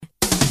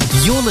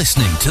You're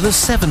listening to the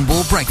Seven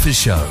Ball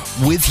Breakfast Show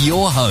with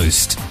your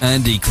host,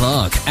 Andy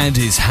Clark, and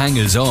his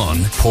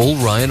hangers-on, Paul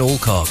Ryan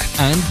Alcock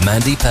and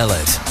Mandy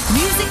Pellet.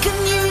 Music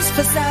and news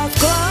for South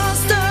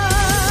Gloucester.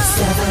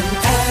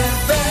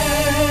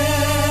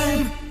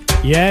 7FM.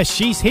 Yeah,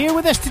 she's here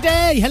with us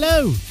today.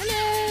 Hello.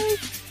 Hello.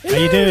 How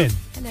you doing?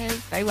 Hello.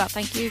 Very well,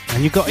 thank you.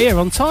 And you got here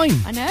on time.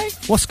 I know.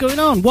 What's going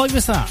on? Why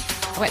was that?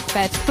 I wet the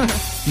bed.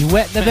 You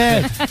wet the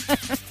bed.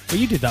 Well,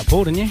 you did that,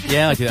 Paul, didn't you?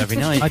 Yeah, I do that every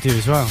night. I do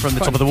as well. From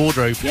the top of the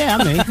wardrobe. Yeah,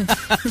 I mean.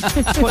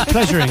 Quite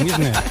pleasuring,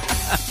 isn't it?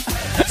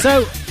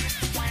 So,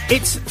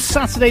 it's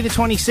Saturday the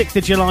 26th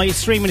of July.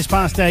 It's 3 minutes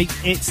past 8.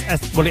 I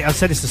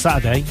said it's a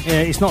Saturday.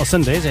 It's not a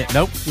Sunday, is it?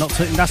 Nope.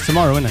 That's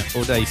tomorrow, isn't it?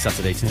 All day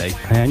Saturday today.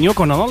 And you're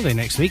going on holiday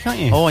next week, aren't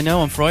you? Oh, I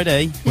know, on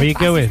Friday. Where you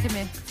going?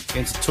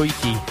 Against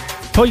Toiki.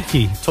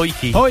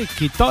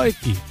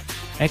 Toiki.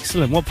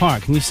 Excellent. What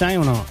part? Can you say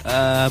or not?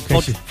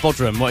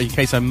 Bodrum. What, in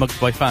case I'm mugged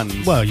by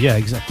fans? Well, yeah,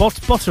 exactly.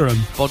 Botterham.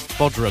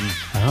 Bodrum.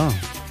 Oh.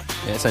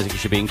 Yeah, it sounds like it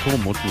should be in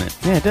Cornwall, doesn't it?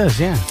 Yeah, it does,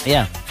 yeah.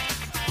 Yeah.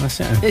 That's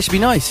it. It should be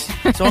nice.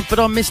 But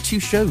I missed 2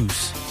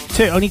 shows.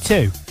 Only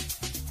 2?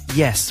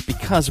 Yes,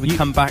 because we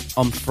come back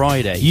on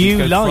Friday. You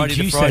Friday lied.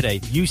 to Friday.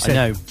 You said.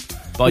 I know.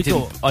 But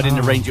I didn't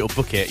arrange it or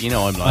book it. You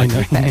know I'm like.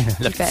 I know.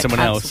 Look at someone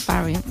else.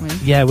 Barry, haven't we?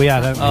 Yeah, we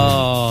had, haven't we?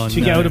 Oh, Should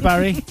you get hold of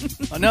Barry?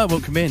 No, I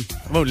won't come in.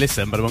 I won't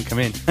listen, but I won't come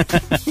in.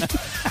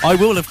 I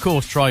will, of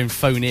course, try and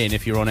phone in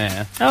if you're on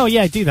air. Oh,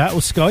 yeah, do that. Or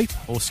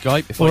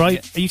Skype. All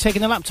right. Are you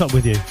taking the laptop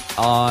with you?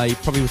 I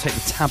probably will take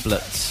the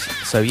tablets.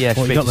 So, yeah, What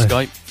should be you able to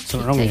got Skype.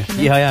 Something wrong with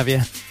you? Yeah, I have,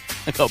 yeah.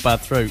 I got a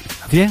bad throat.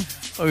 Have you?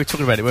 Oh, we were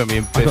talking about it, weren't we?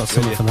 I got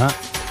something for that.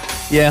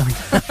 Yeah.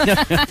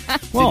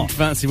 What? Didn't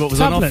fancy what was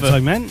Tablets, on offer. I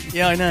meant.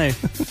 Yeah, I know.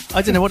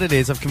 I don't know what it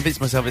is. I've convinced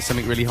myself it's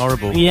something really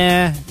horrible.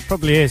 Yeah, it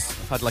probably is.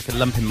 I've had like a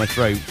lump in my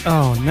throat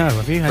Oh, no.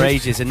 Have you? for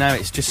ages, and now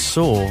it's just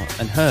sore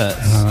and hurts.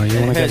 Oh, you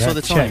And want it to get hurts all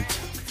that the time.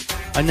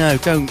 checked? I know,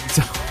 don't.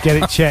 Get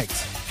it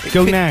checked.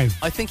 Go now.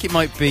 I think it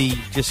might be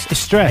just It's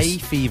stress. hay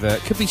fever.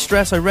 It could be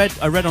stress. I read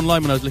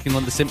online when I was looking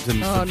on the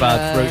symptoms Oh, for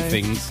bad no. throat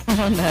things.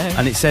 Oh, no.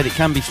 And it said it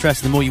can be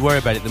stress. The more you worry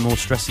about it, the more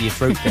stressy your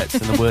throat gets,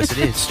 and the worse it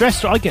is.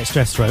 I get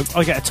stress throat.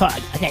 I get I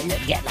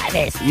get like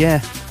this.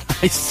 Yeah.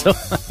 I saw.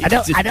 I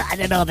don't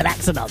know the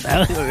accent on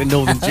though. In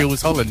Northern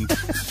Jules Holland.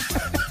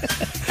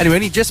 Anyway,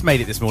 only just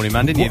made it this morning,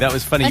 man, didn't you? That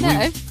was funny. I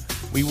know.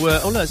 We were.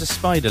 Oh, look, there's a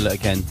spider. Look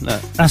again.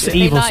 Look. That's the They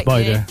evil like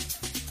spider.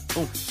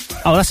 you.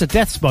 Oh, that's a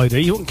death spider.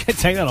 You wouldn't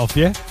take that off,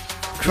 yeah?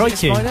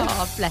 Crikey. spider?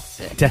 Oh, bless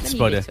it. Death Only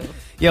spider. little.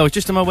 Yeah, I was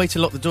just on my way to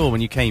lock the door when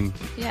you came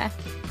Yeah.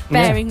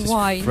 Bearing just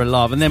wine. for a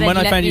laugh, and then Then when you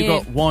I let found me you in.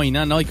 got wine,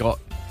 and I got.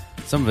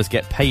 Some of us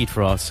get paid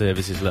for our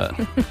services. Look.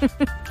 Shall I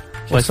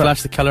What's that?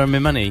 flash the colour of my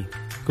money?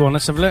 Go on,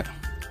 let's have a look.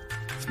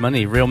 It's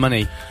money, real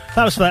money.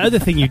 That was for that other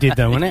thing you did,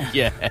 though, wasn't it?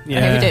 Yeah.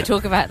 Okay, we don't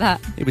talk about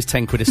that. It was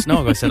 10 quid a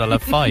snog. I said I'll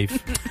have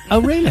 5.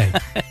 Oh, really?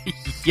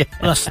 Yeah.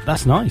 Well,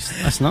 that's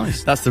nice. That's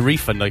nice. That's the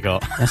refund I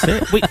got. That's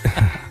it.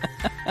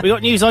 We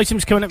got news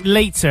items coming up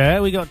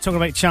later. We got to talk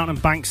about Cheltenham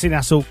Banksy.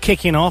 That's all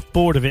kicking off.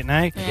 Bored of it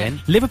now. Again.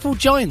 Liverpool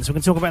Giants. We're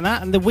going to talk about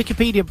that. And the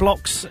Wikipedia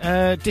blocks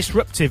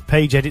disruptive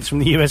page edits from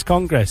the US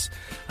Congress.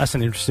 That's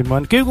an interesting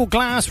one. Google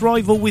Glass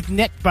rival with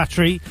net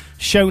battery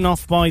shown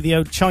off by the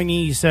old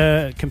Chinese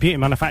computer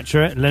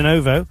manufacturer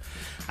Lenovo.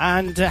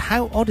 And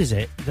how odd is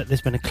it that there's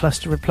been a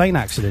cluster of plane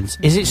accidents?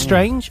 Is it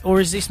strange, or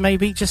is this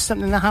maybe just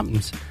something that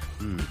happens?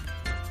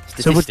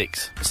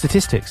 Statistics.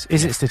 Statistics.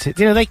 Is it statistics?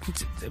 You know,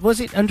 was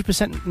it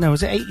 100%? No,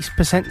 was it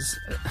 80%?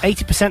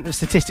 80% of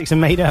statistics are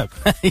made up.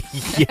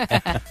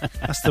 Yeah.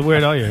 That's the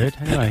word I heard.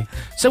 Anyway.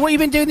 So what have you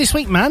been doing this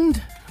week,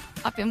 Mand?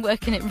 I've been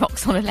working at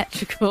Roxon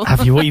Electrical.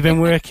 Have you? What have you been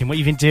working? What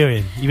have you been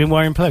doing? You've been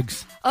wiring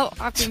plugs? Oh,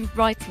 I've been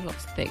writing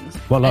lots of things.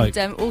 What, like?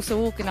 And also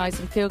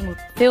organising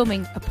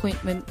filming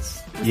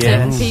appointments with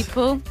Yes. certain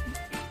people.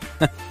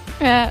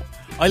 Yeah.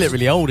 I look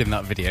really old in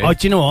that video. Oh,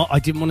 do you know what? I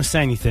didn't want to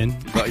say anything.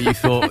 But you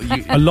thought...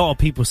 A lot of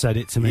people said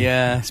it to me.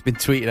 Yeah, it's been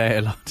tweeted out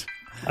a lot.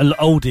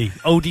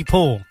 Oldie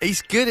Paul.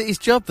 He's good at his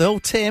job, though.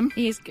 Tim.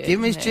 He is good. Give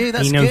him his isn't due.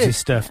 That's He knows good. his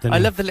stuff, doesn't I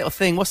he? love the little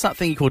thing. What's that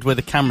thing called where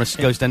the camera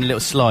goes down a little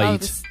slide? Oh,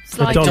 the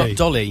slide. dolly.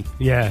 Dolly.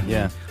 Yeah.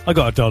 Yeah. I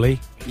got a dolly.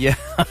 Yeah.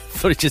 I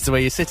thought it's just the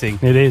way you're sitting.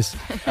 It is.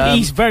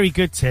 He's very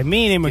good, Tim.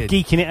 Me and him were Good.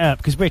 geeking it up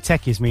because we're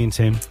techies, me and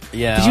Tim.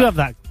 Yeah. Did you have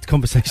that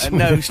conversation?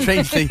 No,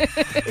 strangely.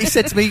 He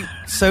said to me,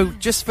 so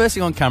just first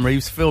thing on camera, he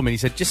was filming, he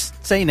said,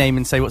 just say your name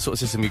and say what sort of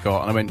system you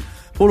got. And I went,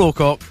 Paul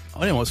Alcock, I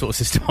don't know what sort of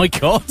system I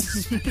got.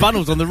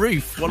 Panels on the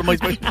roof. What am I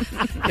supposed to...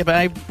 Yeah,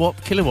 but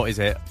what kilowatt is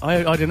it?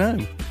 I don't know.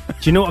 Do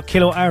you know what a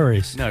kilowatt hour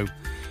is? No.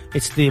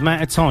 It's the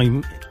amount of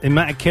time, the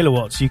amount of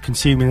kilowatts you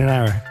consume in an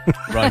hour.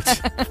 Right.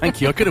 Thank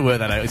you. I could have worked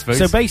that out, I suppose.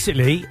 So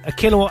basically, a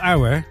kilowatt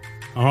hour,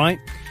 all right,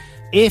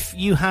 if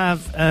you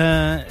have,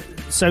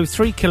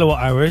 3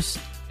 kilowatt hours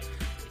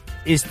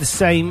is the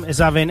same as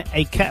having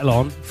a kettle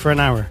on for an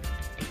hour.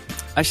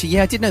 Actually,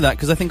 yeah, I did know that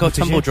because I think our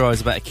Did tumble you? dryer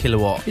is about a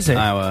kilowatt Is it?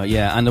 hour.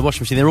 Yeah, and the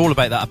washing machine, they're all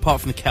about that,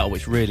 apart from the kettle,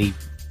 which really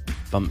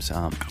bumps it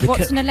up.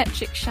 What's an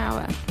electric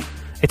shower?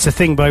 It's a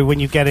thing by when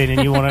you get in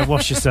and you want to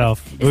wash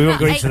yourself. We won't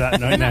go into that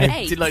right now.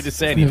 Did like to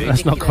say anything?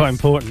 That's not quite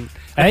important.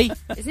 Isn't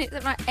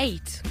it like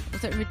 8?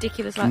 Was it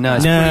ridiculous like No, that?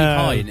 it's pretty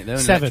high, isn't it, though, in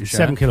an electric shower?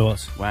 7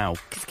 kilowatts. Wow.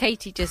 Because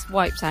Katie just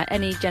wipes out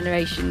any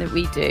generation that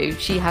we do.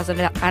 She has an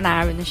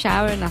hour in the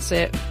shower and that's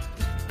it.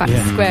 Back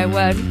to square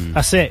one.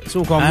 That's it. It's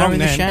all gone Hour wrong in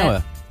the then.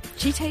 shower.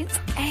 She takes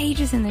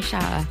ages in the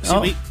shower.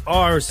 So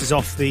ours is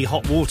off the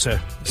hot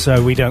water,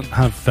 so we don't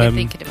have... I'm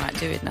thinking about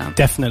doing it now.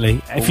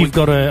 Definitely. If you've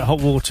got a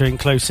hot water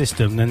enclosed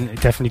system, then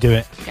definitely do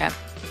it. Yeah.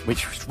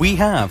 Which we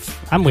have.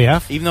 And we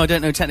have. Even though I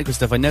don't know technical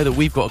stuff, I know that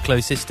we've got a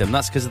closed system.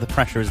 That's because of the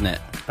pressure, isn't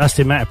it? That's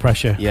the amount of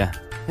pressure. Yeah.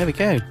 There we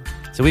go.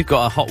 So we've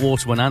got a hot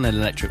water one and an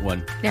electric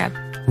one. Yeah.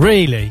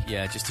 Really?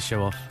 Yeah, just to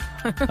show off.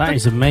 That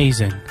is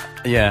amazing.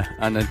 Yeah,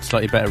 and a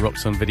slightly better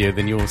Roxon video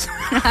than yours.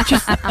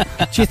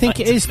 Do you think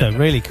it is, though,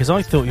 really? Because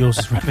I thought yours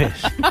was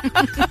rubbish.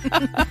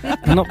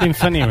 I'm not being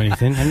funny or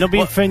anything. I'm not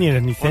being funny or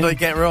anything. What did I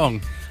get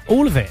wrong?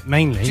 All of it,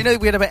 mainly. Do you know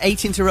we had about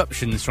 8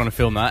 interruptions trying to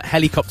film that?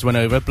 Helicopter went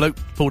over, bloke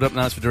pulled up and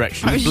asked for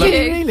directions. Oh,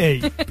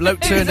 Really?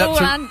 Bloke turned up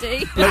to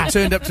Andy. bloke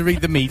turned up to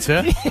read the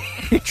meter.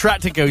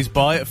 Tractor goes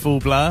by at full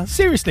blast.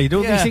 Seriously, do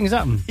all Yeah. these things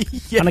happen?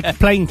 Yeah. And a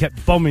plane kept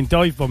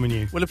dive bombing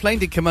you. Well, a plane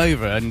did come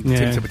over and Yeah.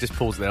 Tim said, "We just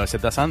paused there." I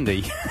said, "That's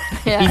Andy."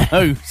 Yeah. He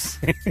knows.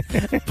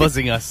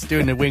 Buzzing us,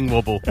 doing a wing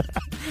wobble.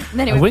 And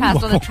then A it went wing past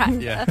on the wobble. tractor.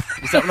 Yeah.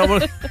 Is that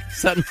not?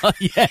 Is that not?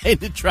 Yeah, in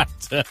the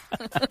tractor.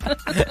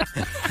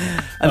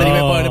 And then he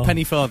went by on a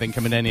penny farthing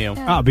coming in here.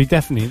 That'll be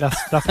definitely. That's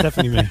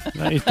definitely me.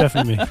 That is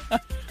definitely me.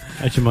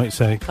 As you might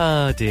say.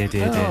 Oh dear,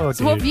 dear, dear. Oh,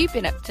 So what have you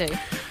been up to?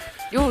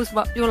 Your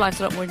life's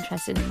a lot more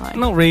interesting than mine.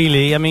 Not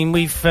really. I mean,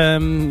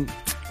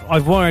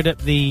 I've wired up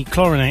the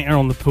chlorinator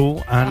on the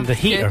pool and the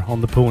heater good.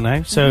 on the pool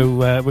now. So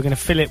we're going to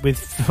fill it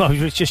with. I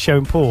was just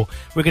showing Paul.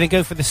 We're going to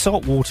go for the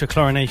saltwater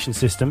chlorination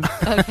system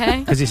Okay.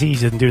 because it's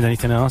easier than doing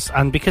anything else.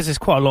 And because there's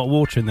quite a lot of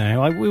water in there,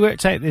 we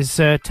worked out there's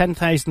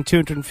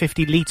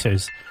 10,250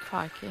 litres,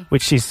 Crikey.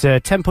 which is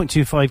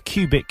 10.25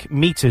 cubic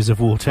metres of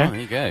water, Oh, there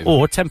you go.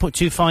 or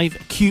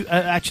 10.25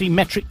 actually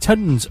metric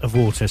tons of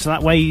water. So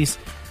that weighs.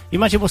 You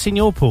imagine what's in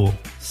your pool?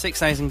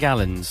 6,000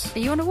 gallons. Are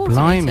you on a water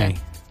Blimey.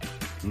 meter?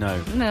 No.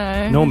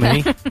 No. Nor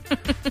me.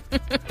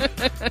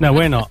 No,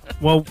 we're not.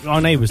 Well,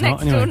 our neighbour's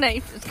not, Next door anyway.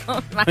 neighbour's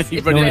got a massive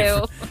You're running,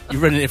 bill.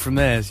 you're running it from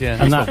theirs, yeah.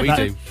 And That's what we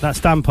do. that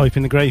standpipe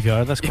in the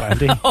graveyard, that's quite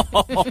handy.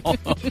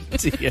 Oh,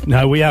 dear.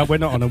 No, we're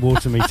not on a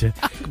water meter.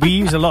 We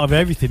use a lot of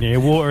everything here,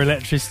 water,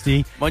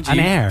 electricity, Mind and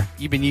you, air.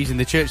 You've been using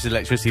the church's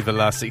electricity for the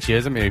last 6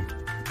 years, haven't you?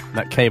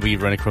 That cable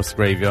you've run across the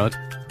graveyard.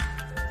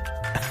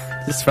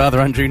 Does Father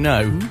Andrew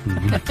know?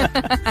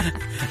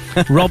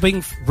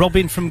 Robbing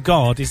from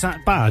God, is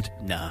that bad?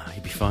 Nah,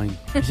 he'd be fine.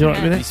 Is he all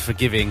right with it? He's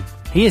forgiving.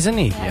 He is, isn't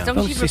he? Yeah, as long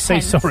Don't as you just say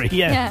repent. sorry.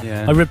 Yeah.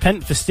 Yeah. I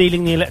repent for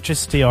stealing the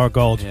electricity, our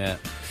God. Yeah.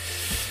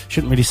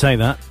 Shouldn't really say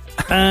that.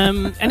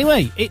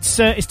 Anyway, it's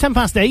 8,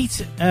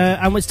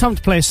 and it's time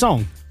to play a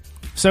song.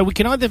 So we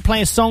can either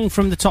play a song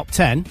from the top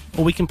 10,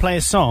 or we can play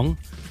a song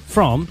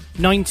from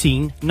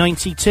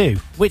 1992.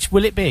 Which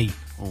will it be?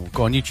 Oh,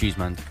 go on, you choose,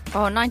 man.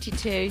 Oh,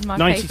 92, my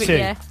 92. favourite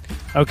year.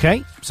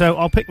 Okay, so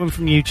I'll pick one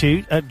from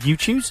YouTube.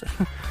 YouTube's?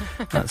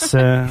 That's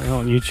not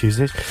what YouTube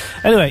is.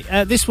 Anyway,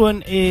 this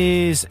one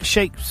is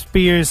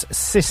Shakespeare's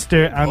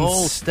Sister and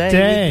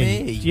Stay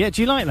With Me. Yeah,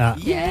 do you like that?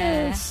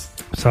 Yes.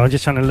 So I'm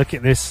just trying to look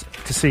at this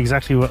to see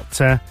exactly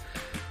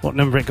what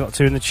number it got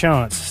to in the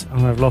charts.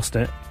 Oh, I've lost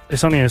it.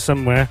 It's on here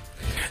somewhere.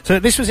 So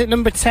this was at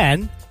number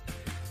 10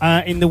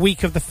 in the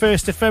week of the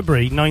 1st of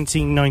February,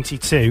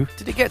 1992.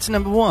 Did it get to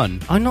number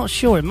 1? I'm not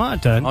sure. It might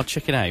have done. I'll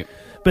check it out.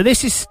 But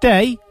this is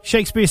Stay,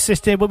 Shakespeare's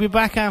Sister. We'll be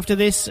back after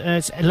this.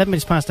 It's 11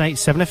 minutes past 8,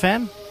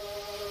 7FM.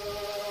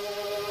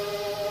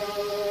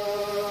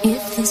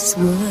 If this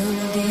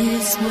world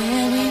is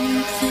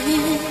wearing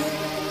thin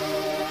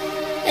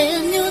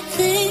and you're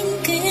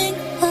thinking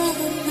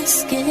of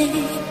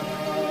escape,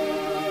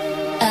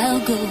 I'll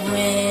go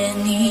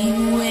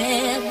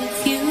anywhere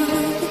with you.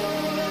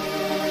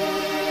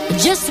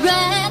 Just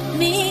wrap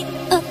me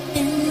up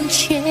in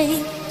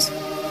chains.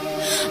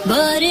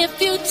 But if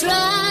you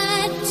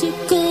try to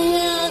go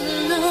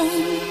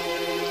alone,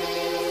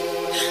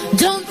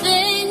 don't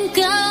think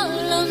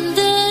I'll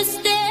understand.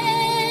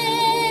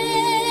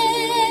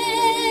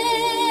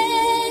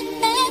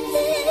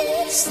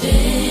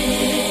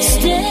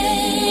 Stay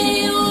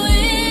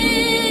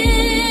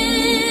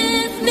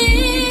with me.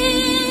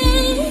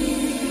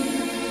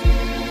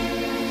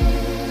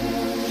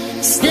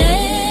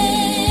 Stay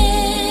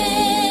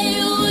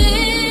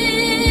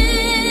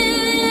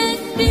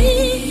with me.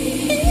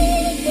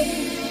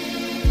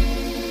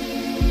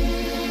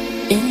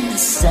 In the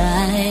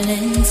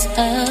silence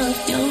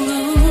of your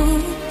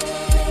room,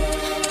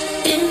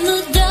 in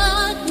the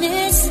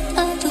darkness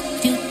of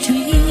your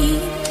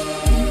dream,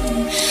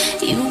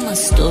 you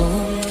must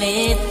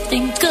only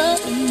think of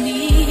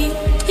me.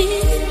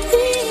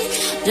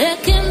 There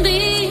can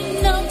be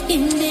no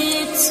in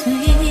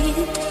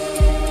between.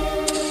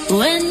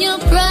 When your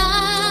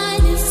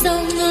pride is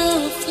on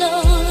the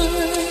floor,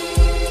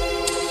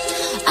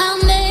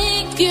 I'll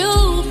make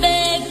you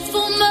beg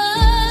for more.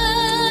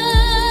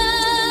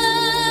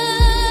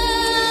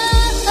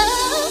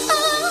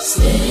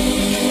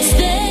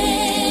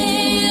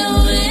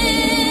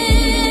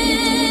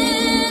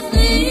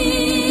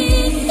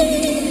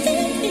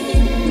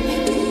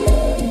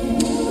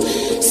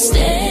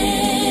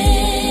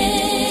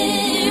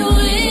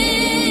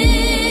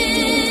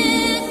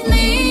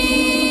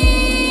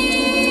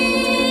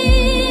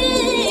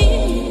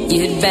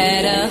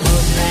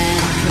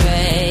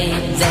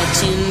 that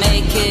you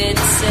make it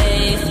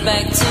safe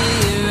back to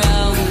your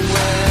own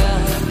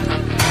world.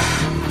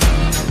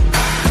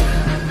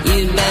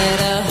 You'd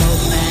better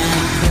hope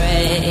and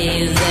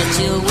pray that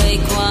you'll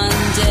wake one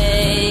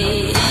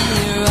day in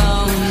your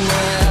own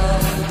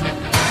world.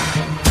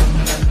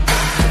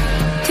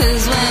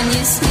 'Cause when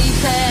you sleep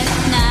at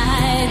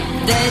night,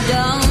 they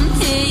don't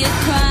hear your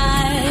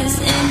cries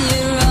in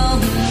your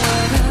own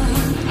world.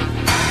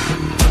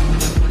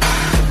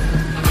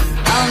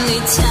 Only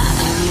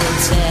time will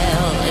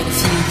tell if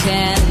you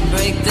can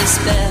break the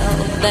spell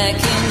back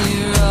in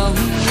your own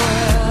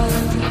world.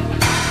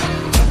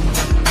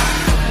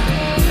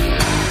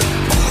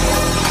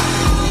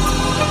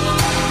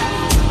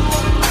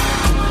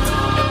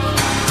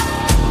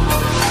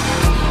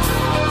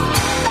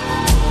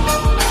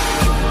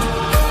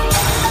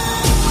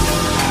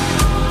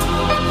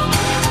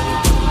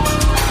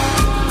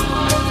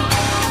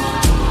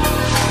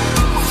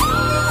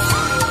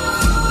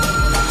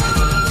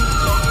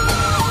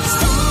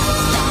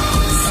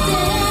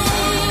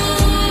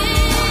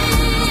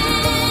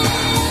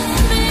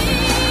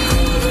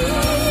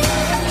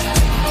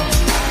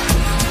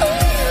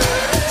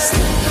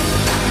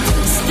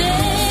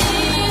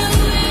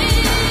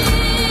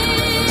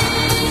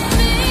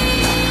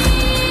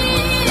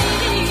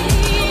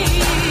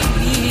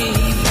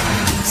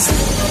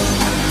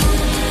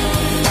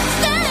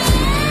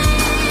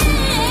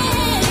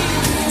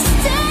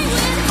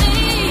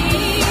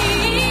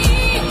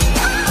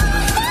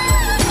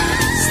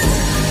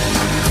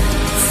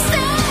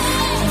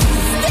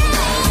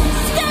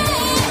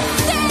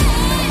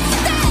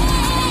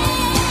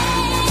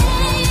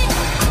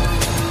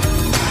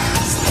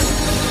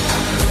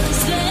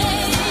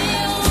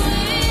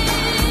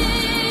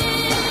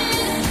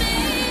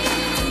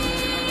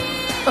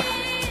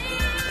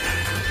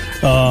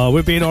 Oh,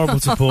 we're being horrible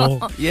to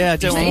Paul. Yeah, I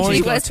don't He's He's Gee,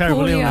 got a where's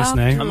terrible Paul, illness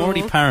yeah? now. I'm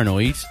already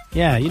paranoid.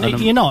 Yeah, you know,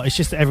 you're not. It's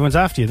just that everyone's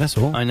after you, that's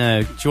all. I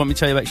know. Do you want me to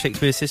tell you about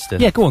Shakespeare's sister?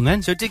 Yeah, go on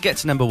then. So it did get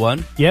to number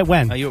one. Yeah,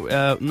 when?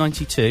 You're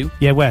 92.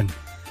 Yeah, when?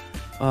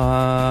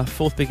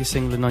 Fourth biggest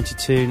single in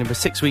 92. Number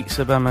 6 weeks.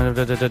 Well,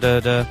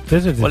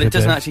 it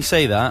doesn't actually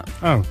say that.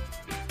 Oh,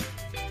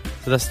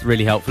 So that's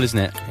really helpful, isn't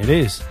it? it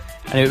is.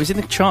 Anyway, it was in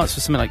the charts for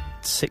something like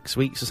 6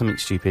 weeks or something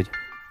stupid.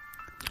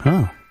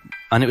 Oh,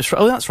 And it was...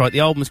 Oh, that's right. The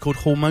album was called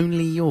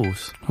Hormonally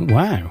Yours. oh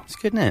wow. It's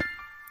good, isn't it?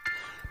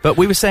 But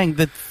we were saying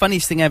the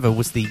funniest thing ever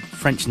was the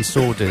French and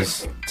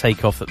Saunders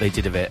takeoff that they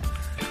did of it.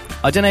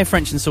 I don't know if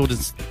French and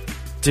Saunders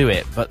do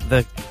it, but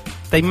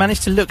they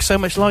managed to look so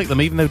much like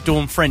them, even though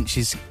Dawn French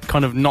is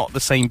kind of not the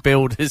same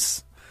build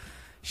as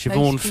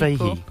Siobhan Those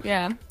people. Fahey.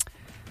 Yeah.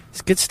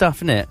 It's good stuff,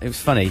 isn't it? It was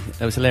funny.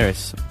 It was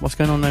hilarious. What's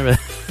going on over there?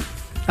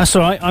 That's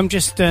all right. I'm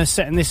just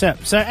setting this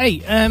up. So, hey,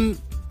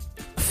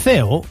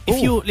 Phil,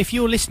 if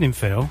you're listening,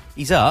 Phil,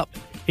 He's up.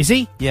 is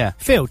he? Yeah.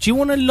 Phil, do you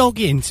want to log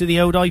in to the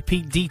old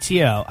IP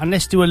DTL and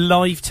let's do a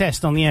live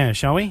test on the air,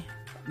 shall we?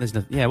 There's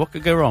no... Yeah, what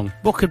could go wrong?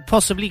 What could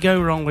possibly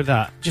go wrong with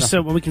that? Just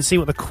so we can see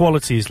what the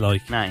quality is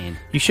like. Nothing.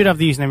 You should have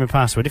the username and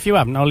password. If you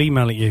haven't, I'll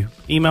email it you.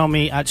 Email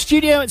me at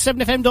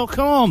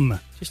studio@7fm.com.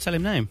 Just tell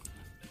him no.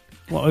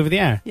 What, over the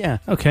air? Yeah.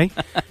 Okay.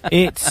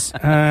 It's, no,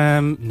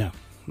 I'm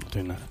not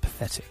doing that.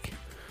 Pathetic.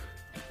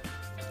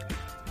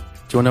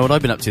 Do you want to know what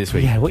I've been up to this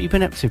week? Yeah, what you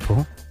been up to,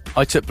 Paul?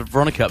 I took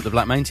Veronika up the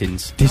Black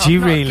Mountains. Did Oh, you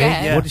not really?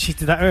 again. Yeah. What did she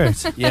do that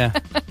hurt? Yeah.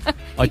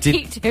 I did...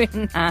 Keep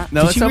doing that.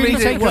 No, Did you I only really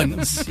did it take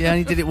once. Yeah, I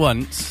only did it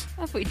once.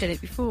 I thought you did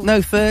it before.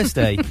 No,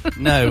 Thursday.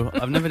 No,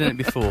 I've never done it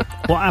before.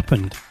 What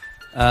happened?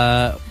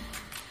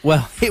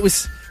 Well, it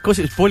was... Of course,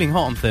 it was boiling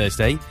hot on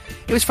Thursday.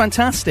 It was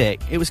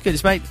fantastic. It was good.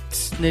 It's about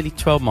nearly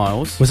 12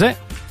 miles. Was it?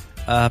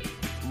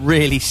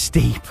 Really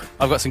steep.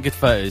 I've got some good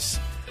photos.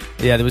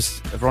 Yeah, there was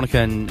Veronika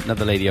and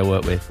another lady I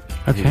work with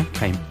Okay. who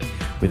came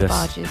with us.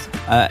 Barges.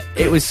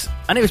 It was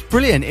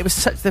brilliant. It was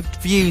the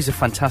views are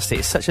fantastic.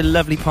 It's such a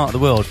lovely part of the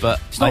world,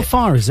 but It's not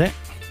far, is it?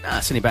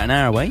 it's only about an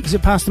hour away. Is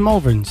it past the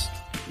Malverns?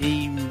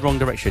 The wrong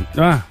direction.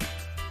 Ah,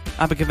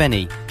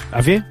 Abergavenny.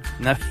 have you?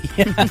 No.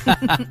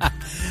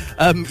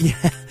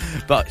 Yeah.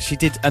 But she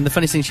did, and the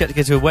funniest thing, she had to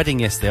go to a wedding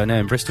yesterday, I know,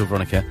 in Bristol,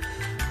 Veronika.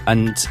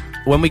 And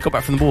when we got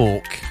back from the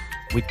walk,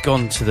 we'd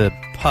gone to the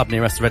pub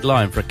near us, the Red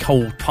Lion, for a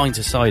cold pint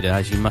of cider,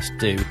 as you must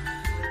do.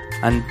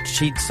 And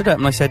she stood up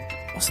and I said,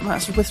 "What's the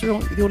matter with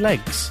your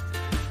legs?"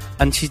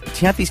 And she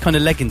had these kind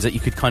of leggings that you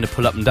could kind of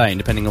pull up and down,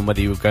 depending on whether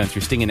you were going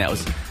through stinging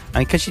nettles.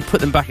 And because she'd put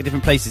them back at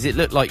different places, it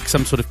looked like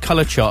some sort of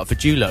colour chart for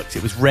Dulux.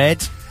 It was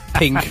red,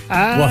 pink,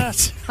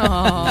 white.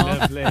 Oh.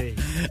 Lovely.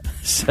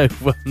 So,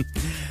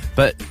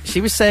 but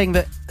she was saying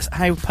that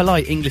how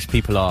polite English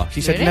people are. She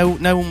said Really?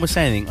 no one was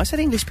saying anything. I said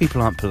English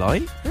people aren't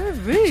polite. They're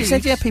rude. She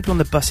said, yeah, people on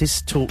the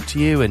buses talk to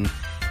you and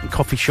in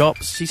coffee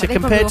shops. She said They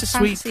compared probably to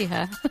will Sweden.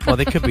 fancy her. Well,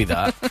 they could be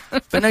that.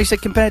 But no, she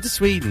said compared to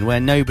Sweden, where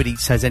nobody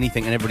says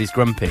anything and everybody's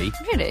grumpy.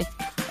 Really?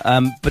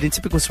 But in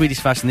typical Swedish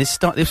fashion, this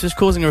was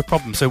causing her a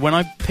problem. So when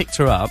I picked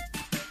her up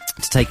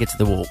to take her to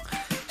the walk,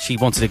 she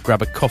wanted to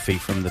grab a coffee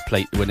from the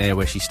plate near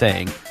where she's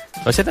staying.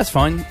 So I said, that's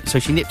fine. So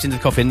she nipped into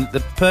the coffee, and the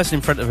person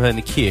in front of her in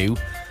the queue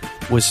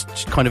was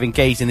kind of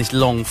engaged in this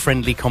long,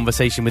 friendly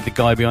conversation with the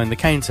guy behind the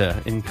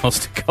counter in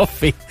Costa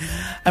Coffee.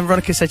 And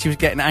Veronika said she was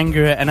getting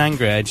angrier and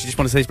angrier, and she just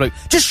wanted to say to this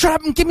bloke, just shut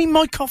up and give me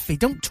my coffee.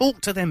 Don't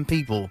talk to them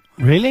people.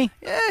 Really?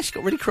 Yeah, she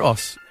got really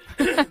cross.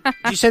 Did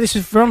you say this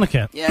was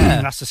Veronika?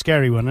 Yeah. That's a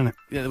scary one, isn't it?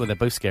 Yeah, well, they're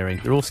both scary.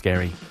 They're all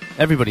scary.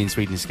 Everybody in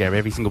Sweden is scary,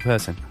 every single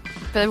person.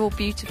 But they're all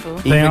beautiful.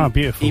 They are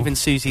beautiful. Even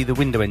Susie, the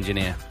window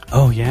engineer.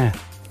 Oh, yeah.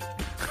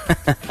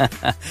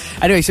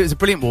 Anyway, so it was a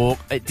brilliant walk.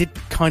 It did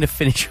kind of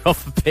finish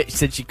off a bit. She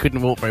said she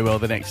couldn't walk very well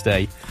the next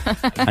day.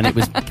 And it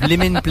was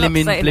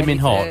blimmin'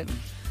 hot.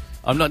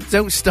 I'm not...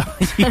 Don't start.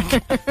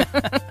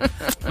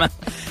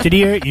 Did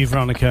he hurt you,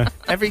 Veronika?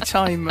 Every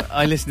time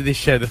I listen to this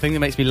show, the thing that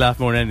makes me laugh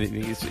more than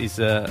anything is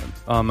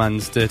our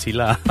man's dirty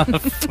laugh.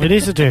 It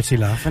is a dirty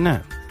laugh, isn't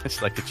it?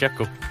 It's like a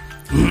chuckle.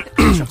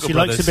 She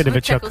likes a bit of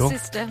a chuckle.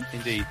 Sister.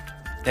 Indeed.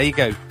 There you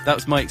go. That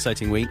was my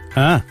exciting week.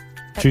 Ah,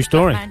 true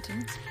story.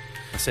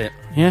 That's it.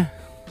 Yeah,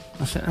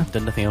 that's it.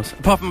 Done nothing else.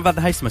 Apart from I've had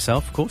the house to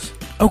myself, of course.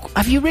 Oh,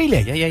 have you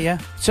really? Yeah.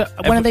 So,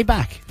 when are they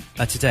back?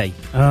 Today.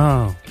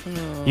 Oh.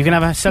 You can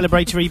have a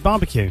celebratory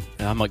barbecue.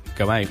 I might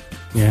go out.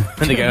 Yeah.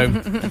 When they go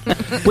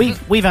home.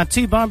 We've had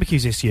 2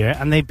 barbecues this year,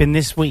 and they've been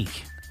this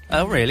week.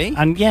 Oh, really?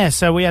 And yeah,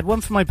 so we had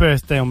one for my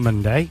birthday on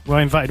Monday, where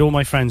I invited all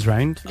my friends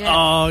round. Yeah.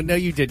 Oh, no,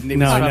 you didn't.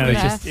 No,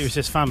 Yes. it was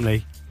just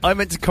family. I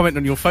meant to comment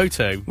on your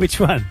photo. Which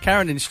one?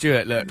 Karen and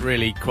Stuart look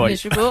really quite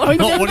Miserable.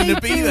 not wanting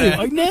to be there.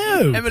 I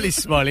know. Emily's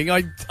smiling.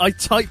 I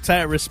typed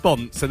out a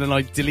response and then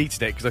I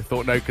deleted it because I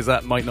thought, no, because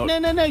that might not...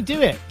 No,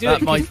 do it.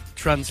 that might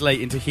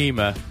translate into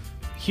humour.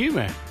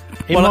 Humour?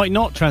 It Well, might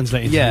not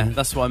translate into Yeah, humour.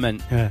 that's what I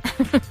meant. Yeah.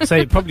 So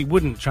it probably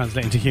wouldn't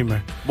translate into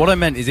humour. What I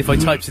meant is if I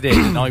typed it in,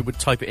 and I would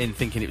type it in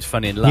thinking it was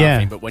funny and laughing,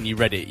 Yeah. but when you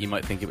read it, you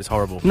might think it was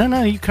horrible.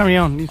 No, you carry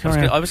on.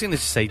 I was going to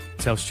say,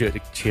 tell Stuart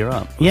to cheer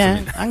up.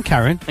 Yeah, and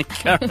Karen.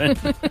 Karen.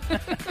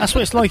 That's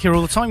what it's like here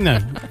all the time, though.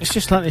 It's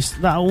just like this,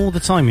 that all the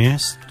time here.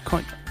 It's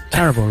quite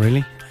terrible,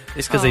 really.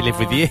 It's because they live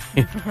with you.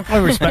 I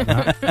respect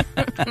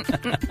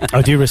that.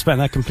 I do respect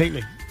that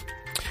completely.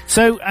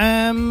 So,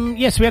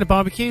 yes, we had a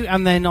barbecue,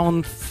 and then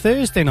on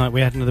Thursday night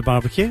we had another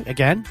barbecue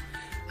again.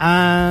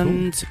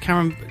 And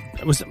Karen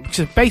was...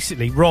 So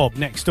basically, Rob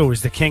next door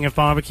is the king of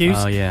barbecues.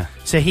 Oh, yeah.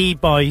 So he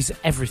buys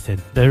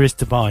everything there is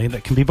to buy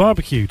that can be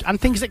barbecued, and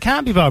things that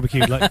can't be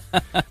barbecued, like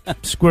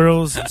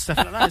squirrels and stuff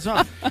like that as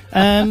well.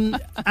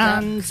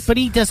 But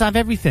he does have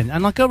everything.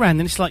 And I go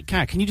around and it's like,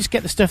 Kat, can you just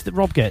get the stuff that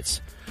Rob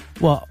gets?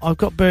 Well, I've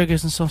got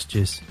burgers and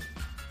sausages.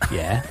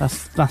 Yeah,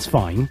 that's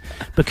fine.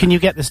 But can you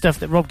get the stuff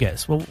that Rob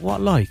gets? Well, what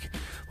like?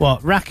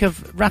 What, rack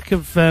of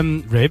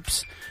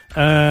ribs,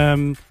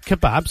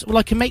 kebabs? Well,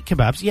 I can make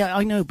kebabs. Yeah,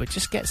 I know, but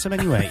just get some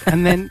anyway.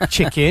 And then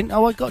chicken.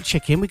 Oh, I got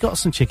chicken. We got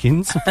some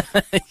chickens.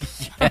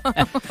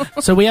 Yeah.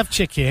 So we have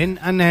chicken,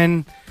 and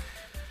then...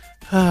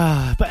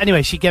 but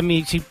anyway, she gave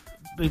me...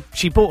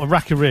 She bought a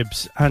rack of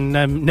ribs, and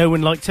no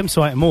one liked them,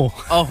 so I ate more.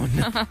 Oh,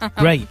 no.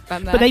 Great.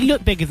 But they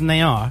look bigger than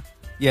they are.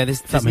 Yeah,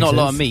 there's not a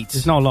lot of meat.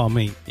 There's not a lot of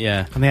meat.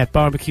 Yeah. And they had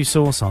barbecue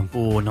sauce on.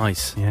 Oh,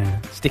 nice.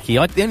 Yeah. Sticky. The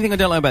only thing I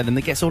don't like about them,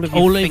 it gets all of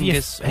your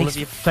fingers, all of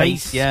your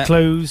face, yeah.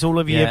 Clothes, all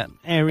of your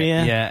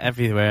area. Yeah,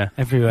 everywhere.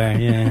 Everywhere,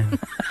 yeah.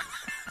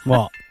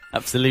 What?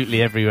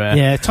 Absolutely everywhere.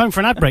 Yeah, time for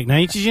an ad break now.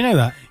 Did you know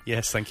that?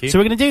 Yes, thank you. So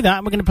we're going to do that,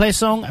 and we're going to play a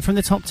song from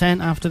the top 10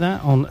 after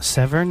that on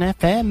 7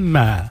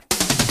 FM.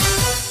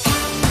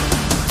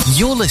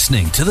 You're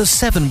listening to the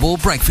 7 Ball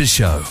Breakfast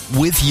Show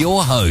with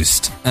your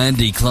host,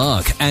 Andy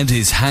Clark, and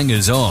his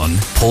hangers-on,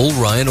 Paul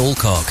Ryan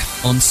Alcock,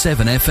 on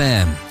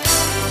 7FM.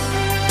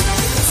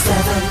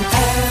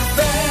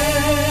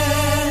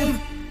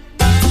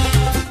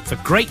 7FM. For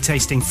great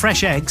tasting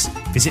fresh eggs,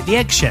 visit the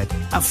Egg Shed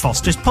at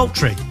Foster's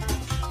Poultry.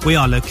 We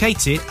are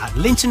located at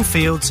Linton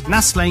Fields,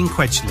 Nass Lane,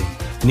 Quedgeley,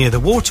 near the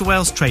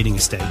Waterwells Trading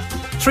Estate,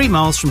 3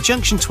 miles from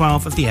Junction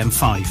 12 of the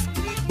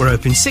M5. We're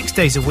open 6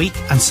 days a week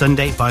and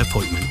Sunday by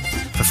appointment.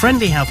 For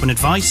friendly help and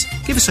advice,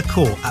 give us a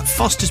call at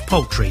Foster's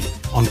Poultry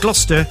on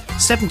Gloucester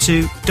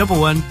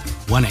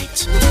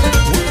 721118.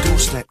 What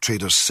doorstep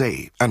traders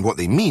say and what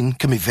they mean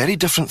can be very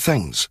different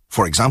things.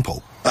 For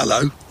example,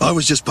 hello, I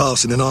was just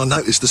passing and I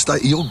noticed the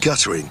state of your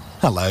guttering.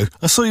 Hello,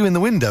 I saw you in the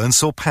window and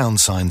saw pound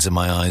signs in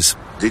my eyes.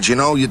 Did you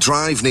know your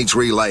drive needs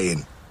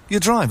relaying?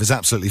 Your drive is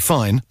absolutely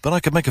fine, but I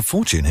could make a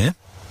fortune here.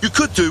 You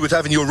could do with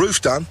having your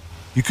roof done.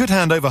 You could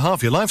hand over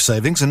half your life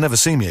savings and never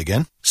see me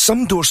again.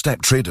 Some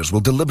doorstep traders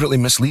will deliberately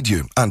mislead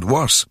you, and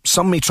worse,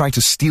 some may try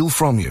to steal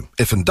from you.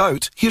 If in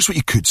doubt, here's what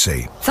you could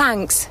say.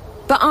 Thanks,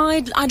 but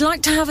I'd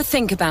like to have a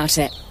think about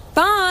it.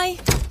 Bye.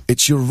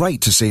 It's your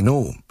right to say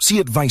no.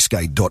 See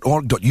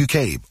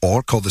adviceguide.org.uk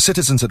or call the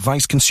Citizens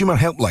Advice Consumer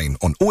Helpline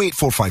on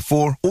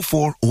 08454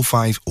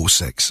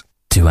 040506.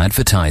 To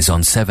advertise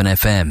on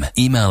 7FM,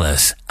 email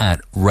us at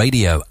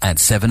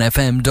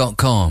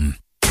radio@7fm.com.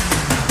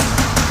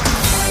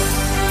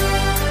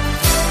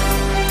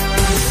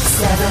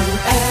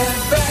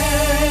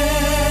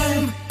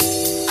 7FM.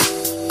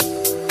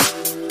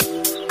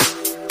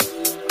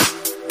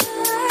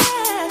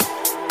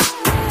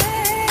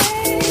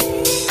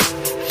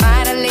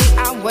 Finally,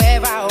 I'm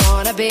where I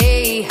wanna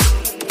be.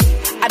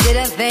 I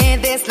didn't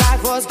think this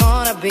life was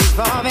gonna be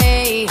for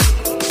me.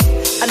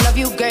 A love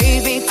you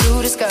gave me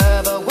to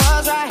discover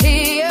was right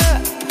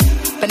here.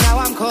 But now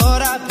I'm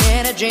caught up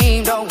in a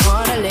dream, don't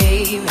wanna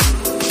leave.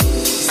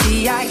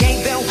 See, I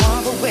ain't been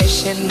one for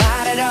wishing,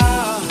 not at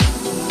all.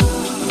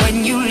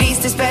 When you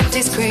least expect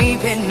it's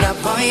creeping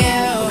up on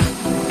you.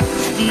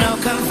 No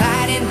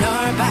confiding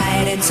nor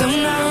abiding to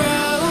no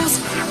rules.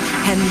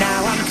 And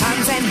now I'm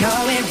content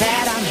knowing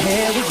that I'm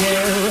here with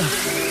you.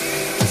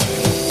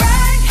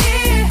 Right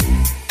here,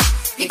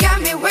 you got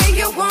me where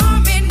you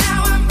want me.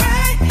 Now I'm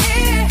right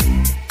here,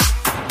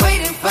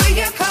 waiting for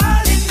your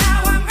calling.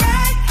 Now I'm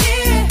right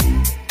here,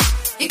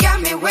 you got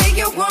me where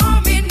you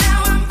want me.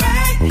 Now I'm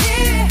right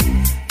here,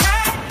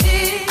 right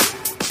here.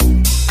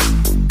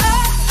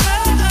 Oh,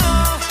 oh,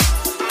 oh,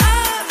 oh,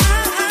 oh,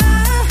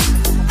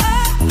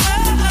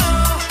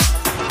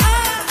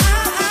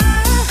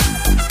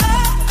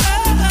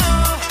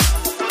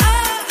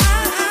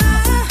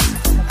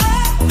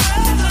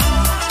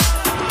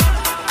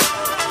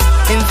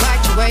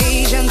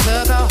 Infatuation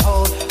took a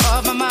hold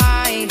of my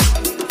mind.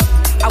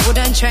 I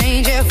wouldn't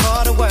change it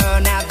for the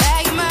world. Now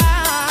that you're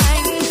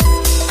mine,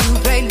 you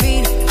played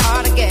me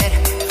hard to get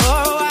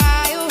for a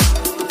while.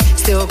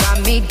 Still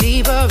got me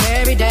deeper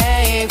every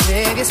day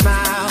with your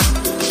smile.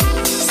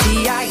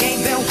 See, I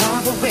ain't been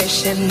one for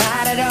wishing,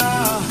 not at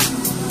all.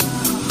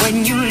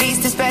 When you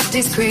least expect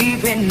it's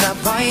creeping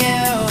up on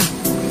you.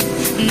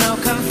 No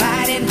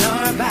confiding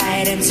nor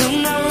abiding to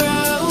no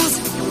rules.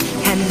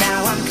 And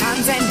now I'm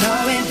content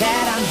knowing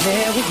that I'm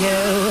here with you.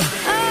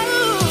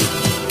 Oh,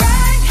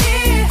 right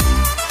here,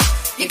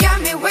 you got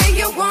me where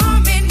you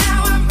want me.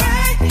 Now I'm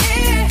right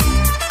here,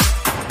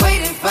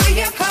 waiting for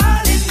your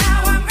calling.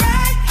 Now I'm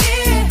right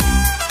here,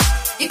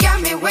 you got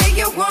me where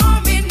you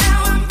want me.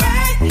 Now I'm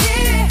right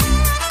here,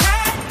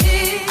 right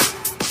here.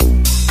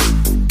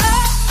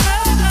 Oh,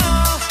 oh, oh,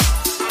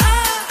 oh,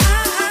 oh,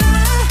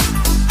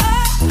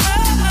 oh, oh,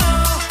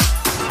 oh.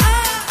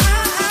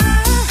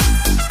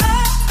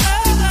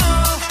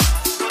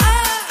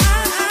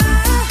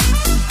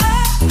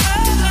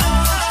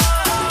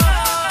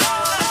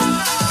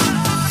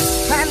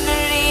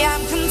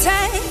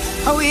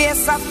 Oh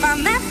yes, I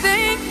found that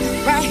thing.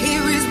 Right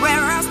here is where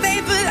I'll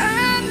stay, but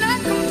I'm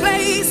not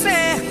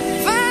complacent.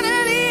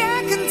 Finally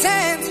I'm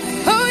content.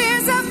 Oh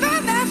yes, I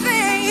found that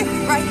thing.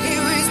 Right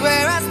here is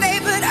where I stay,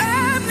 but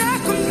I'm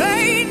not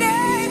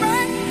complaining.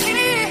 Right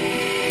here,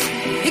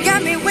 you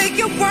got me where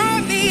you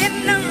want me,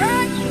 and I'm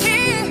right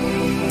here,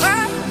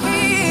 right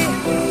here.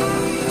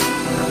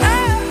 Oh, oh,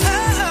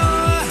 oh,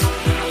 oh,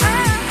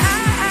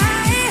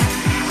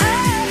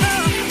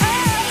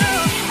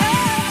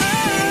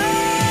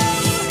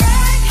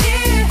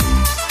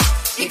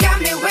 you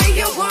got me where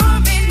you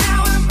want me.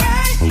 Now I'm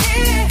right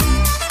here,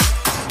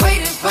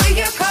 waiting for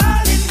your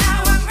calling.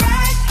 Now I'm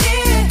right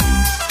here,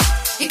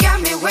 you got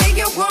me where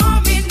you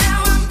want me.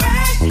 Now I'm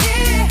right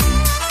here,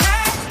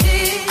 right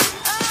here.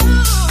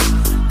 Oh,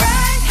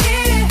 right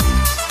here,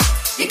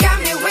 you got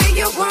me where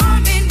you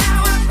want me.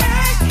 Now I'm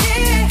right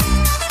here,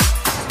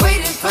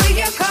 waiting for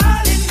your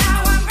calling.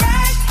 Now I'm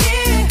right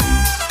here,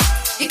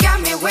 you got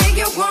me where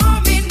you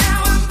want me.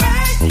 Now I'm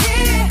right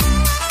here,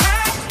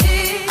 right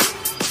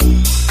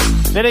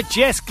here. Bit of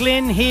Jess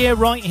Glynn here,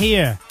 right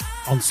here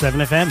on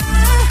 7FM.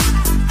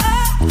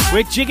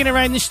 We're jigging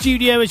around the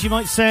studio, as you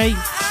might say.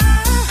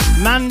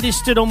 Mandy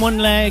stood on one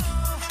leg.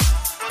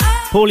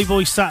 Paulie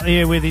boy sat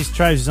here with his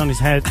trousers on his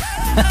head.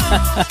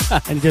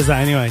 And he does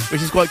that anyway.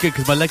 Which is quite good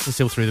because my legs are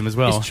still through them as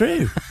well. It's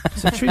true.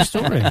 It's a true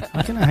story.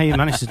 I don't know how you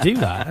managed to do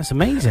that. That's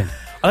amazing.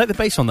 I like the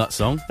bass on that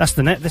song. That's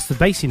the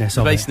bassiness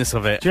of it. The bassiness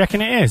of it. Do you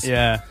reckon it is?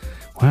 Yeah.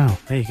 Wow,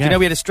 there you go. You know,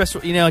 we had a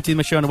stressful... You know, I did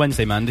my show on a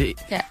Wednesday, Mandy.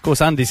 Yeah. Of course,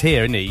 Andy's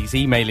here, isn't he? He's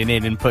emailing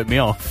in and putting me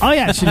off. I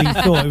actually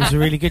thought it was a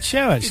really good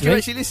show, actually. Did you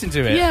actually listen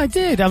to it? Yeah, I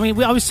did. I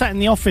mean, I was sat in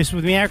the office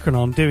with my aircon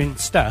on doing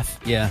stuff.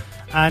 Yeah.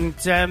 And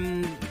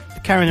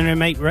Karen and her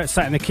mate were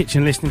sat in the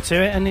kitchen listening to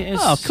it, and it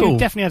was, cool. We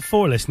definitely had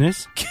 4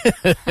 listeners.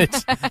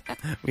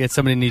 We had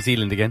someone in New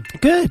Zealand again.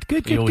 Good.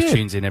 He always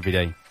tunes in every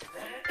day.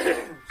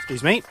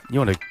 Excuse me. You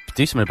want to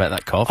do something about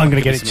that cough? I'm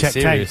going to get it checked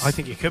serious. out. I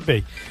think it could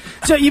be.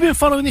 So, you've been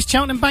following this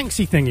Cheltenham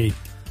Banksy thingy?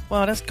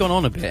 Well, that's gone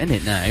on a bit, isn't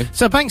it, now?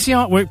 So, Banksy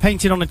artwork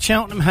painted on a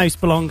Cheltenham house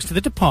belongs to the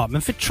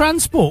Department for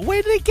Transport.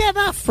 Where did they get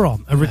that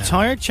from? A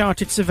retired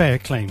chartered surveyor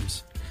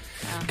claims.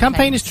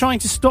 Campaigners trying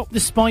to stop the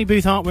spy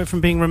booth artwork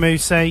from being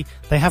removed say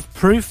they have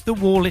proof the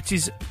wall it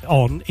is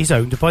on is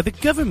owned by the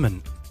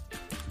government.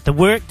 The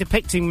work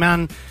depicting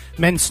men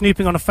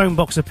snooping on a phone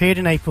box appeared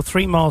in April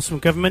 3 miles from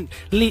government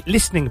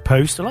listening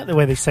post. I like the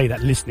way they say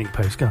that, listening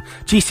post.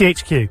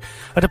 GCHQ.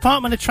 A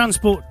Department of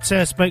Transport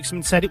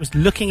spokesman said it was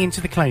looking into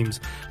the claims.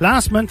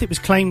 Last month it was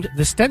claimed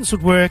the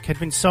stenciled work had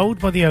been sold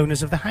by the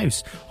owners of the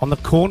house on the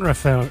corner of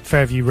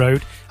Fairview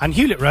Road and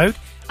Hewlett Road,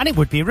 and it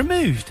would be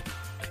removed.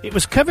 It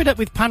was covered up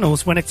with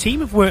panels when a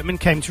team of workmen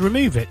came to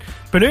remove it.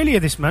 But earlier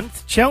this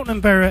month,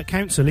 Cheltenham Borough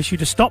Council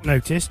issued a stop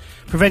notice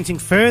preventing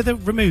further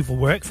removal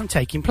work from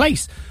taking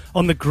place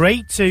on the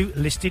Grade 2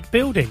 listed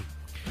building.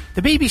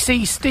 The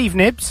BBC's Steve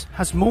Nibbs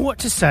has more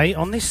to say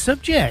on this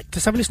subject.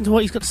 Let's have a listen to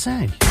what he's got to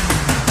say.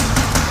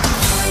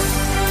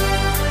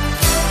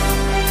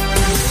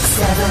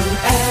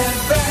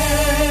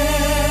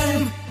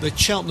 7FM. The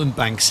Cheltenham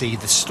Banksy,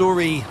 the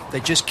story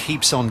that just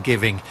keeps on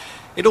giving.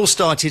 It all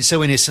started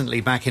so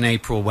innocently back in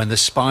April when the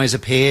spies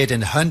appeared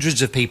and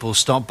hundreds of people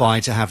stopped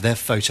by to have their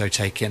photo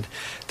taken.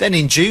 Then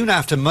in June,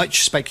 after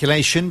much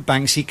speculation,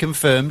 Banksy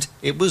confirmed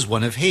it was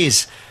one of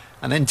his.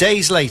 And then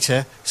days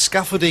later,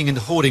 scaffolding and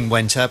hoarding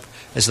went up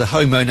as the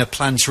homeowner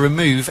planned to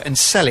remove and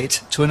sell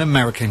it to an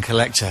American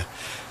collector.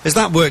 As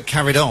that work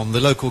carried on,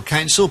 the local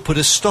council put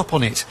a stop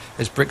on it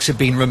as bricks had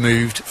been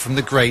removed from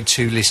the Grade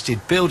 2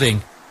 listed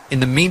building.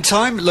 In the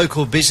meantime,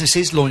 local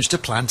businesses launched a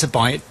plan to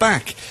buy it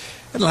back.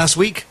 And last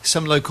week,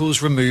 some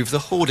locals removed the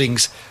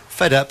hoardings,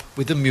 fed up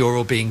with the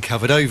mural being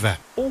covered over.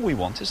 All we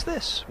want is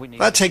this.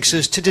 That takes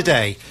us to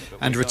today,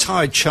 and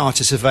retired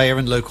charter surveyor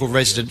and local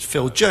resident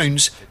Phil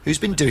Jones, who's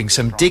been doing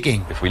some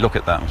digging. If we look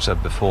at that, I've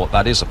said before,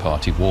 that is a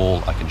party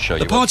wall. I can show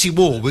you. The party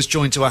wall was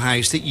joined to a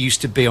house that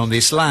used to be on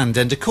this land,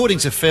 and according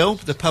to Phil,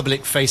 the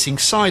public-facing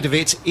side of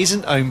it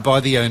isn't owned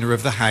by the owner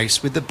of the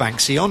house with the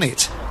Banksy on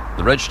it.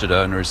 The registered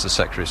owner is the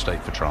Secretary of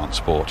State for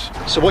Transport.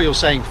 So what you're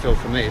saying, Phil,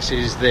 from this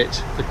is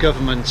that the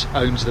government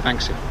owns the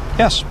Banksy?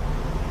 Yes.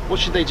 What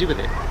should they do with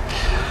it?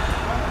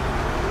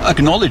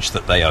 Acknowledge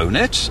that they own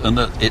it and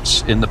that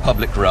it's in the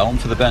public realm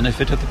for the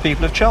benefit of the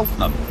people of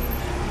Cheltenham.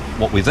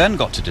 What we then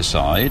got to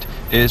decide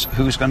is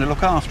who's going to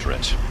look after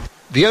it.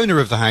 The owner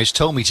of the house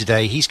told me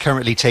today he's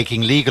currently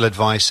taking legal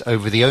advice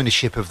over the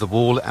ownership of the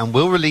wall and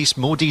will release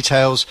more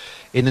details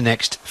in the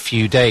next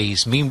few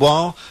days.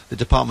 Meanwhile, the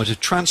Department of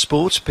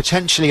Transport,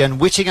 potentially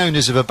unwitting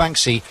owners of a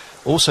Banksy,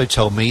 also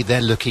told me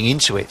they're looking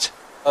into it.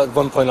 At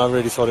one point I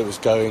really thought it was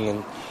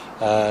going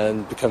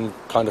and become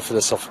kind of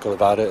philosophical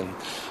about it,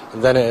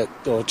 and then it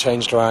all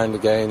changed around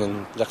again,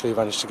 and luckily we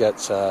managed to get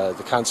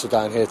the council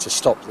down here to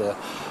stop the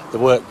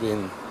work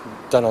being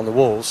done on the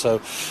wall.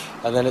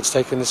 And then it's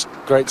taken this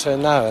great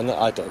turn now, and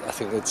I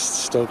think it's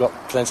still got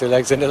plenty of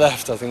legs in it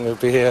left. I think we'll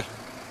be here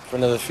for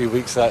another few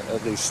weeks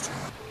at least.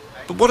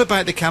 But what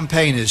about the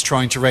campaigners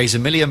trying to raise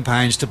 £1 million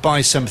to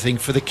buy something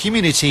for the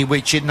community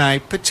which it now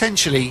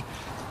potentially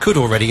could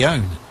already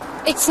own?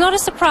 It's not a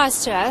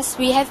surprise to us.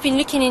 We have been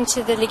looking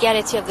into the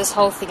legality of this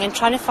whole thing and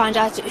trying to find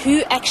out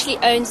who actually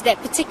owns that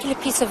particular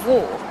piece of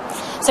wall.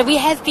 So we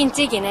have been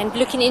digging and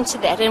looking into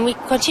that, and we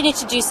continue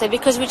to do so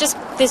because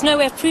there's no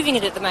way of proving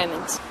it at the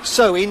moment.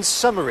 So, in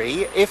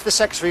summary, if the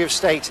Secretary of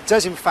State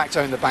does in fact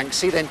own the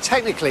Banksy, then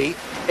technically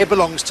it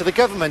belongs to the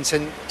government,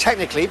 and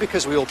technically,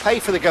 because we all pay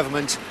for the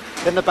government,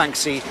 then the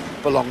Banksy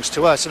belongs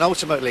to us, and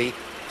ultimately,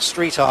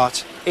 street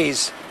art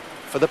is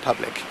for the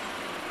public.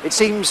 It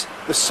seems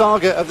the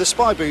saga of the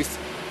spy booth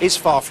is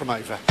far from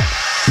over.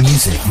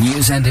 Music,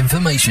 news and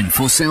information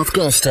for South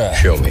Gloucester.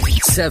 Surely.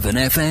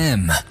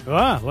 7FM.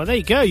 Ah, well, there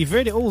you go. You've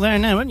read it all there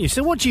now, haven't you?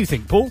 So what do you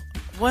think, Paul?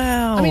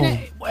 Well... I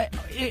mean,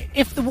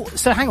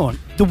 so hang on.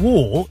 The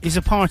wall is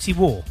a party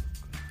wall.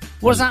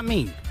 What does that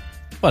mean?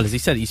 Well, as he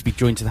said, it used to be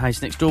joined to the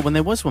house next door when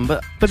there was one,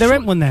 but there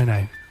ain't one there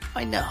now.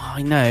 I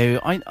know.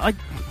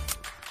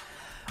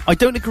 I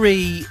don't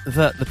agree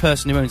that the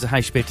person who owns the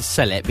house should be able to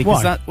sell it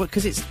because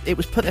it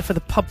was put there for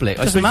the public.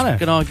 Doesn't matter. You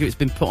can argue it's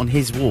been put on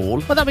his wall.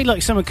 Well, that'd be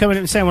like someone coming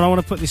in and saying, "Well, I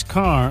want to put this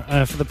car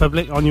for the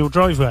public on your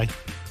driveway."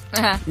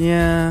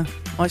 Yeah,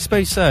 I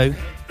suppose so.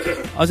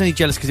 I was only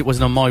jealous because it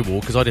wasn't on my wall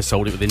because I just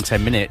sold it within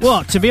 10 minutes.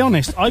 Well, to be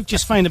honest, I've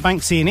just found a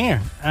Banksy in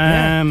here.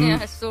 Yeah,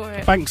 I saw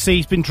it.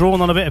 Banksy's been drawn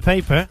on a bit of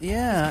paper.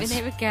 Yeah. It's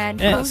been here again.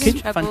 Yeah,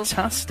 It's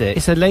fantastic.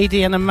 It's a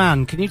lady and a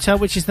man. Can you tell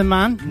which is the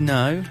man?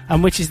 No.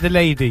 And which is the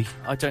lady?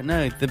 I don't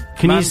know. The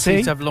Can man you see?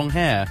 seems to have long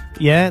hair.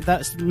 Yeah,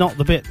 that's not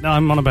the bit that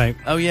I'm on about.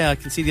 Oh, yeah, I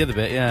can see the other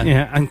bit, yeah.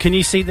 Yeah, and can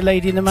you see the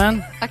lady and the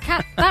man? I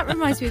can't. That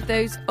reminds me of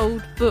those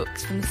old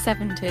books from the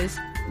 70s.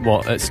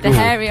 What, at school? The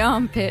hairy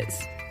armpits.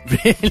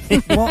 Really?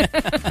 What?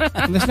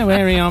 There's no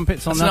hairy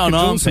armpits on that. Not an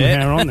armpit.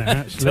 Hair on there,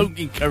 actually. Don't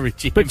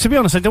encourage you. But to be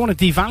honest, I don't want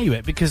to devalue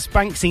it because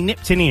Banksy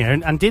nipped in here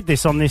and did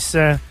this on this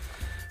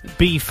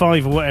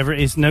B5 or whatever it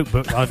is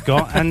notebook I've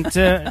got and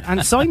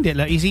signed it.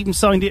 Look, he's even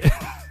signed it.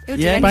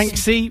 Yeah,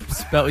 Banksy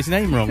spelt his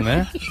name wrong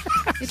there.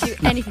 He'll do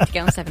anything to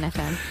get on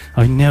 7FM.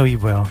 I know he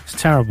will.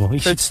 It's terrible. He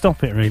should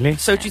stop it, really.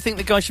 So do you think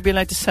the guy should be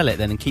allowed to sell it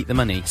then and keep the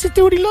money? So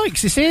do what he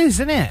likes. This is,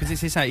 isn't it? Because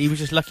it's his house. He was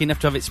just lucky enough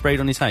to have it sprayed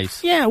on his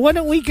house. Yeah, why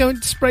don't we go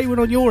and spray one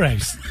on your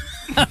house?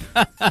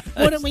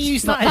 Why don't we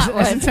use that as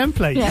a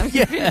template?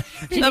 Yeah.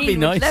 That'd be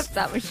nice. Left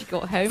that when she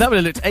got home. That would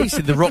have looked ace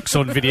in the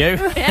Roxon video.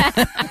 Yeah.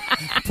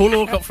 Paul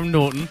Alcott from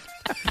Norton.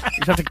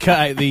 You'd have to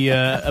cut out the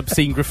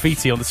obscene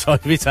graffiti on the side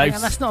of his house. Yeah,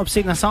 that's not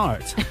obscene, that's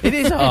art. It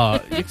is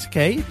art. It's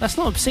okay. That's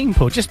not obscene,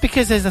 Paul. Just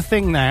because there's a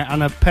thing there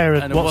and a pair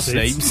of what's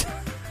names.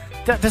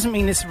 That doesn't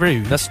mean it's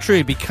rude. That's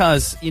true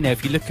because, you know,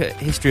 if you look at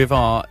history of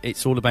art,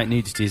 it's all about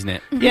nudity, isn't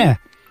it? Mm-hmm. Yeah.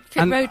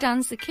 And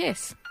Rodin's The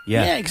Kiss.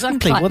 Yeah,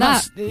 exactly. Like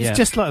well, it's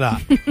just like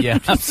that. Yeah,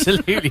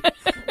 absolutely.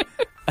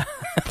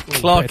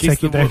 Clark is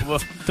the one. Don't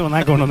want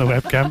that going on the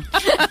webcam.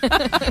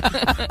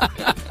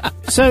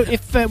 So,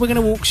 if we're going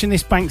to auction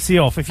this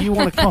Banksy off, if you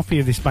want a copy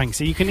of this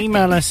Banksy, you can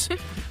email us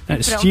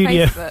at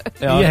studio.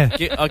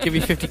 Yeah, I'll give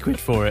you 50 quid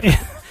for it.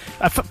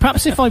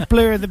 Perhaps if I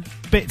blur the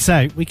bits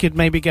out, we could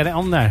maybe get it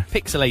on there.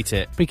 Pixelate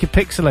it. We could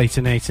pixelate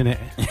it.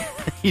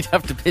 You'd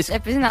have to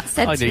Isn't that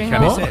I do, censoring?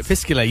 can What? I say it?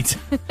 Pisculate.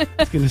 I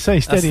was going to say,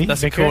 steady.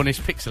 That's a Vicar. Cornish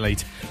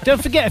pixelate.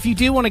 Don't forget, if you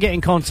do want to get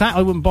in contact,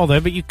 I wouldn't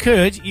bother, but you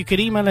could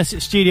email us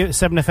at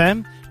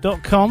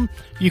studio@7fm.com.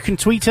 You can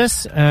tweet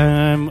us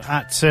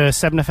at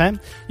 7fm.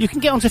 You can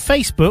get onto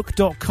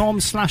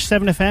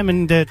facebook.com/7fm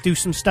and do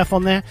some stuff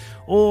on there.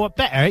 Or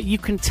better, you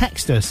can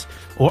text us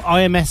or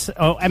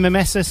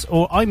MMS us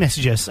or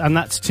iMessage us, and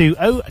that's to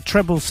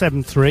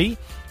 07773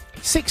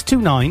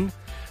 629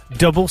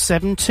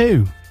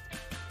 772.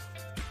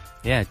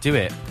 Yeah, do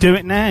it. Do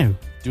it now.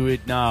 Do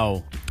it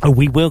now. Oh,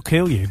 we will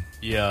kill you.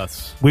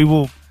 Yes. We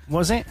will. What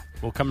was it?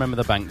 We'll come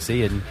remember the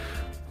Banksy and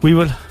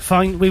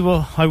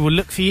I will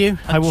look for you.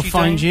 I will you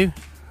find don't- you,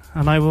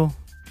 and I will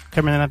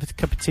come in and have a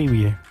cup of tea with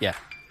you. yeah,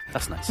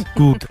 that's nice.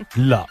 Good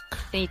luck.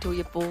 Eat all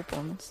your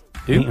bourbons.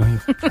 Who?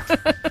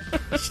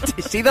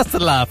 See, that's the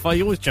laugh. I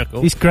always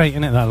chuckle It's great,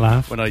 isn't it, that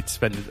laugh? when I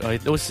spend.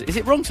 Is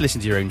it wrong to listen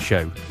to your own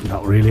show?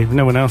 Not really.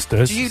 No one else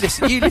does. Do you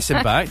listen? You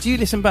listen back? Do you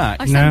listen back?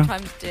 I No.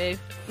 sometimes do.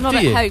 Not Do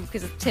at you? home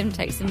because Tim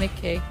takes the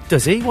mickey.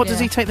 Does he? What does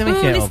he take the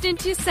mickey out of? Listening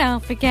to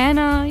yourself again,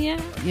 are you?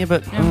 Yeah,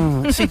 but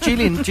see,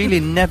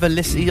 Julian never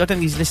listens. I don't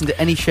think he's listened to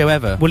any show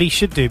ever. Well, he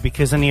should do,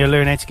 because then he'll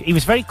learn etiquette. He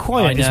was very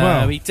quiet as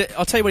well.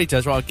 I'll tell you what he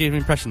does. Right, I'll give him an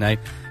impression now.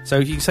 So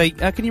you can say,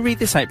 "Can you read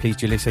this out, please,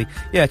 Julian?" Say,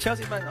 "Yeah,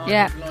 Chelsea Bank."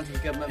 Yeah.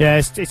 Yeah,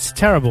 it's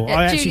terrible. Yeah,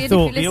 I actually Julian, if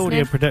thought you're the audio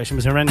listening. production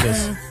was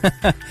horrendous.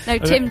 No,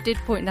 Tim did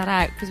point that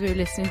out because we were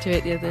listening to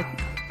it the other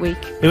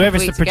week.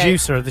 Whoever's the weeks ago.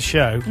 producer of the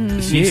show,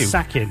 It's he's you.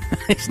 sacking.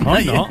 not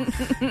I'm not.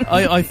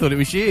 I thought it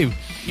was you.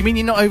 You mean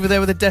you're not over there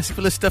with a desk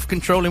full of stuff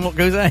controlling what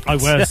goes out? I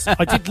was.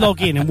 I did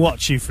log in and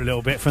watch you for a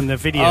little bit from the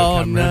video Oh,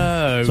 camera.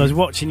 no. So I was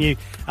watching you,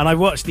 and I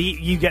watched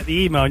you get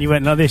the email, and you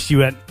went like this. You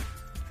went.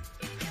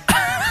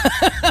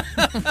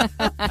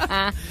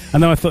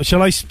 And then I thought,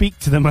 shall I speak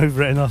to them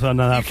over it? And I thought,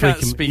 no, You that'll can't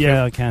freak them. speak Yeah,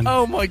 them. I can.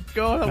 Oh my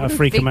god! That'll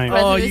freak them out.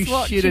 Oh, Big you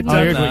Brother is should have watching. I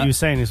done heard that. what you were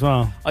saying as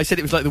well. I said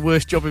it was like the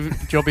worst job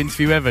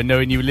interview ever,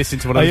 knowing you would listen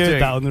to what I I was heard doing.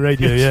 that on the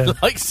radio, It's yeah.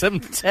 like some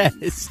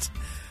test.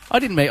 I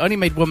only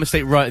made one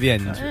mistake right at the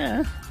end.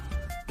 Yeah.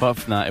 Apart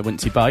from that, it went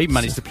too bad. I even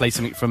managed to play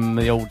something from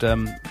the old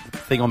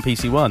thing on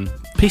PC One.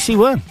 PC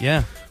One?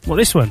 Yeah. What,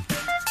 this one?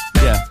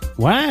 Yeah.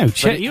 Wow,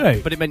 check you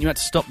out. But it meant you had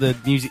to stop the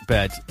music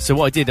bed. So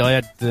what I did, I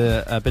had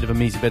a bit of a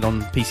music bed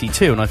on PC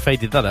 2, and I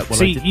faded that up. While I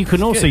See, did, you can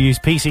it's also good. use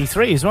PC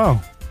 3 as well.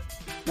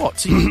 What?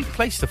 So you can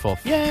play stuff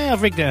off? Yeah,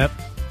 I've rigged it up.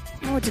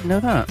 Oh, I didn't know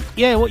that.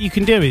 Yeah, what you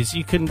can do is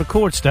you can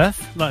record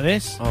stuff like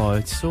this. Oh, I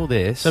saw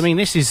this. So, I mean,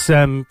 this is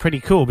pretty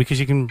cool because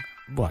you can...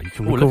 Well, you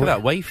can Oh, record... look at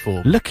that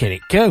waveform. Look at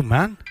it go,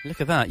 man. Look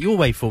at that. Your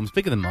waveform's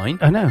bigger than mine.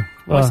 I know.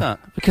 Why's that?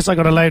 Because I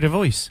got a louder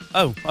voice.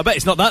 Oh, I bet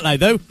it's not that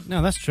loud, though.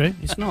 No, that's true.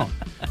 It's not.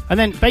 And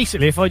then,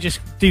 basically, if I just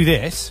do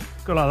this,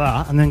 go like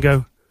that, and then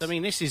go... I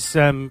mean, this is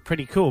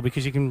pretty cool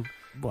because you can...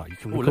 Well, you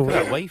can Oh, record... look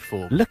at that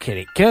waveform. Look at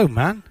it go,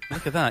 man.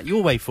 Look at that.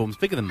 Your waveform's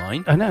bigger than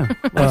mine. I know.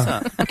 Why's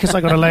that? Because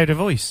I got a louder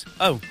voice.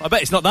 Oh, I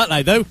bet it's not that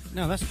loud, though.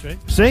 No, that's true.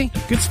 See?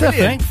 Good stuff,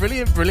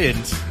 Brilliant, eh?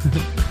 brilliant.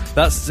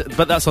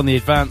 That's on the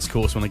advanced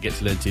course when I get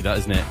to learn to do that,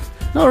 isn't it?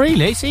 Not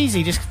really. It's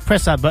easy. Just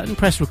press that button,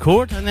 press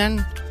record, and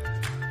then...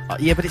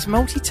 Yeah, but it's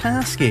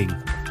multitasking.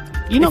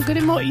 You're not good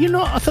at... You're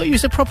not... I thought you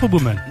was a proper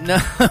woman. No.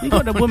 You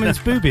got a woman's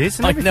boobies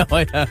and I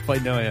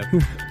everything. know I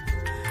have.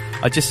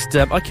 I just,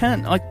 I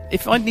can't.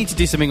 If I need to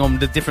do something on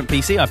the different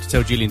PC, I have to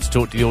tell Julian to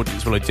talk to the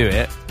audience while I do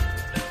it.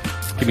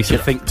 Give me some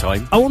think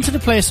time. I wanted to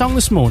play a song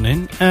this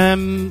morning,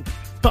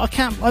 but I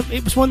can't...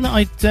 it was one that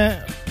I'd...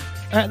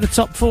 at the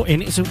top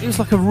 14, it was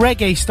like a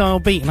reggae-style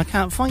beat, and I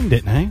can't find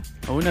it now.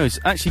 Oh, no.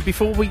 Actually,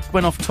 before we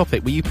went off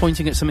topic, were you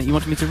pointing at something you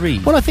wanted me to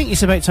read? Well, I think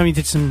it's about time you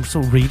did some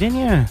sort of reading,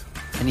 yeah.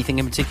 Anything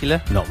in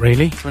particular? Not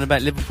really. Something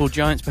about Liverpool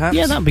Giants, perhaps?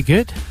 Yeah, that'd be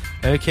good.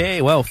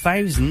 Okay, well,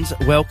 thousands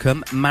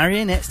welcome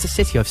marionettes to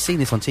City. I've seen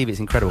this on TV, it's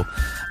incredible.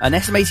 An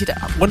estimated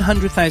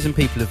 100,000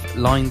 people have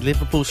lined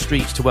Liverpool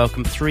streets to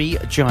welcome 3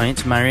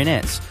 giant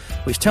marionettes,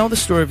 which tell the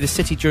story of the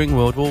city during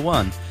World War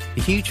I.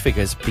 The huge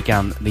figures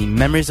began the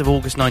Memories of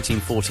August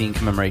 1914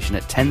 commemoration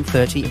at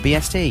 10:30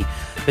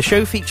 BST. The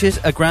show features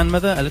a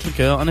grandmother, a little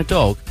girl and a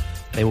dog.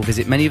 They will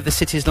visit many of the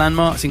city's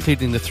landmarks,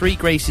 including the Three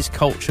Graces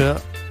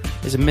culture.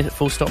 There's a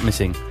full stop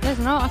missing. There's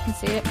not, I can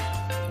see it.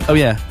 Oh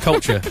yeah,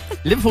 culture.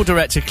 Liverpool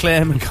director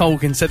Claire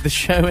McColgan said the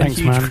show and Thanks,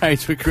 huge man.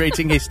 crowds were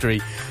creating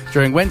history.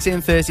 During Wednesday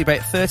and Thursday,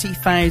 about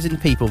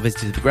 30,000 people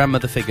visited the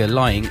grandmother figure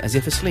lying as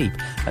if asleep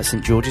at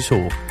St George's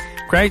Hall.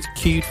 Crowds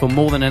queued for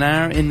more than an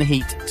hour in the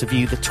heat to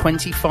view the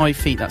 25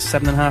 feet, that's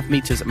 7.5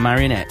 metres,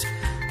 marionette.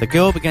 The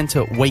girl began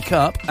to wake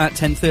up at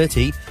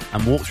 10:30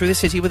 and walk through the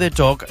city with her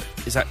dog.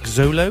 Is that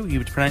Zolo, you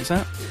would pronounce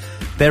that?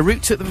 Their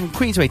route took them from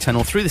Queensway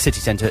Tunnel through the city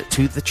centre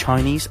to the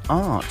Chinese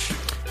Arch.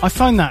 I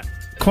find that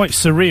quite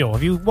surreal.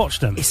 Have you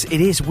watched them? It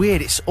is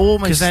weird. It's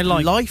almost they're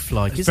like,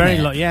 lifelike, it's isn't very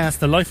it? yeah, it's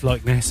the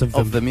lifelikeness of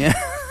them. Of them, yeah.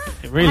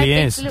 It really How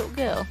is. big's the little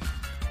girl?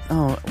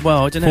 Oh,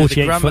 well, I don't know.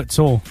 48 foot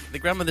tall. The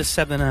grandmother's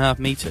 7.5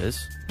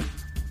 metres.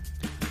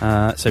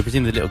 So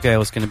presumably the little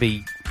girl's going to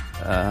be...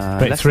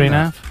 About less 3.5? than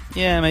that.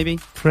 Yeah, maybe.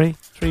 3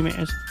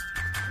 metres.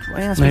 Well,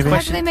 yeah, Maybe. How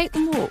do they make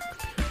them walk?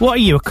 What are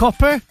you, a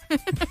copper?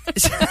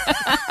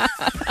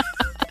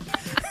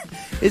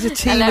 There's a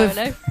team Hello, of...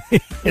 hello. Hello,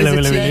 There's a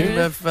hello, team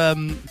hello.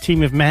 of...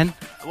 Team of men.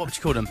 what would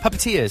you call them?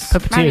 Puppeteers.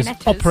 Puppeteers.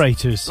 Marionettes.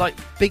 Operators. Like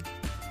big,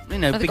 you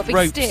know, Oh, they've big got big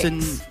ropes sticks.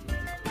 and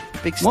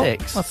big What?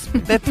 sticks. What's-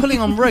 They're pulling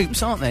on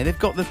ropes, aren't they? They've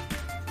got the...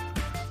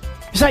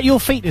 Is that your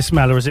feet that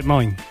smell, or is it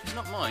mine? It's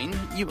not mine.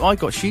 I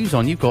got shoes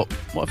on. You've got...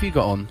 What have you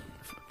got on?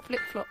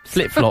 Flip-flops.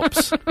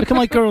 Flip-flops. Look at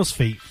my girl's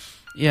feet.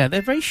 Yeah,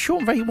 they're very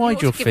short, very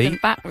wide, your Give them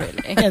feet. back, really.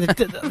 Yeah,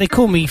 they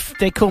call me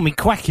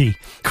Quacky.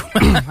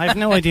 I have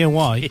no idea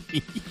why.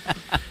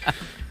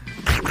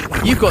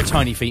 You've got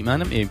tiny feet,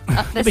 man, haven't you?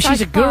 They're but she's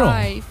size a girl.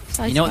 5,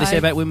 size You know what they say 5.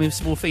 about women with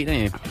small feet, don't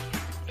you?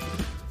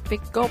 Big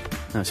gob.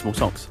 No, small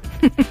socks.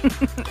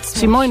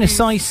 See, mine are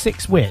size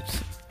 6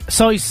 width,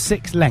 size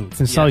 6 length,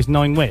 and size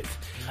 9 width.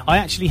 I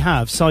actually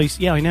have size...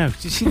 Yeah, I know.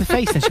 Did you see the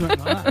face there? She went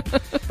like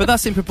that. But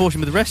that's in proportion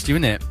with the rest of you,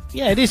 isn't it?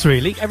 Yeah, it is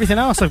really. Everything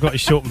else I've got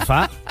is short and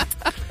fat.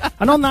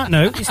 And on that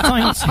note, it's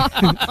time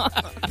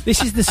to...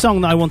 This is the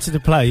song that I wanted to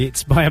play.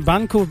 It's by a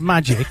band called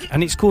Magic,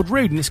 and it's called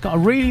Rude, and it's got a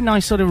really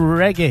nice sort of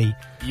reggae,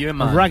 Yeah,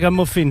 man.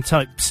 ragamuffin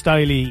type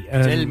styley...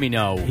 Tell me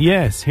now.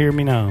 Yes, hear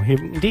me now.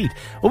 Indeed.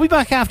 We'll be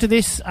back after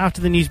this,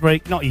 after the news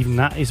break. Not even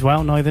that as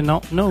well, neither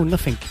not. No,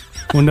 nothing.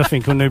 Or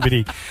nothing, or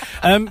nobody.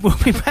 We'll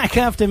be back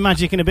after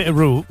Magic and a bit of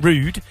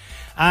Rude.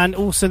 And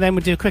also then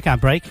we'll do a quick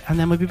ad break, and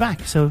then we'll be back.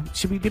 So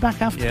should we be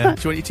back after that?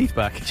 Do you want your teeth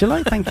back? Shall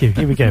I? Thank you.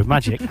 Here we go.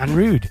 Magic and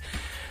Rude.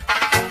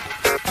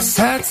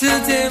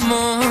 Saturday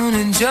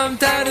morning,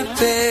 jumped out of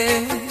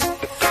bed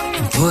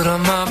and put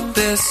on my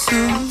best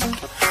suit.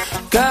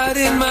 Got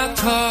in my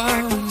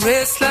car,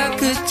 raced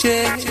like a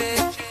jet,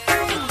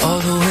 all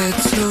the way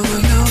to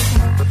you.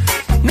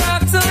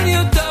 Knocked on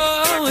your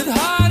door with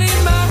heart in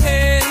my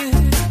head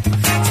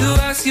to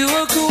ask you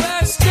a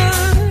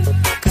question,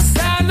 'cause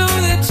I know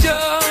that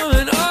you're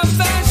an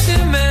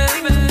old-fashioned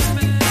man.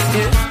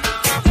 Yeah.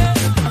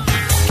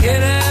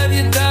 Can I have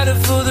your daughter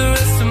for the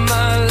rest of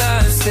my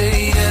life? Say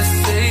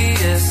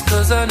yes,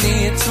 'cause I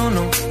need to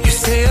know. You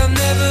say I'll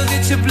never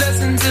get your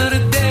blessing till the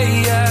day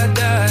I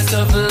die.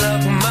 Tough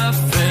luck, my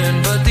friend,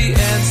 but the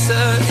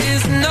answer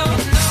is no.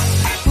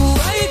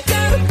 Why you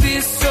gotta be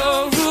so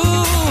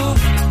rude?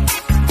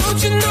 Don't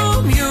you know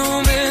I'm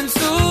human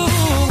too?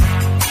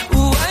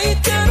 Why you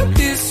gotta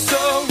be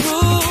so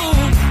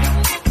rude?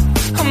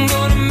 I'm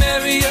gonna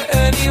marry you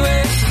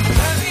anyway.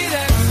 Marry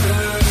that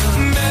girl.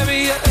 Marry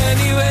you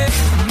anyway.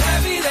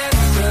 Marry that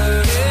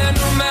girl. Yeah,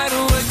 no matter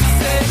what you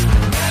say.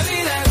 Marry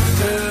that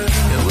girl.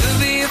 And we'll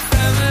be a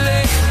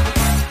family.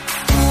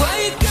 Why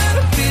you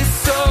gotta be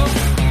so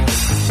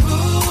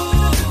rude?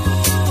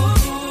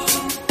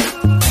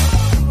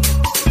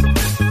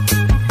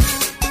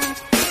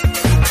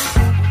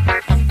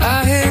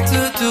 I hate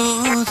to do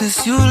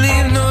this, you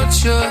leave no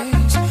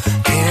choice.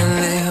 Can't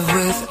live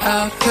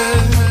without her.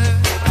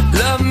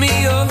 Love me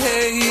or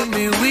hate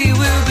me, we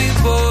will be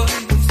boys.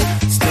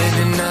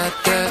 Standing at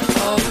that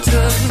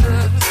altar.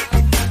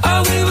 Or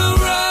we will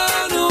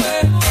run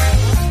away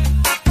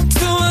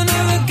to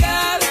another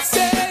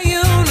galaxy,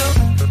 you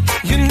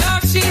know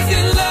she's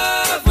in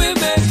love with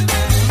me.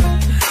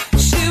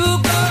 She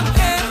will go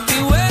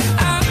everywhere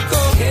I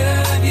go. Can I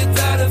have your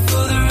daughter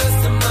for the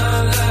rest of my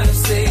life?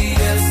 Say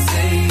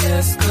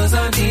yes, 'cause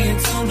I need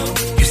to know.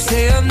 You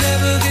say I'll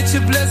never get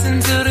your blessing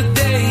till the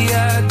day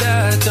I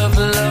die.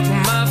 Double up,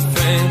 my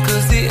friend,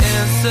 'cause the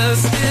answer's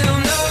still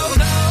no.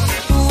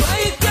 Why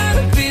you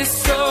gotta be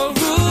so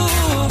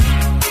rude?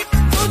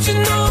 Don't you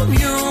know I'm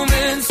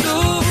human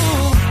too?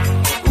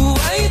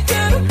 Why you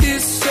gotta be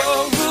so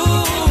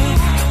rude?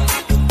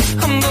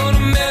 I'm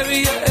gonna marry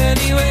you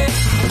anyway.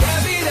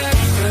 Marry that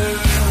girl.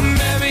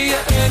 Marry you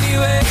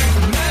anyway.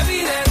 Marry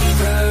that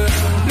girl.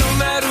 No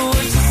matter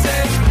what you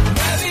say.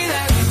 Marry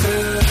that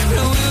girl.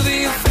 And we'll be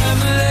a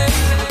family.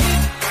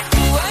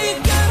 Why you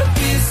gotta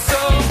be so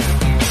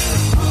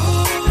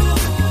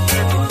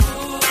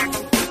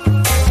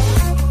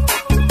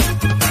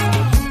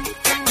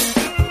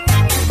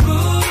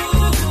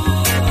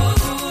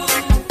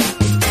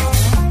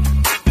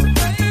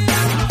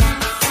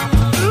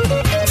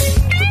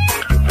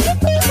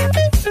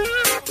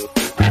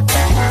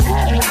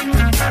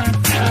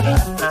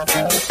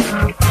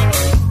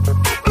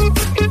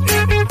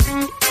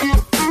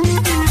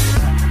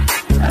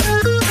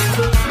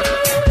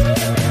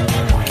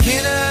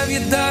Can I have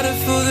your daughter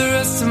for the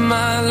rest of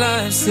my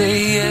life? Say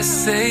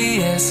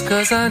yes,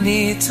 'cause I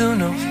need to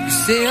know. You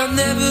say I'll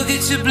never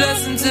get your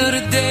blessing till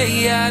the day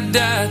I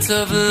die.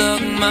 Tough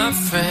luck, my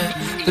friend,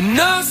 but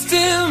no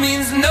still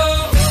means no.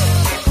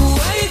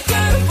 Why you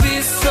gotta be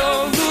so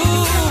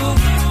rude?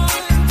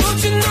 Don't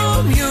you know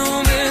I'm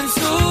human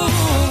too?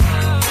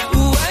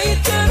 Why you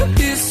gotta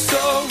be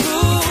so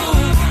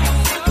rude?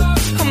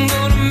 I'm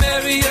gonna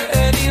marry you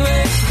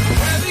anyway.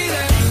 Marry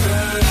that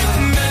girl.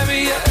 Marry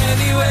you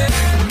anyway.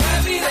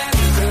 Marry that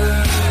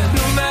girl.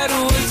 No matter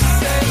what you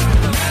say.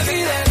 Marry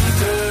that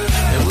girl.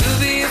 And we'll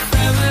be a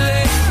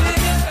family.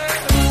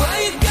 Why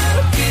you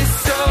gotta be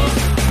so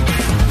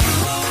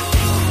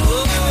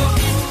rude?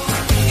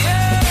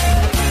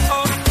 Yeah.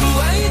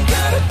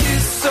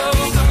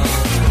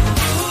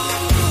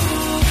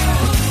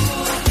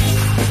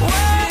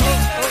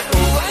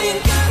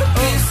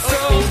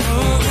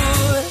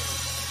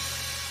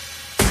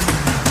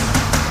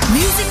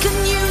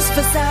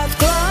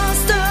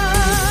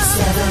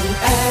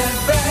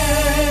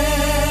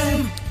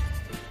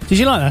 Did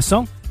you like that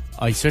song?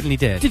 I certainly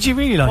did. Did you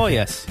really like it? Oh,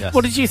 yes.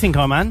 What did you think,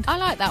 Armand? I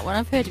like that one.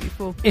 I've heard it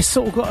before. It's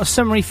sort of got a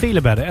summery feel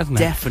about it, hasn't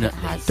it? Definitely.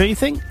 It has. Don't you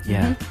think?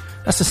 Yeah.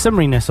 That's the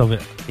summariness of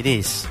it, It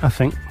is. I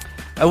think.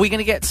 Are we going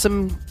to get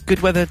some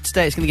good weather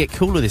today? It's going to get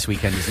cooler this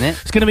weekend, isn't it?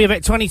 It's going to be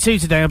about 22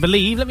 today, I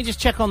believe. Let me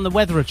just check on the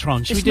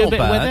weatheratron. Should we do a bit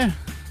of weather?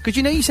 Because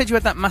you know you said you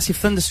had that massive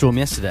thunderstorm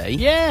yesterday?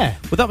 Yeah.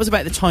 Well, that was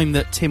about the time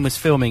that Tim was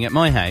filming at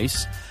my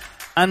house.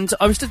 And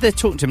I was stood there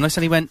talking to him, and I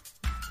suddenly went...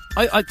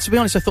 to be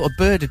honest, I thought a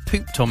bird had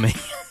pooped on me.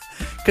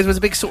 Because there was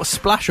a big sort of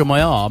splash on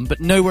my arm, but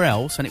nowhere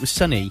else, and it was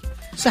sunny.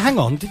 So hang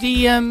on, did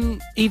he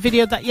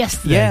videoed that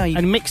yesterday? Yeah.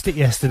 And mixed it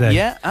yesterday?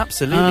 Yeah,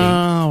 absolutely.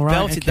 Oh, right.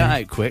 Belted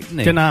that out quick, didn't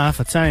he? Didn't half,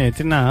 I tell you,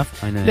 didn't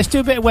half. I know. Let's do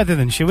a bit of weather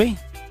then, shall we?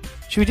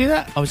 Should we do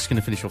that? I was just going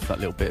to finish off that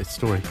little bit of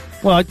story.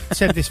 Well, I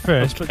said this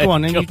first, but go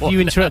on, and you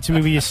interrupted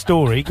me with your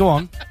story. Go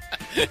on.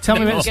 Tell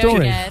me about the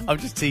story. I'm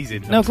just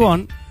teasing. Go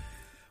on.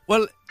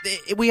 Well,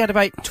 we had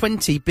about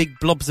 20 big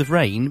blobs of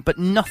rain, but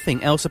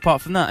nothing else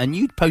apart from that. And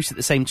you'd post at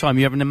the same time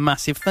you're having a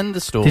massive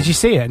thunderstorm. Did you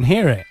see it and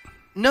hear it?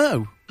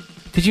 No.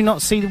 Did you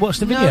not watch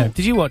the video? No.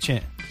 Did you watch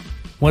it?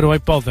 Why do I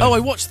bother? Oh, I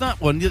watched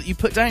that one that you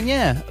put down,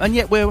 yeah. And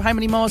yet we're how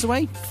many miles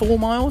away? 4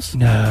 miles?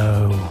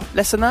 No.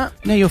 Less than that?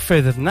 No, you're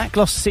further than that.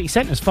 Gloucester City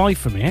Centre's 5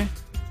 from here.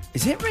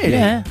 Is it really?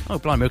 Yeah. Oh,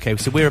 blimey, okay,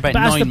 so we're about but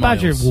 9 miles. But as the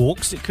badger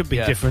walks, it could be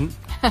different.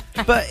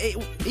 But,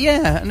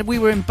 and we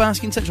were in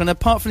Basking Central, and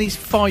apart from these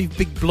 5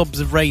 big blobs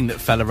of rain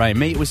that fell around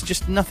me, it was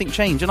just nothing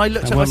changed. And I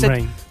looked up and I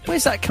said,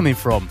 where's that coming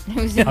from?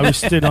 I was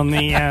stood on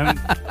the...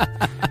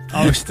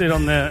 I was stood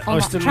on the...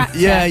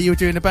 Yeah, you were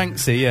doing a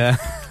Banksy, yeah.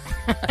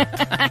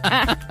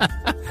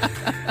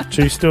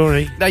 True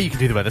story. Now you can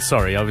do the weather,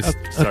 sorry, I was...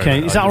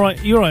 Okay, is that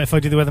alright? You alright if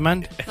I do the weather,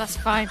 man? That's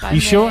fine by me.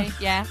 You sure?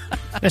 Yeah.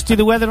 Let's do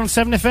the weather on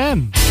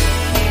 7FM.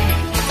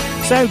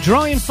 So,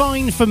 dry and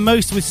fine for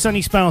most with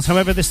sunny spells.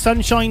 However, the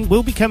sunshine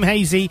will become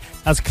hazy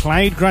as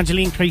cloud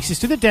gradually increases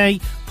through the day,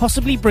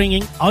 possibly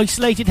bringing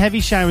isolated heavy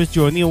showers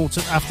during the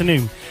autumn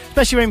afternoon,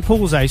 especially around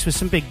Paul's house with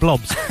some big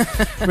blobs.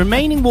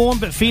 Remaining warm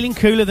but feeling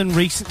cooler than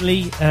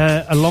recently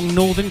along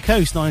northern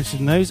coast, nicer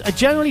than those. A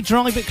generally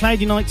dry but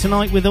cloudy night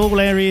tonight with all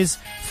areas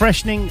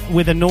freshening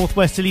with a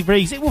northwesterly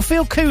breeze. It will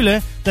feel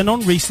cooler than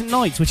on recent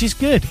nights, which is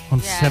good on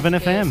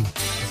 7FM.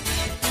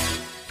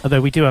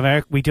 Although we do have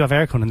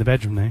aircon in the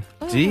bedroom now.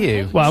 Do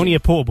you? Well, only a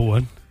portable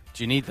one.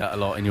 Do you need that a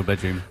lot in your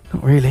bedroom?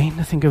 Not really.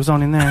 Nothing goes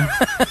on in there.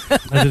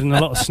 Other than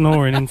a lot of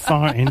snoring and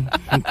farting.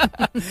 And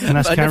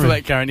that's Karen. I never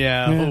let Karen,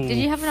 yeah. Did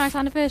you have a nice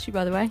anniversary,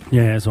 by the way?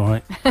 Yeah, it's all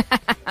right.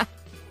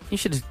 You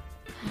should have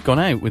gone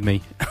out with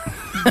me.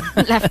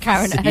 Left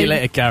Karen at home. See you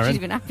later, Karen. She'd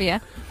have been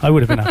happier. I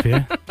would have been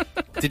happier.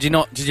 Did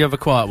you have a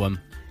quiet one?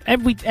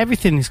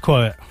 Everything is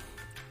quiet.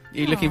 Are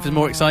you looking for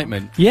more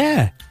excitement?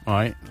 Yeah. All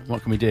right,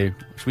 what can we do?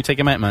 Should we take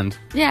him out, man?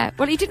 Yeah,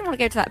 well, he didn't want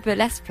to go to that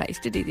burlesque place,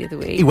 did he, the other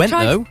week? He went,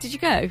 though. Did you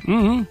go?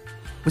 Mm-hmm.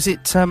 Was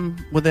it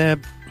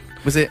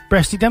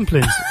breasty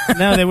dumplings?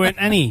 No, there weren't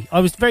any.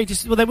 I was very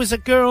well, there was a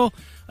girl,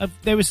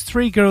 there was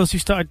 3 girls who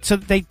started, so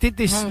they did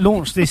this,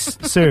 launched this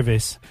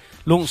service,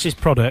 launched this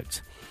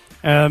product,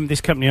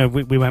 this company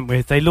we went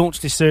with, they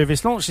launched this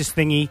service, launched this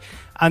thingy,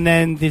 and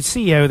then the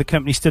CEO of the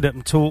company stood up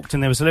and talked,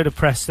 and there was a load of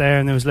press there,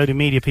 and there was a load of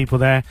media people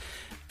there.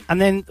 And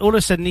then all of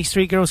a sudden, these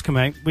 3 girls come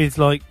out with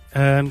like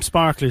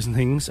sparklers and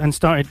things, and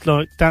started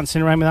like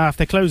dancing around with half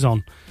their clothes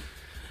on,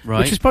 right?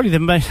 Which was probably the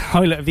most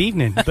highlight of the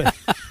evening. But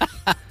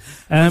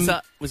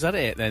was that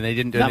it? Then they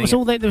didn't do that. Anything? Was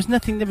all. There was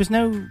nothing. There was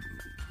nothing.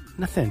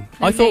 No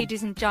I thought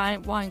ladies in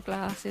giant wine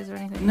glasses or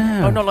anything.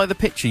 No, not like the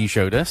picture you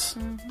showed us.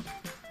 Mm-hmm.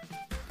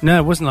 No,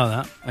 it wasn't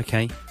like that.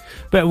 Okay.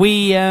 But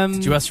we...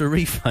 did you ask for a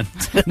refund?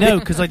 No,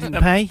 because I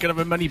didn't pay. Gonna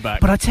have my money back.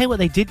 But I tell you what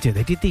they did do.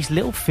 They did these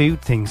little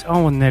food things.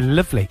 Oh, and they're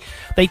lovely.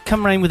 They'd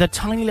come around with a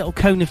tiny little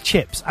cone of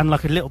chips and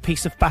like a little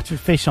piece of battered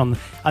fish on them.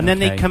 And then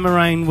they'd come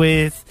around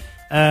with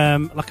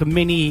like a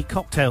mini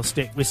cocktail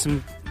stick with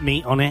some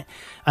meat on it.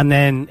 And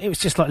then it was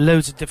just like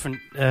loads of different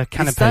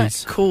canapés.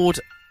 Is that called...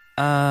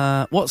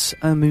 what's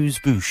a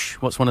amuse-bouche?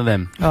 What's one of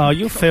them? Oh,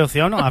 you're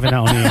filthy. I'm not having that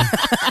on here.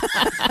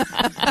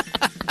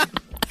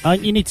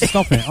 You need to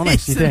stop it,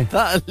 honestly. Isn't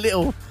that a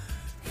little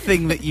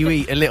thing that you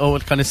eat, a little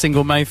kind of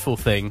single mouthful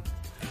thing?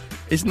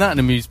 Isn't that an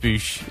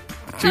amuse-bouche?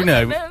 Do you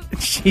know?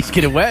 She's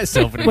going to wet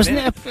herself in a Wasn't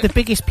minute. it the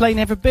biggest plane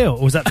ever built,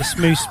 or was that the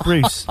smooth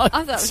spruce? I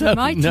thought it was a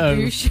mighty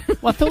bouche.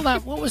 Well, I thought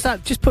that... What was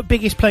that? Just put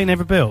biggest plane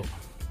ever built.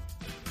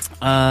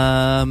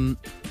 It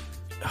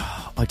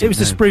was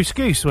the spruce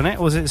goose, wasn't it?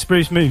 Or was it the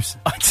spruce moose?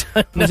 I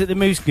don't know. Was it the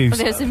moose goose?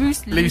 Well, there's a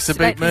moose Loose a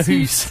big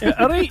moose.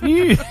 All right,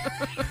 you.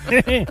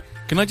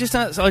 Can I just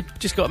ask? I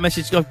just got a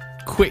message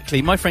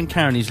quickly. My friend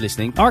Karen who's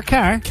listening. Our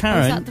Karen? Was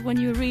that the one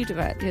you were reading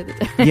about the other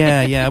day?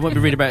 Yeah. I won't be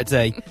reading about it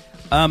today.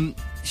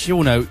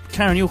 She'll know.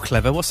 Karen, you're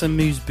clever. What's a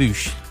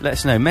amuse-bouche? Let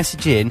us know.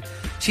 Message in.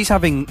 She's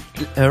having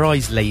her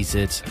eyes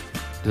lasered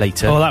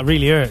later. Oh, that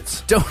really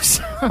hurts. Don't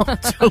say.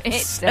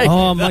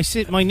 Oh,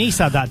 my niece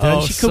had that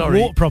done. She couldn't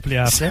walk properly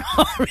after.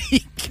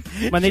 Sorry.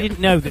 When they didn't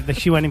know that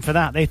she went in for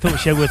that, they thought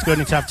she was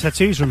going to have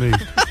tattoos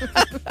removed.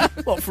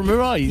 What, from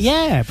her eyes?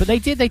 Yeah, but they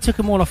did. They took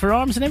them all off her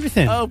arms and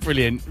everything. Oh,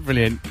 brilliant.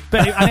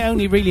 But it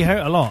only really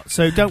hurt a lot.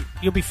 So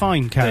you'll be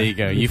fine, Karen. There you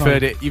go. You've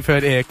heard it. You've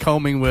heard it here.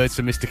 Calming words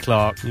from Mr.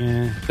 Clark.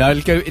 Yeah. No,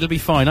 it'll be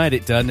fine. I had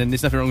it done, and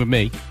there's nothing wrong with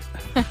me.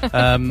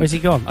 Where's he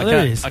gone?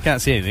 There he is. I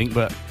can't see anything,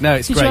 but no,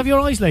 it's Did great. you have your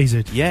eyes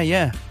lasered?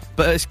 Yeah.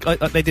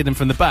 But they did them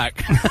from the back.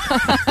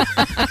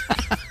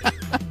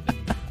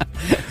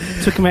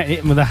 Took him out and hit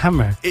him with a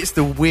hammer. It's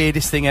the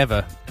weirdest thing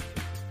ever.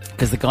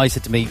 Because the guy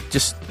said to me,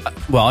 it's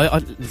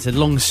a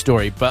long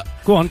story, but...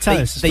 Go on, tell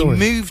us the story.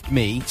 They moved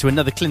me to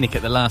another clinic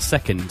at the last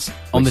second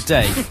on the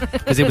day,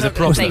 because it was a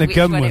problem. Wasn't the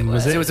gun one,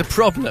 was it? It was a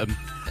problem.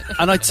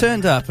 And I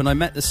turned up and I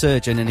met the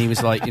surgeon and he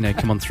was like,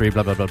 come on through,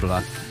 blah, blah, blah,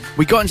 blah.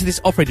 We got into this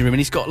operating room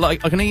and he's got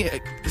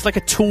it's like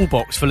a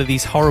toolbox full of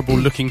these horrible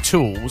looking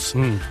tools.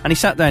 And he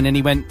sat down and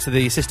he went to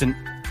the assistant,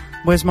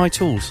 "Where's my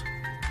tools?"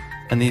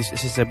 And the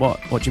assistant said, What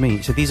do you mean?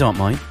 He said, "These aren't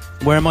mine.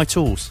 Where are my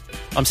tools?"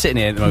 I'm sitting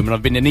here at the moment,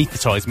 I've been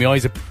anaesthetised, my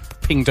eyes are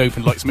pinged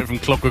open like something from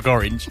Clockwork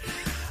Orange.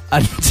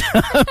 And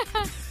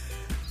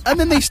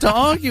then they start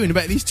arguing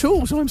about these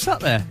tools, and I'm sat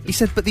there. He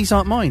said, "But these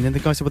aren't mine." And the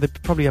guy said, "Well, they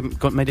probably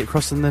haven't made it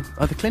across in the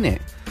other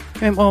clinic."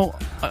 I went, "Well,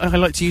 I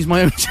like to use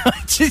my own."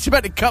 She's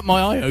about to cut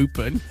my eye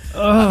open,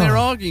 and they're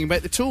arguing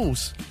about the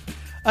tools.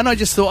 And I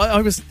just thought,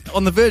 I was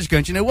on the verge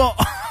going, "Do you know what?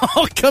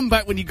 I'll come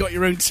back when you got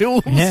your own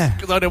tools,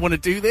 because I don't want to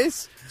do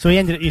this." So he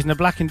ended up using a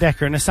Black &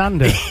 Decker and a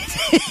sander.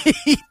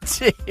 He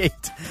did.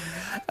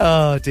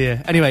 Oh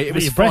dear. Anyway, it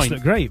was your fine. breasts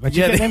look great, but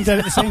you get them done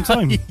at the same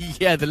time.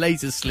 Yeah, the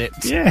laser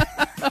slipped. Yeah.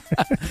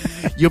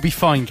 You'll be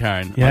fine,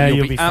 Karen. Yeah,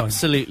 you'll be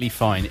absolutely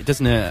fine. It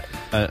doesn't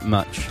hurt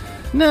much.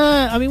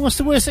 No, I mean, what's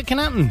the worst that can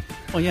happen?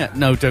 Oh yeah,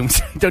 no, don't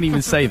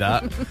even say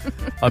that.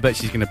 I bet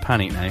she's going to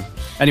panic now.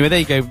 Anyway, there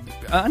you go.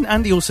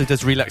 Andy also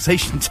does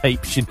relaxation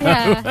tapes, you know.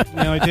 Yeah.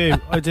 No,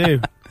 I do.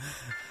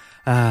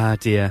 Ah,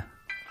 dear.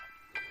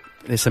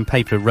 There's some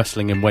paper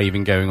rustling and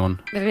waving going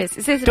on. There is.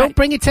 Don't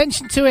bring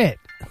attention to it.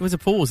 There was a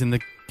pause in the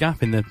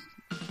gap in the...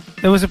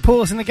 There was a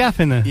pause in the gap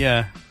in there?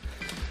 Yeah.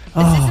 Is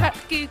this about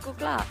Google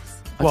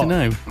Glass? I don't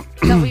know. Is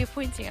that what you're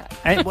pointing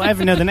at?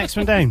 Whatever, no, the next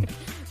one down.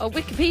 Oh,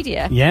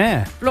 Wikipedia.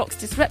 Yeah. Blocks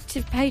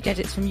disruptive page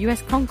edits from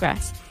US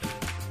Congress.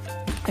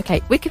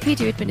 Okay,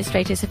 Wikipedia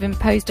administrators have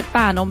imposed a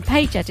ban on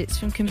page edits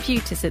from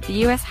computers at the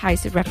US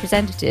House of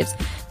Representatives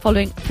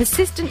following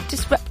persistent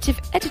disruptive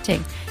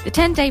editing. The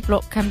 10-day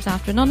block comes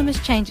after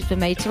anonymous changes were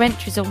made to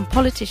entries on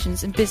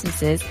politicians and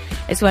businesses,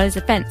 as well as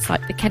events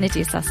like the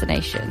Kennedy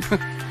assassination.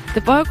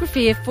 The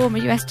biography of former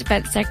US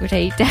Defense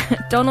Secretary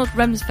Donald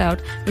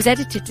Rumsfeld was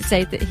edited to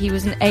say that he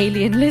was an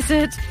alien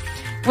lizard.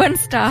 One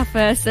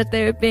staffer said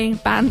they were being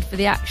banned for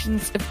the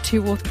actions of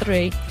 2 or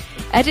 3.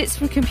 Edits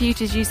from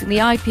computers using the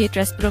IP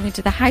address belonging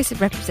to the House of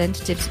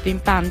Representatives have been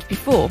banned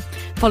before,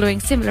 following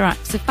similar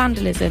acts of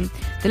vandalism.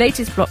 The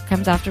latest block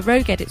comes after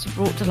rogue edits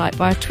were brought to light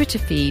by a Twitter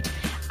feed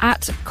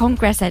at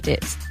Congress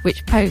Edits,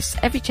 which posts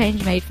every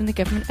change made from the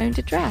government-owned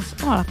address.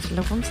 Oh, I'll have to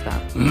log on to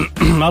that.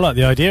 I like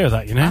the idea of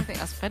that, you know. I think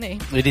that's funny.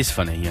 It is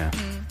funny, yeah.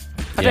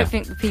 I don't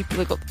think the people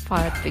that got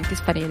fired think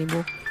it's funny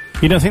anymore.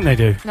 You don't think they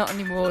do? Not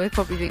anymore. They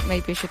probably think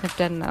maybe I shouldn't have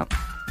done that.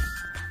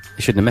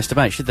 They shouldn't have messed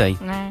about, should they?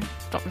 No,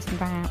 stop messing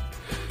about.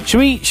 Should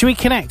we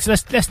connect?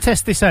 Let's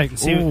test this out and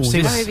see. Oh,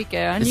 here we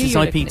go. This is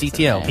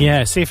IPDTL.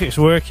 Yeah, see if it's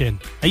working.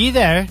 Are you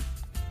there?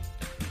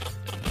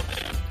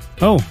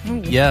 Oh.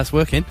 Ooh. Yeah, it's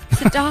working.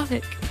 It's a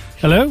Dalek.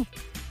 Hello?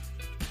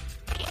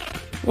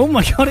 Oh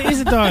my god, it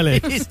is a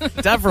Dalek. It is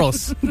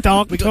Davros.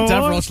 Doctor. We got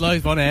Davros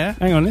live on air.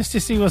 Hang on, let's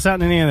just see what's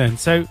happening here then.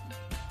 So,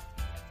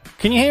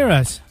 can you hear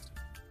us?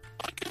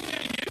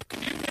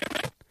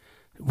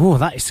 Whoa,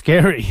 that is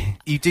scary.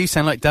 You do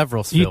sound like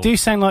Davros, Phil. You do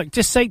sound like...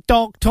 Just say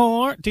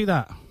doctor. Do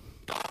that.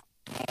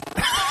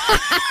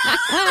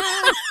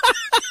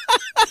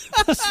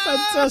 That's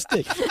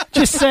fantastic.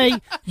 Just say,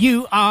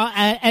 you are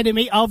an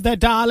enemy of the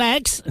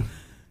Daleks.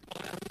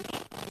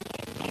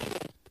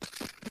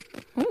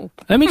 Ooh.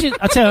 Let me just...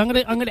 I tell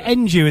you, I'm gonna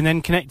end you and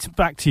then connect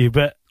back to you,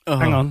 but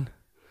hang on.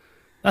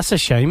 That's a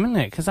shame, isn't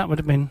it? Because that would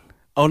have been...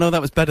 Oh, no,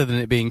 that was better than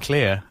it being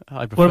clear.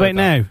 What about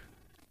now?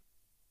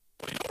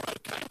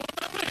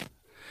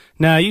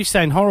 No, you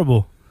sound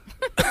horrible.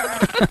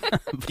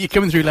 You're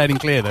coming through loud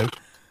and clear, though.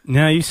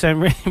 No, you sound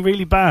really,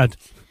 really bad.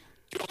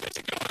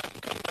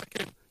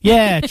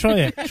 Yeah, try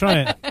it.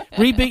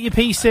 Reboot your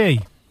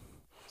PC.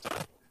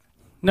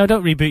 No,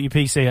 don't reboot your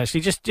PC,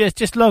 actually.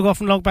 Just log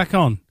off and log back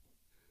on.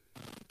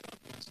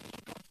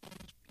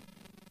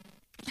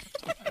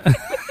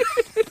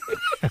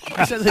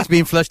 It sounds like he's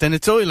being flushed down the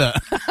toilet.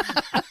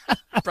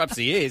 Perhaps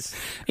he is.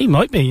 He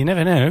might be, you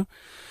never know.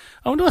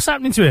 I wonder what's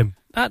happening to him.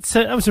 That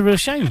was a real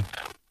shame.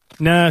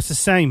 No, it's the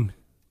same.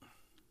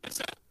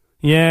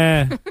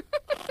 Yeah.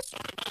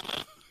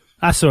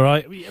 That's all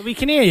right. We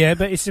can hear you,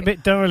 but it's a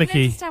bit Dalek-y.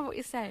 I understand what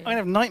you're saying. I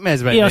have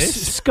nightmares about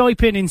this.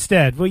 Skype in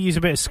instead. We'll use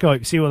a bit of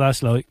Skype, see what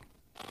that's like.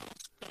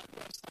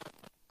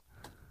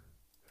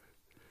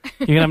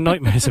 You're going to have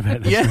nightmares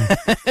about this. Yeah.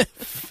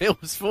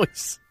 Phil's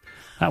voice.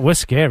 That was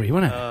scary,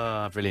 wasn't it?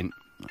 Oh, brilliant.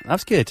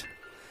 That's good.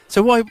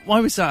 So why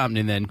was that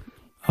happening then?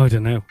 I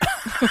don't know.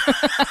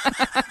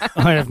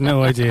 I have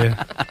no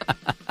idea.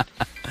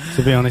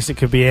 To be honest, it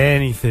could be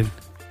anything.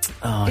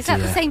 Oh, Is that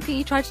the same thing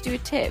you tried to do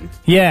with Tim?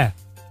 Yeah.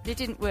 It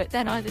didn't work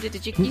then either,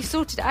 did you? You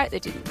sorted it out, though,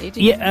 didn't you?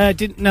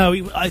 Didn't. No,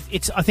 I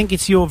think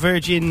it's your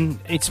Virgin.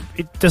 It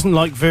doesn't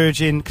like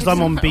Virgin because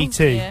I'm on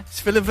BT. Yeah.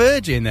 It's full of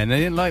Virgin then. I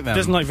didn't like that.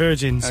 Doesn't like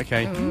Virgins.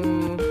 Okay.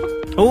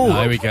 Oh,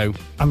 there we go.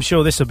 I'm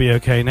sure this will be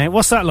okay now.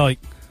 What's that like?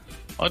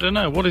 I don't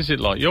know. What is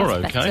it like? You're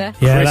That's okay.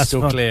 better. Yeah,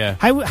 Crystal that's clear.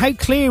 How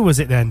clear was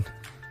it then?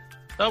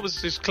 That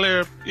was as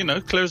clear,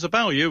 clear as a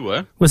bell. You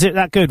were. Was it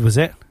that good? Was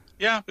it?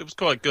 Yeah, it was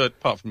quite good,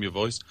 apart from your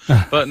voice.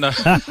 But no.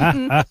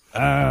 No,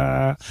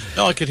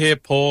 I could hear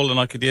Paul and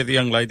I could hear the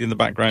young lady in the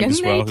background as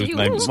well, whose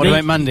name was... What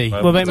about Mandy?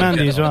 What about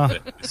Mandy as well?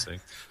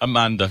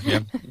 Amanda,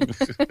 yeah.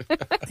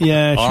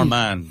 Yeah.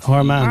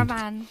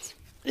 Armand.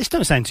 This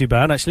don't sound too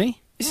bad,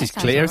 actually. This is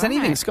clear as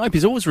anything. Skype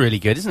is always really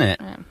good, isn't it?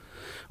 Yeah.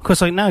 Of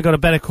course, I've now got a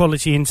better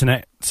quality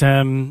internet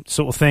sort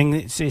of thing.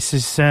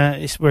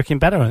 It's working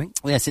better, I think.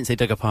 Yeah, since they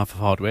dug up half of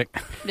Hardwick.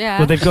 Yeah.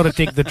 Well, they've got to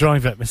dig the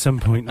drive up at some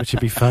point, which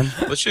would be fun.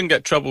 They shouldn't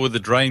get trouble with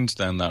the drains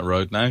down that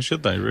road now,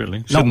 should they, really?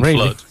 Not Shouldn't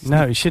really. flood.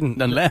 No, it shouldn't.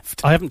 None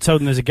left. I haven't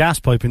told them there's a gas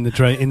pipe in the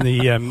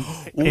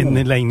in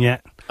the lane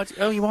yet.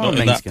 Oh, you are Not on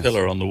in that gas.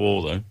 pillar on the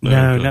wall, though.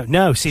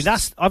 No. See,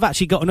 I've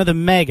actually got another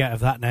meg out of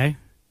that now.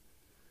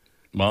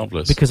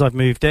 Marvellous. Because I've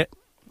moved it.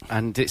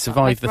 And it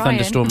survived the Ryan.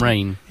 thunderstorm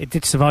rain. It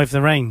did survive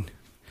the rain.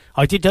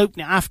 I did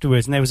open it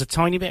afterwards, and there was a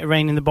tiny bit of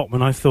rain in the bottom,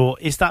 and I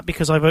thought, is that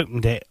because I've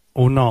opened it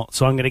or not?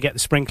 So I'm going to get the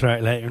sprinkler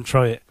out later and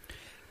try it.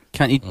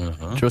 Can't you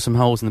drill some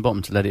holes in the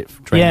bottom to let it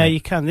drain? Yeah, out? you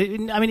can.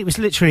 It was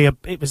literally a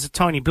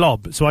tiny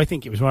blob, so I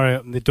think it was where I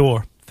opened the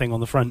door thing on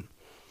the front.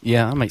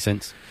 Yeah, that makes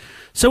sense.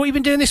 So what have you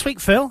been doing this week,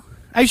 Phil?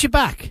 How's your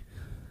back?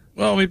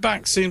 Well, my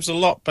back seems a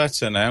lot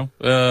better now.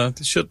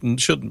 It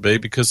shouldn't be,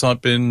 because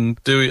I've been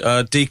doing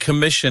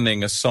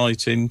decommissioning a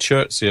site in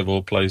Chertsey, of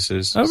all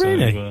places. Oh,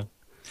 really?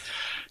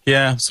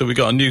 Yeah, so we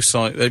got a new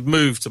site. They've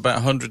moved about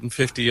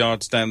 150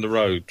 yards down the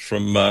road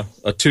from a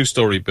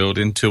two-storey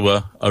building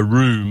to a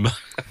room.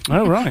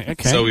 Oh, right,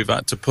 okay. So we've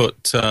had to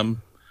put...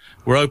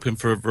 we're open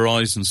for a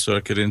Verizon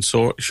circuit in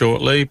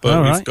shortly,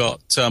 but we've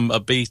got a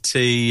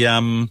BT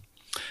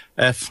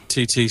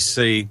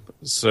FTTC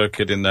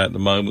circuit in there at the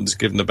moment. It's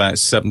given about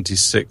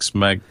 76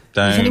 meg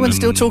down. Is anyone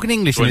still talking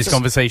English in this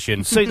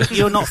conversation? So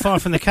you're not far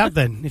from the cab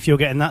then, if you're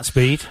getting that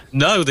speed?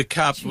 No, the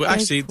cab...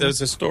 Actually,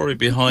 there's a story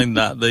behind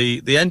that.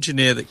 The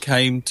engineer that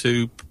came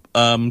to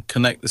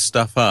connect the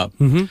stuff up,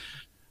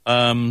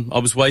 I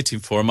was waiting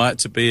for him. I had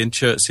to be in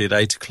Chertsey at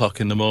 8 o'clock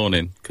in the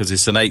morning, because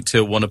it's an 8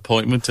 till 1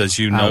 appointment, as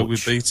you know,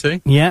 with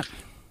BT. Yeah.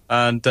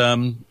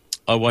 And...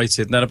 I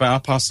waited, and then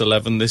about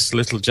 11:30, this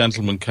little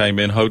gentleman came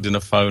in holding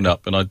a phone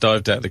up, and I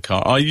dived out of the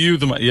car. Are you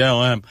the man? Yeah,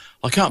 I am.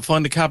 I can't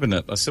find the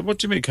cabinet. I said, what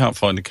do you mean you can't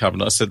find the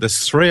cabinet? I said,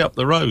 there's 3 up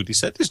the road. He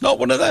said, it's not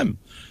one of them.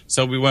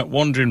 So we went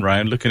wandering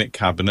round, looking at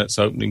cabinets,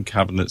 opening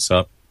cabinets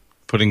up,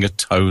 putting a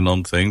tone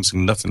on things,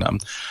 and nothing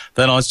happened.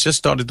 Then I just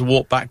started to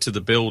walk back to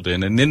the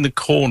building, and in the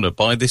corner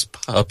by this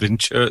pub in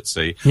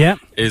Chertsey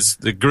is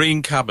the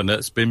green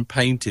cabinet's been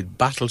painted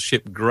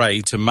battleship grey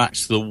to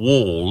match the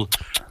wall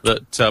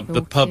that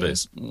the pub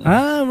is.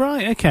 Ah,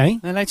 right, okay.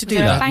 They're allowed to do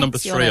that. Number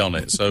 3 on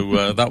it,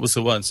 so that was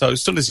the one. So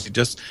as soon as you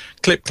just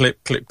clip,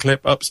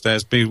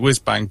 upstairs, be whiz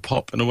bang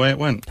pop, and away it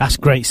went. That's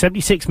great.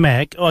 76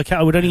 meg. Oh,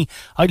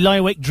 I'd lie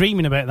awake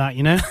dreaming about that,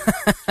 you know?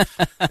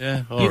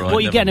 Yeah, all right. What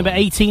are you getting, about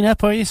 18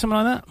 up, are you, something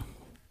like that?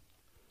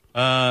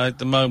 At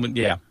the moment,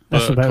 yeah.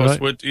 That's but about of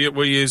course,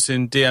 we're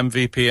using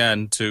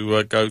DMVPN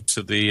to go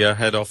to the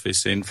head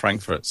office in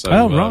Frankfurt.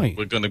 So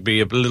we're going to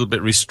be a little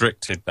bit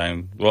restricted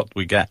down what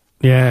we get.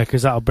 Yeah,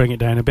 because that'll bring it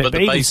down a bit. But the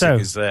even basic so,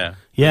 is there.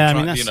 Yeah,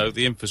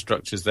 the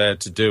infrastructure's there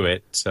to do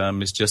it.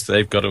 It's just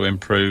they've got to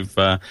improve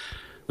the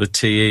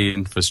TE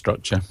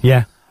infrastructure.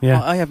 Yeah.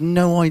 Yeah. I have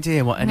no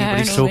idea what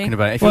anybody's talking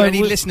about. If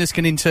any listeners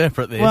can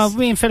interpret this. Well,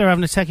 me and Phil are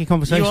having a techie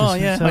conversation. You are,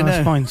 yeah, so I know.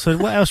 that's fine. So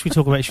what else should we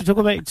talk about? Should we talk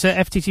about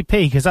FTTP?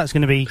 Because that's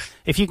going to be,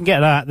 if you can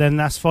get that, then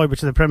that's fibre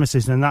to the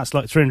premises, and that's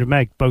like 300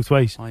 meg both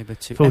ways. Fibre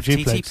to full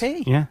FTTP? duplex.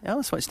 Yeah. Oh,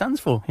 that's what it stands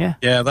for. Yeah.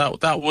 Yeah,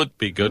 that would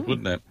be good,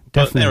 wouldn't it?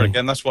 Definitely. But there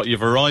again, that's what your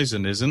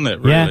Verizon is, isn't it,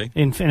 really?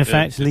 Yeah, in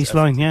effect, lease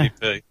line, yeah.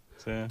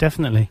 Yeah.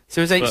 Definitely.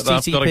 So is HTTP... But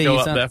I've got to go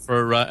up there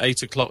for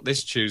 8 o'clock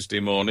this Tuesday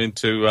morning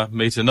to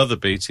meet another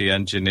BT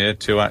engineer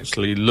to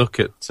actually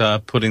look at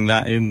putting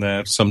that in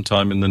there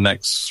sometime in the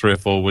next 3 or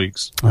 4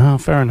 weeks. Oh,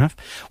 fair enough.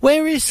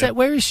 Where is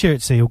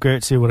Chertsey or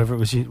Gertsey or whatever it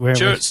was?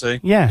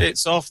 Chertsey? Yeah.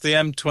 It's off the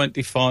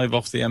M25,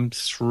 off the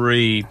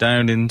M3,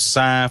 down in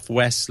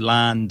southwest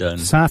London.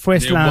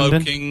 Southwest near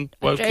London.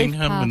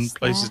 Wokingham and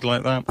places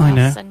like that. I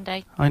know.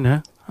 Sunday. I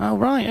know. Oh,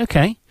 right,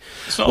 okay.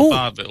 It's not a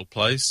bad little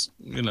place,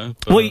 you know.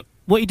 But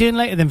what are you doing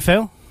later then,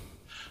 Phil?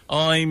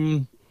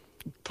 I'm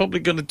probably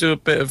going to do a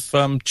bit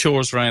of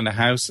chores around the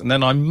house, and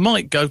then I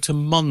might go to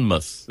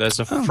Monmouth. There's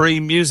a free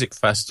music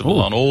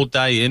festival on all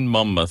day in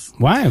Monmouth.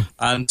 Wow.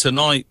 And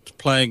tonight,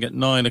 playing at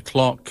 9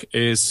 o'clock,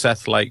 is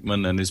Seth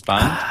Lakeman and his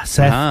band.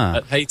 Seth.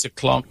 At 8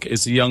 o'clock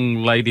is a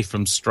young lady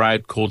from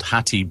Stroud called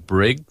Hattie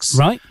Briggs.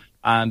 Right.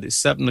 And it's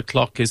 7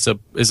 o'clock. Is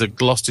a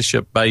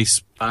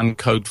Gloucestershire-based band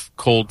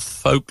called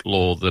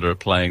Folklore that are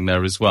playing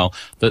there as well.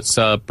 That's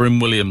Bryn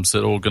Williams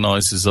that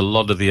organises a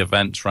lot of the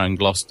events around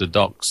Gloucester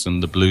Docks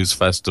and the Blues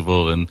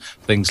Festival and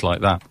things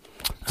like that.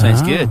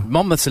 Sounds good.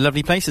 Monmouth's a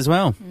lovely place as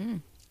well.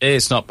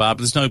 It's not bad, but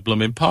there's no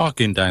blooming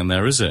parking down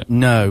there, is it?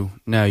 No,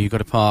 you've got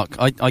to park.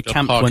 I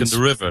camped park once in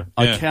the river.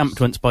 I camped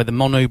once by the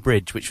Mono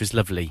Bridge, which was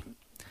lovely.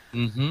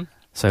 Mm-hmm.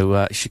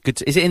 So, is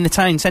it in the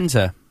town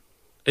centre?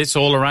 It's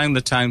all around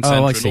the town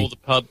centre, I see. and all the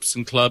pubs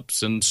and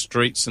clubs and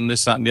streets and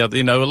this, that and the other.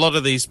 You know, a lot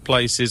of these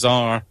places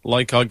are,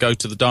 like I go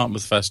to the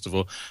Dartmouth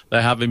Festival,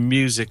 they're having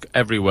music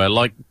everywhere,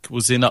 like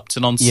was in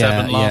Upton on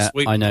 7 last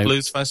week, I know. the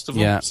Blues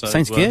Festival. Yeah, so,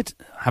 sounds good.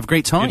 Have a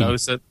great time. You know,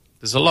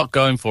 there's a lot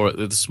going for it,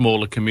 the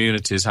smaller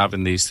communities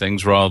having these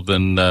things rather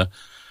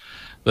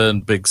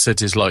than big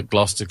cities like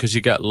Gloucester, because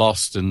you get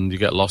lost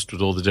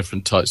with all the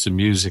different types of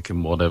music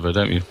and whatever,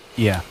 don't you?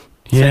 Yeah.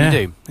 Yeah,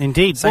 you do.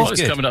 Indeed. Well,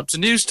 it's coming up to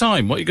news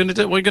time. What are you going to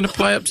do? What are you going to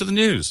play up to the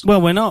news?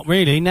 Well, we're not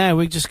really. No,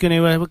 we're just going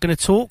to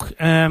talk.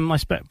 I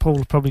expect Paul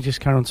will probably just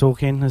carry on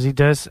talking as he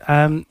does. Do you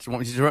want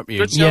me to interrupt you?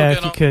 Good show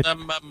if you could.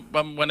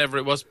 Whenever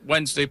it was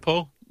Wednesday,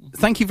 Paul.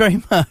 Thank you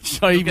very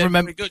much. I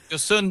remember. Very good.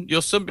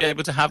 Your son be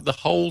able to have the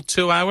whole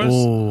 2 hours.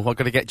 Oh, I've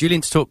got to get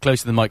Julian to talk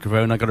close to the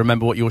microphone. I've got to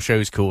remember what your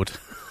show's called,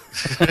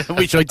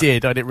 which I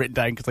did. I had it written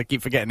down because I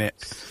keep forgetting it.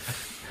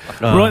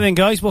 Right then,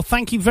 guys. Well,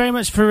 thank you very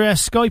much for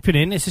Skyping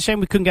in. It's a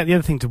shame we couldn't get the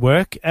other thing to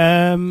work.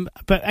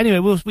 But anyway,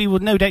 we will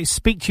no doubt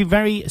speak to you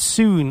very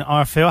soon,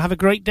 Phil. Have a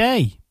great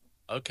day.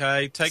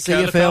 Okay, take See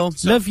care. you, Phil.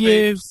 Love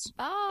you.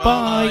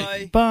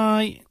 Bye.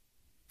 Bye.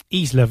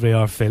 He's lovely,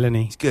 Phil, isn't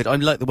he? It's good. I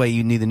like the way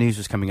you knew the news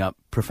was coming up.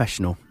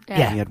 Professional.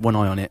 Yeah. You had one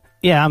eye on it.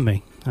 Yeah, and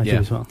me. I do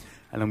as well.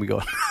 And then we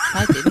got...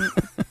 I didn't.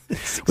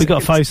 We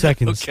got 5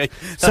 seconds. Okay.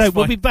 So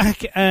we'll be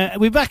back. We'll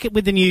be back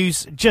with the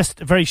news just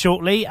very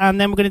shortly, and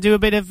then we're going to do a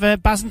bit of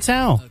Baz N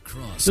Tell.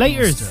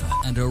 Later.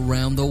 And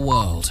around the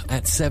world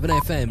at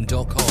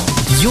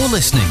 7fm.com. You're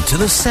listening to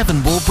the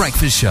 7 Ball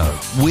Breakfast Show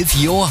with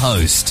your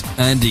host,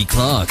 Andy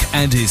Clark,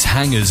 and his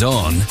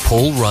hangers-on,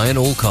 Paul Ryan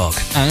Alcock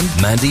and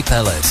Mandy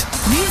Pellet.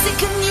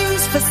 Music and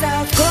news for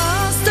South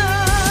Gloucester.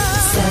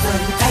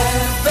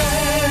 7FM.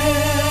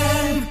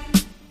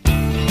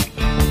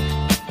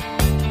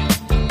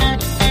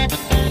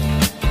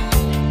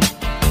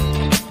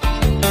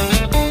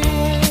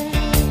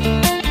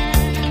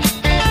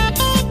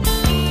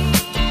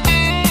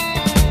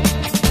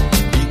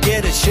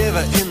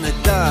 Shiver in the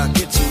dark,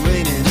 it's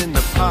raining in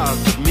the park,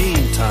 but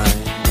meantime,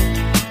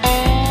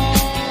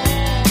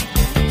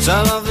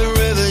 sound of the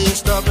river, you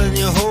stop and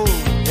you hold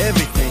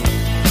everything.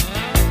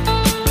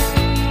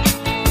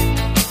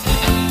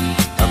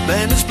 A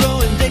band is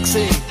blowing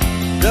Dixie,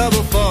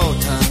 double fall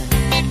time.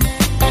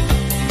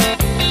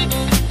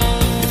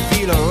 You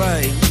feel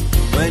alright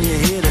when you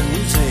hear the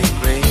music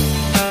ring.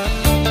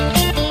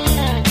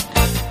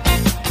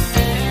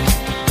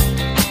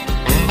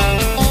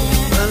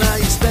 Well, now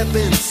you step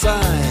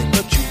inside,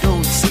 but you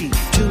don't see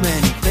too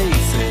many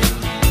faces.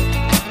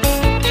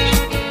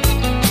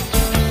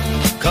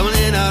 Coming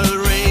in out of the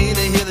rain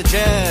to hear the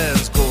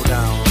jazz go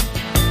down.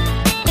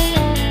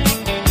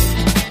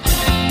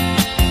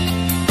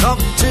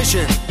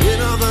 Competition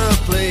in other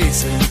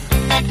places.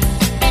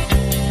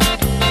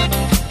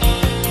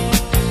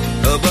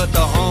 But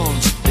the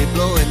horns, they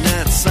blowing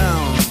that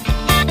sound.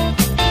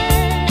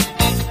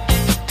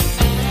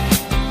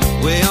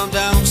 Way on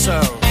down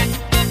south.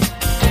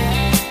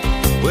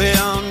 Way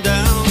on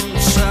down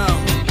south,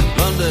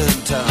 London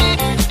town.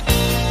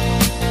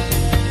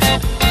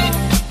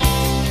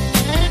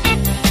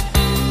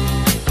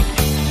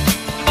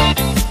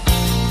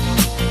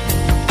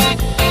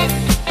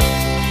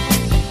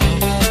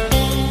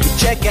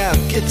 Check out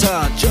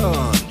Guitar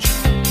George.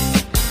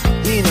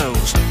 He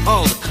knows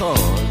all the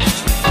chords.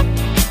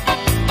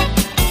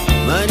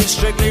 But it's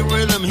strictly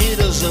rhythm, he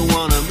doesn't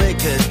want to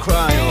make it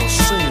cry or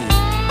sing.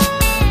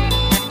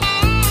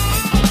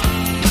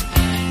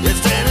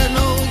 If then an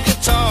old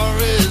guitar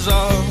is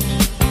all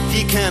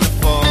he can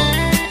afford,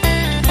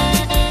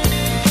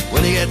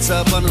 when he gets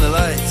up under the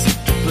lights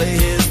to play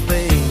his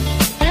thing.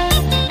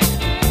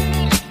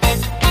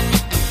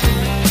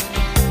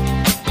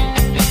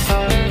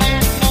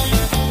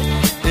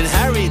 And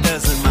Harry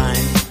doesn't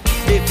mind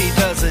if he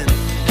doesn't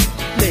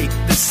make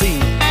the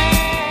scene.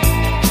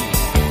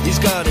 He's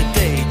got a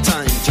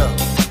daytime job,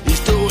 he's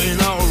doing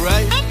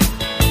alright.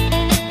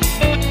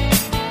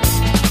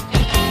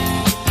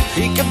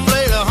 He can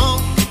play the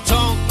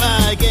honky-tonk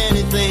like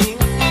anything,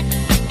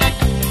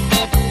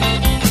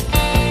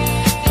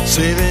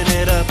 saving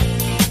it up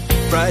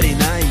Friday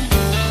night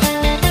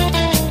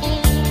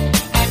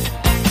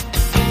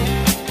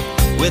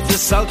with the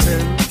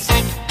Sultans,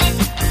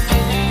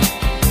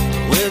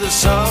 with the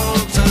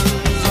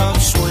Sultans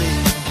of Swing.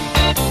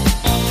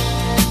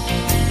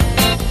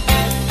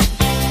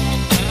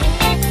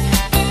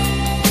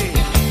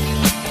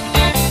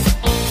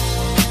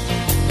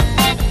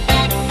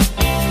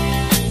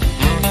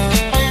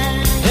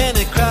 And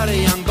a crowd of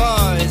young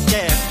boys,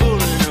 they're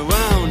fooling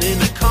around in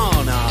the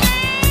corner.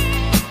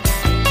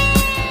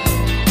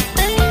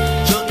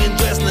 Young and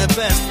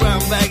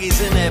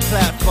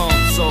platform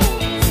soul.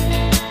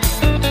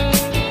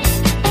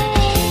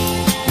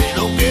 They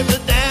don't give a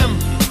damn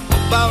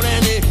about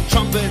any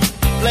trumpet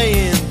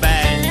playing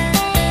band.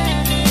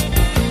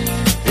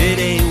 It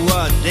ain't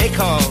what they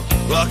call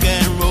rock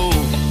and roll.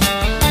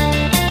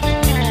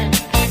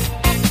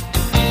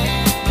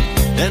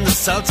 And the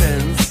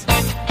Sultans,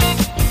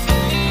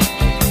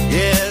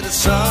 yeah, the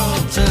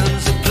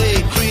Sultans, they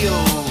play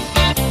Creole.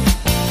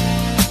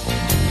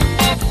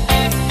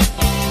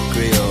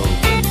 Creole.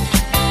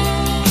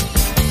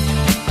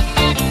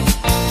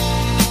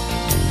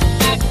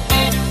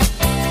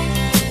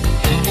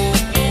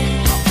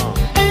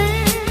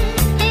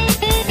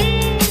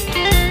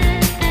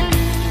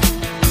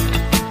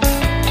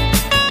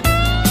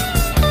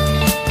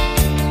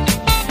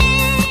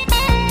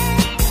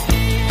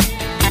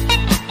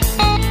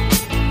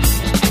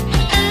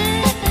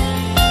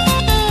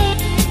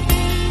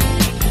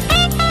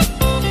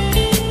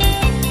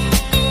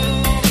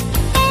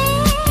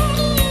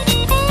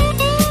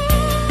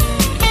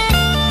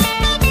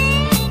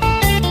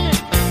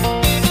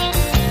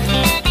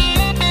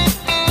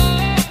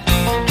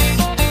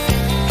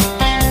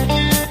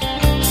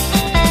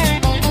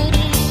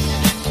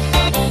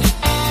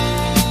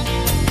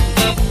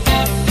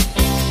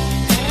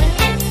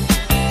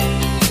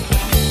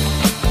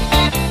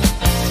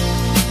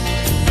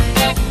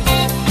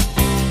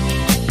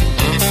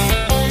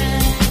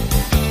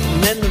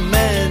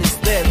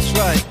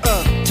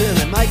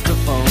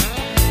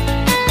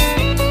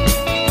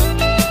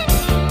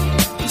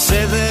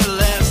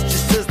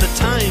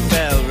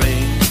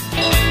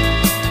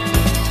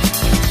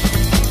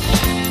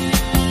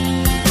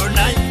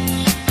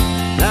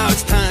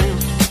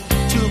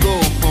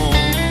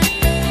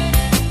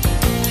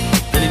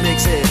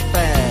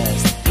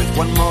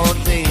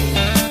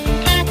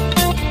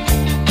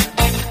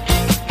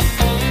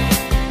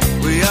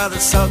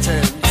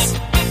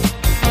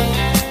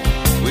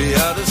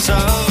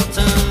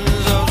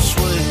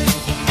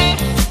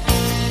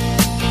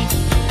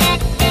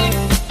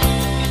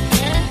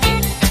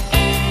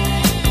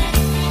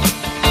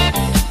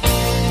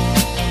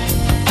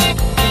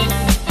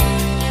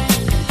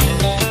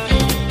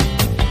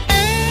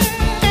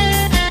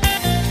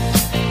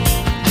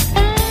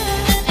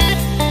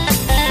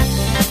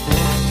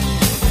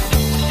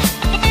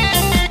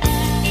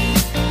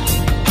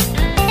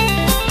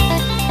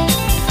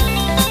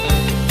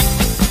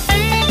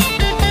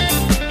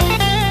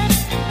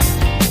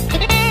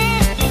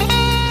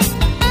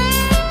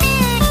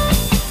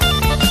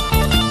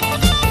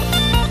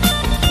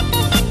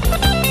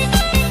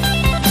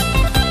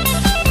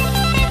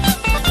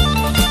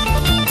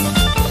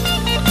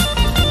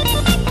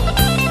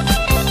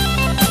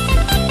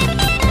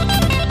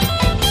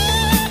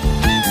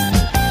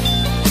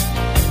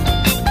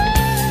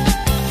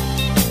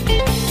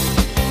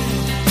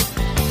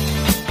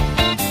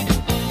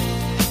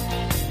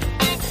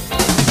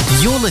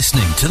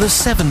 Listening to the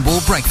 7 Ball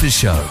Breakfast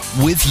Show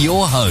with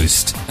your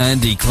host,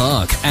 Andy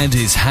Clark, and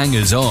his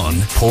hangers-on,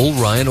 Paul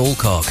Ryan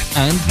Alcock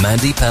and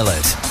Mandy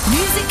Pellet.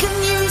 Music and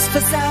news for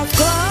South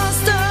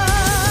Gloucester.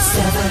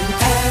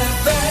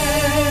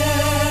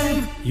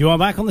 7FM. You are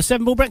back on the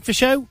 7 Ball Breakfast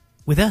Show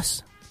with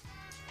us.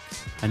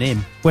 And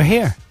him. We're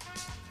here.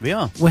 We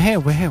are. We're here.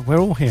 We're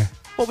all here.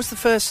 What was the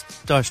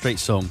first Dire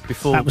Straits song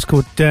before? That was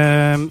called,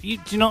 do you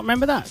not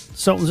remember that?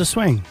 Sultans of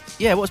Swing.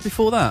 Yeah, what was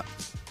before that?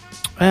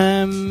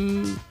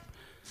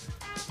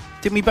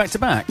 Didn't we back to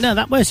back? No,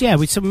 that was, yeah.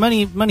 With some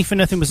Money for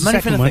Nothing was the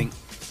second one.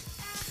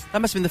 That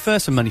must have been the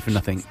first one, Money for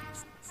Nothing.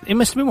 It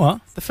must have been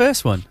what? The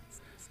first one.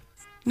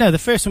 No, the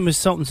first one was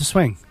Sultans of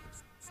Swing.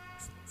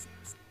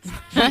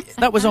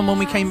 That was on when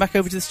we came back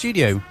over to the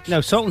studio. No,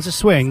 Sultans of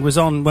Swing was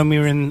on when we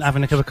were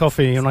having a cup of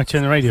coffee and I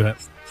turned the radio up.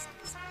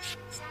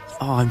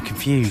 Oh, I'm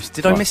confused.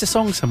 Did I miss a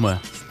song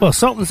somewhere? Well,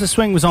 Sultans of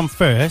Swing was on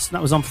first.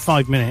 That was on for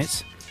 5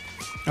 minutes.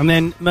 And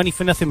then Money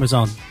for Nothing was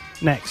on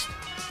next.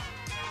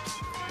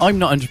 I'm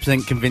not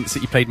 100% convinced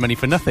that you played Money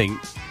for Nothing.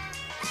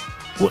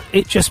 Well,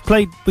 we just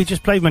played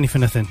Money for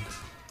Nothing.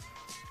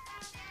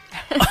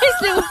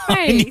 His little face.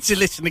 I need to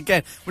listen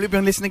again. Will it be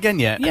on Listen Again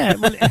yet? Yeah.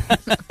 Well,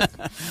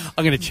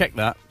 I'm going to check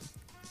that.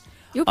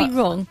 You'll be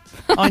wrong.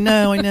 I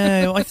know.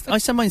 I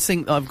sometimes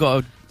think that I've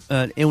got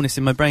an illness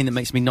in my brain that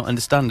makes me not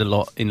understand a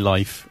lot in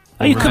life.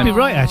 Oh, you could be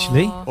right,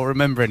 actually. Or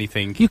remember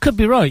anything. You could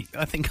be right.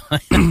 I think I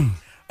am.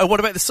 Oh, what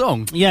about the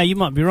song? Yeah, you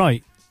might be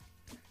right.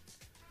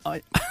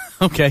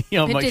 Okay,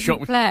 yeah, I It might didn't shock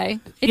me. play.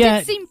 It Yeah.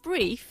 did seem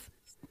brief.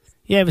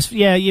 Yeah, it was.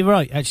 Yeah, you're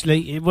right,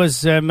 actually. It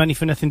was Money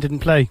for Nothing didn't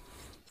play.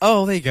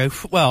 Oh, there you go.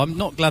 Well, I'm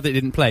not glad that it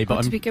didn't play,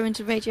 but Did we go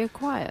into radio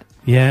quiet?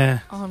 Yeah.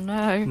 Oh,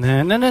 no.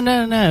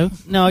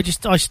 No,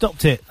 I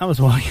stopped it. That was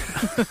why.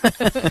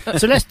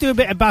 So let's do a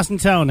bit of Baz N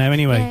Tell now,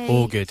 anyway. Yay.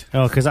 All good.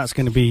 Oh, because that's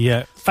going to be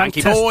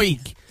Funky fantastic. boy.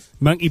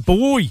 Monkey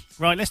boy.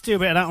 Right, let's do a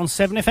bit of that on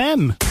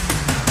 7FM.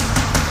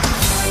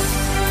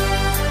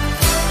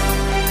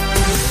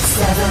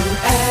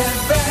 7FM.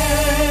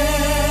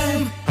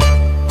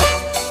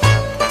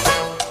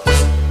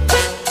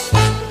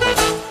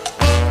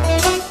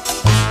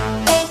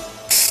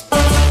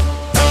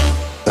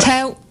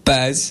 Tell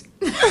Baz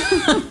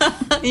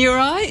You all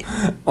right?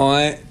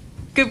 Alright.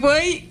 Good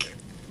week?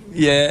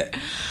 Yeah.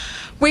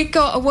 We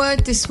got a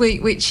word this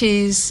week which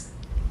is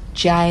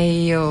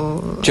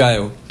jail.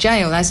 Jail.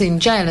 Jail, as in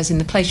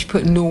the place you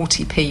put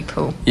naughty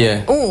people.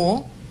 Yeah.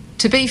 Or,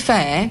 to be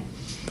fair,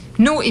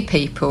 naughty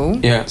people,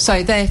 Yeah.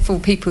 so therefore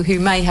people who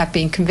may have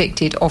been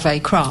convicted of a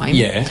crime.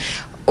 Yeah.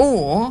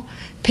 Or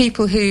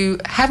people who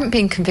haven't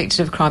been convicted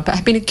of a crime but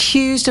have been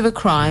accused of a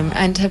crime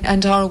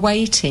and are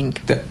awaiting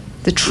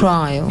the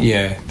trial.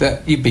 Yeah,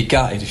 that you'd be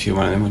gutted if you're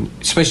one of them, wouldn't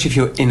you? Especially if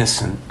you're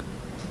innocent.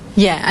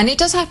 Yeah, and it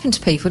does happen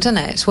to people, doesn't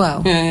it, as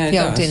well? Yeah, it the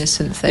does. old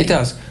innocent thing. It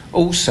does.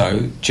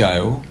 Also,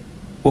 jail.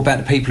 What about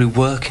the people who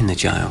work in the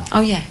jail?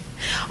 Oh, yeah.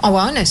 Oh, well,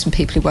 I know some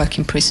people who work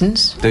in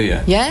prisons. Do you?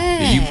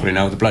 Yeah. You probably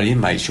know the bloody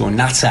inmates. You're a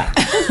nutter.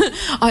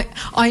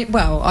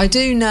 I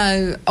do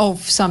know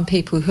of some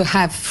people who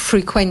have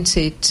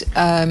frequented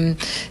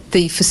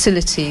the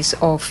facilities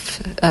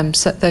of those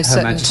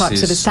certain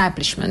types of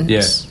establishments.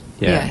 Yeah.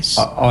 Yes.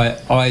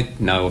 I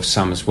know of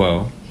some as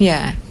well.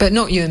 Yeah, but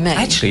not you and me.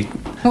 Actually,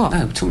 what?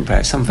 No, we're talking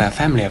about some of our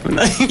family, haven't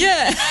they?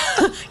 Yeah.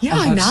 Yeah,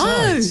 I know.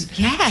 Sides.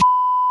 Yeah.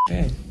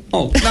 Yeah.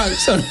 Oh, no,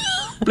 sorry.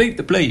 Bleep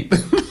the bleep.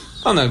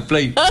 Oh, no,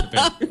 bleep.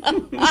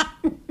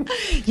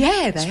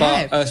 Yeah, they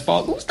have.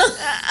 Sparkles.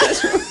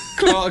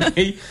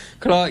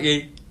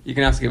 Clarky, you're going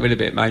to have to get rid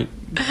of it, mate.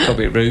 Got a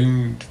bit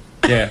rude.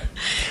 Yeah.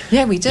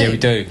 Yeah, we do. Yeah, we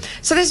do.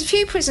 So there's a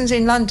few prisons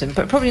in London,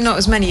 but probably not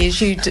as many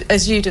as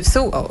you'd have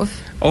thought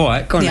of. All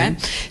right, go on then.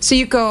 So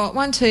you've got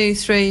 1, 2,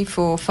 3,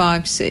 4,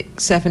 5,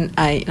 6, 7,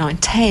 8, 9,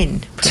 10.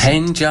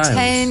 10 jails?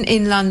 10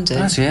 in London.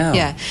 Bloody hell.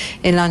 Yeah,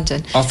 in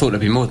London. I thought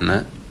there'd be more than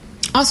that.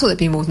 I thought there'd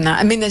be more than that.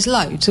 I mean, there's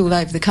loads all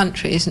over the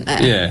country, isn't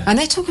there? Yeah. And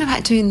they're talking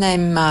about doing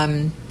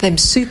them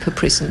super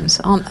prisons,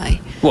 aren't they?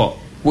 What?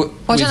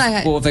 I don't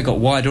know. What have they got?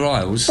 Wider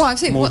aisles? Well, I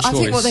think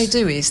what they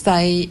do is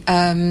they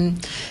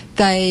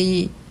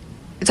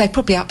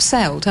probably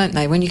upsell, don't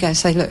they? When you go and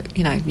say, look,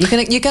 you know,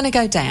 you're gonna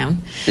go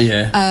down.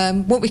 Yeah.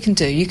 What we can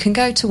do, you can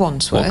go to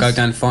Wandsworth. What? Go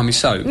down and find me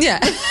soap.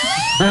 Yeah.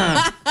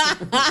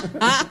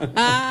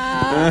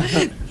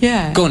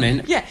 Yeah. Go on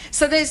in. Yeah.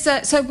 So there's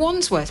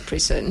Wandsworth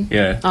Prison.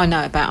 Yeah. I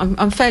know about.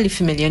 I'm fairly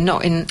familiar,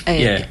 not in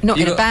a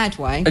bad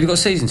way. Have you got a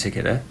season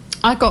ticket there?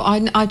 I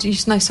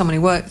used to know someone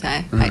who worked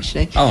there,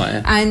 actually. Oh,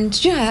 yeah.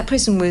 And, yeah, that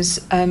prison was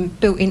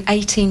built in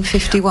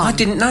 1851. I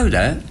didn't know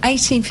that.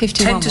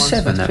 1851 10 to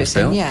 7 that was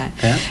built. Yeah.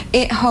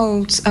 It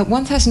holds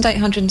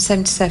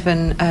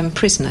 1,877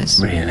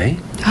 prisoners. Really?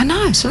 I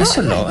know, it's a lot. That's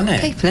a lot, isn't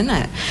it? People, isn't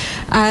it?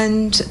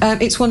 And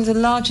it's one of the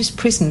largest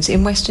prisons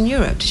in Western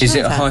Europe. Did you Is know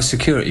it a that? high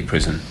security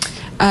prison?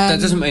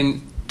 That doesn't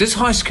mean... Does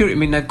high security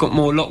mean they've got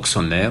more locks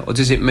on there, or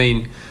does it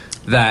mean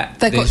that...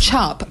 They've got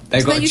Chubb.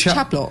 They've got use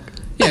Chubb lock.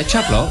 Yeah,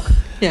 Chubb lock.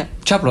 Yeah.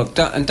 Chubb lock,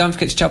 and don't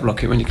forget to Chubb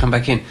lock it when you come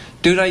back in.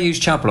 Do they use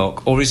Chubb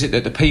lock, or is it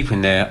that the people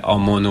in there are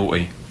more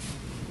naughty?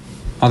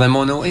 Are they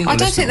more naughty? I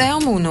don't think they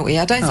are more naughty.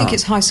 I don't think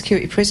it's high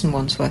security prison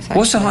Wandsworth. Actually.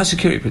 What's the high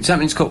security prison? Does that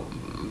mean it's got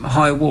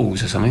high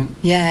walls or something?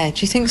 Yeah,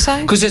 do you think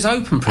so? Because there's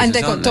open prisons, and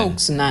they've got aren't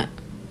dogs and that.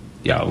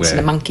 Yeah, So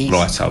the monkeys.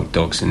 Right old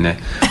dogs in there.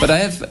 But they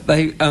have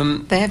they have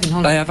in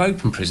Holland. They have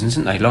open prisons,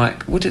 don't they?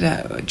 Like, what did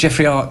that...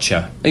 Jeffrey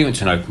Archer, he went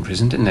to an open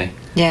prison, didn't he?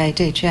 Yeah, he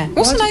did, yeah.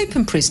 What's an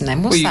open prison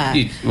then? What's that?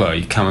 You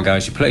come and go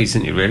as you please,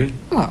 didn't you, really?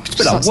 Well, it's a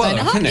bit like work,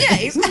 isn't it?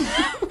 Yeah,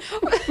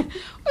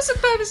 what's the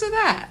purpose of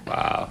that?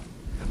 Wow.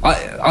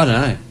 I don't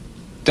know.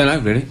 Don't know,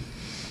 really.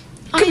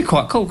 Could be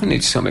quite cool, couldn't it?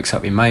 Just sort of mix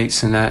up your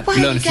mates and that. Well,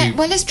 you learn a few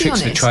let's be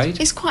tricks honest. of the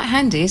trade. It's quite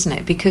handy, isn't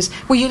it? Because,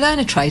 you learn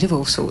a trade of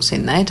all sorts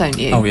in there, don't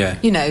you? Oh, yeah.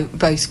 You know,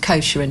 both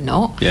kosher and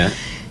not. Yeah.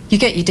 You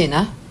get your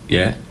dinner.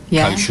 Yeah.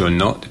 Yeah. Kosher or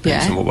not,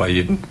 depends on what way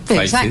your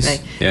faith exactly.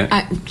 is.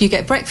 Yeah. You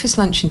get breakfast,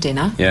 lunch and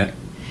dinner. Yeah.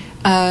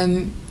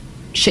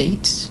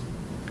 Sheets.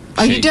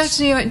 Oh, you do have to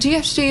do do you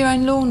have to do your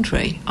own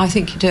laundry? I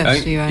think you do have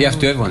to do your own You have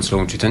to do everyone's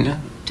laundry, don't you?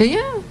 Do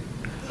you?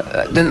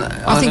 Then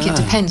I think it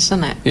depends,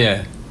 doesn't it?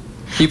 Yeah.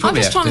 You probably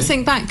I'm just trying to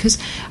think back, because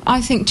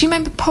I think... Do you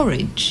remember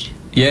porridge?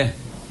 Yeah.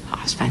 Oh,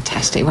 it's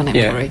fantastic, wasn't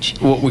it, porridge?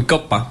 What, with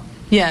Gopper?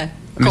 Yeah.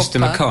 Mr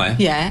Mackay?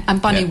 Yeah,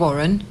 and Bunny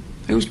Warren.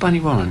 Who was Bunny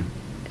Warren?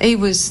 He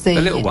was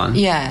the little one?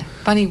 Yeah,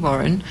 Bunny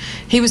Warren.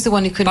 He was the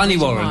one who couldn't... Bunny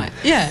Warren? Right.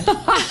 Yeah.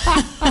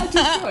 I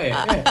just got it,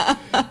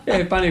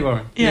 yeah, Bunny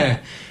Warren. Yeah.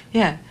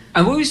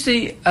 And who was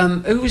the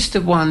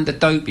one, the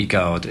dopey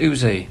guard? Who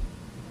was he?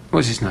 What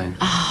was his name?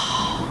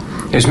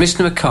 Oh. It was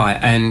Mr Mackay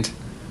and...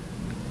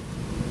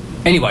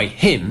 Anyway,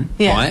 him,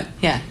 right?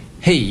 Yeah.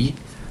 He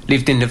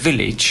lived in the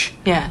village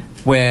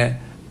where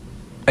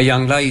a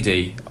young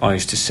lady I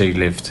used to see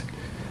lived.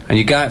 And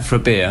you go out for a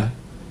beer.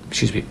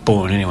 She was a bit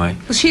boring anyway.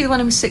 Was she the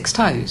one with 6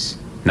 toes?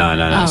 No,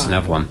 that's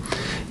another one.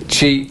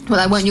 Well,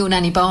 that weren't your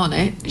Nanny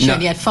Barnett. She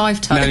only had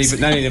 5 toes.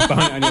 Nanny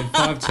Barnett only had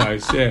 5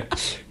 toes, yeah.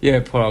 Yeah,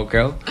 poor old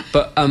girl.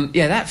 But,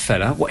 that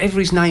fella, whatever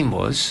his name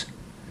was,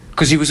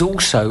 because he was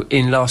also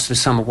in Last of the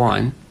Summer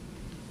Wine,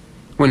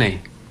 wasn't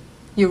he?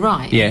 You're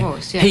right, yeah. he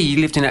was, yeah. He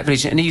lived in that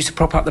village and he used to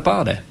prop up the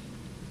bar there.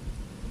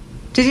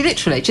 Did he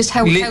literally just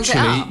held it up?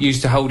 Literally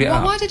used to hold it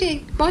up. Why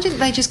didn't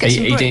they just get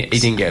some bricks? He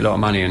didn't get a lot of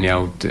money on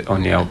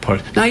the old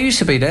porridge. No, he used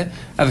to be there,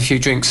 have a few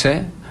drinks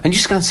there, and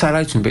just go and say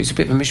hello to him, but he's a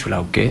bit of a miserable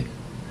old git.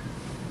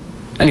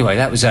 Anyway,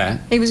 that was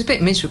that. He was a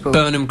bit miserable.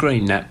 Burnham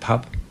Green, that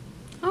pub.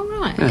 Oh,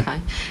 right,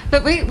 okay.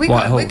 Look, we're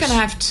going to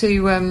have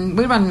to...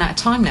 we're running out of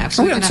time now.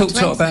 So we haven't talked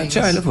about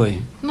jail, have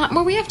we? No,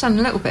 well, we have done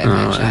a little bit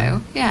about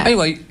jail, yeah.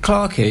 Anyway,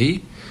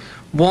 Clarky,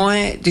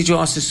 why did you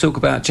ask us to talk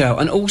about jail?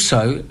 And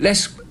also,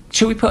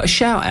 shall we put a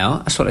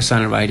shout-out, that's what they're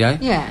saying on the radio,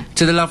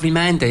 to the lovely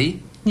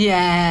Mandy?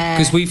 Yeah.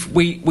 Because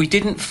we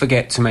didn't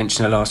forget to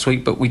mention her last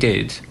week, but we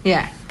did.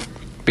 Yeah.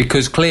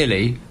 Because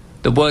clearly,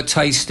 the word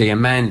tasty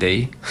and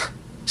Mandy...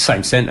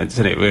 Same sentence,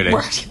 isn't it, really?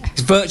 Well,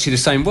 It's virtually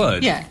the same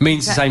word. Yeah,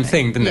 means the same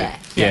thing, doesn't it?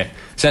 Yeah.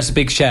 So that's a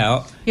big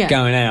shout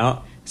going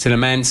out to the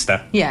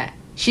Manster. Yeah.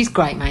 She's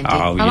great, Mandy.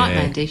 Oh, I like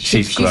Mandy.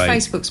 She great.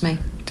 Facebooks me.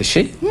 Does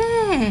she?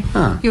 Yeah.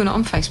 Oh. You're not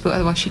on Facebook,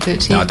 otherwise she'd do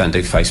it to you. No, I don't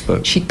do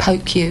Facebook. She'd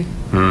poke you.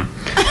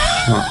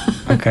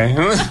 Okay.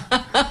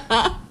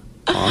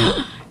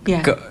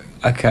 Yeah.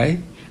 Okay.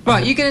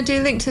 Right, you're going to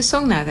do Link to the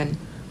Song now, then?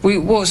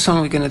 What song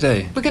are we going to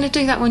do? We're going to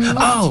do that one you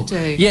wanted to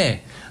do. Yeah.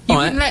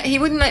 He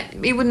wouldn't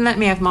let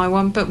me have my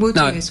one, but we'll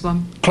do his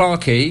one.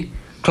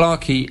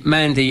 Clarky,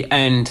 Mandy,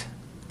 and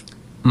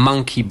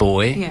Monkey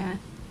Boy. Yeah.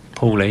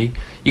 Paulie,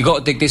 you got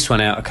to dig this one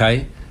out,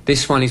 okay?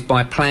 This one is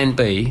by Plan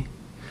B,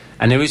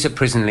 and there is a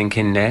prison link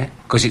in there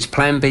because it's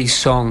Plan B's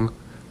song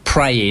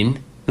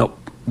 "Praying," not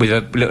with a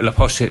little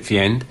apostrophe at the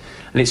end,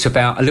 and it's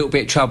about a little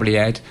bit of trouble he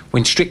had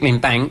when Strickland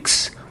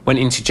Banks went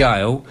into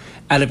jail,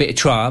 had a bit of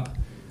trouble.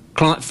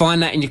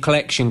 Find that in your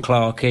collection,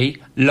 Clarky.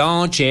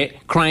 Large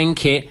it,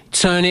 crank it,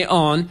 turn it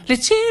on.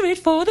 Let's hear it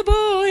for the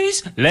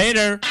boys.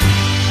 Later.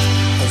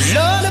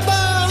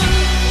 Lullaby,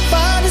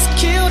 father's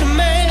killed a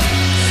man.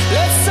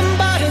 Let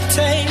somebody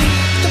take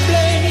the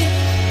blame.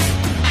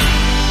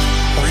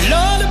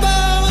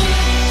 Lullaby,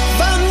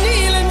 if I'm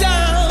kneeling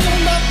down,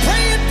 I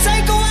pray you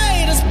take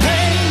away this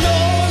pain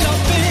all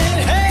up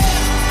in hell.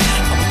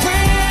 I'm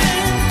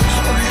praying,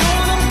 oh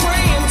Lord, I'm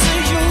praying to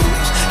you.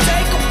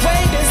 Take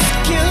away this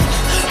guilt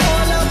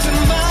all up in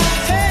my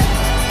head.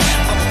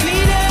 I'm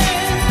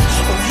pleading,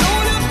 oh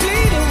Lord, I'm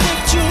pleading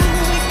with you.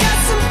 We got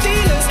some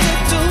dealings to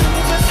do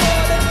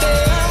before the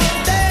day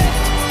I'm dead.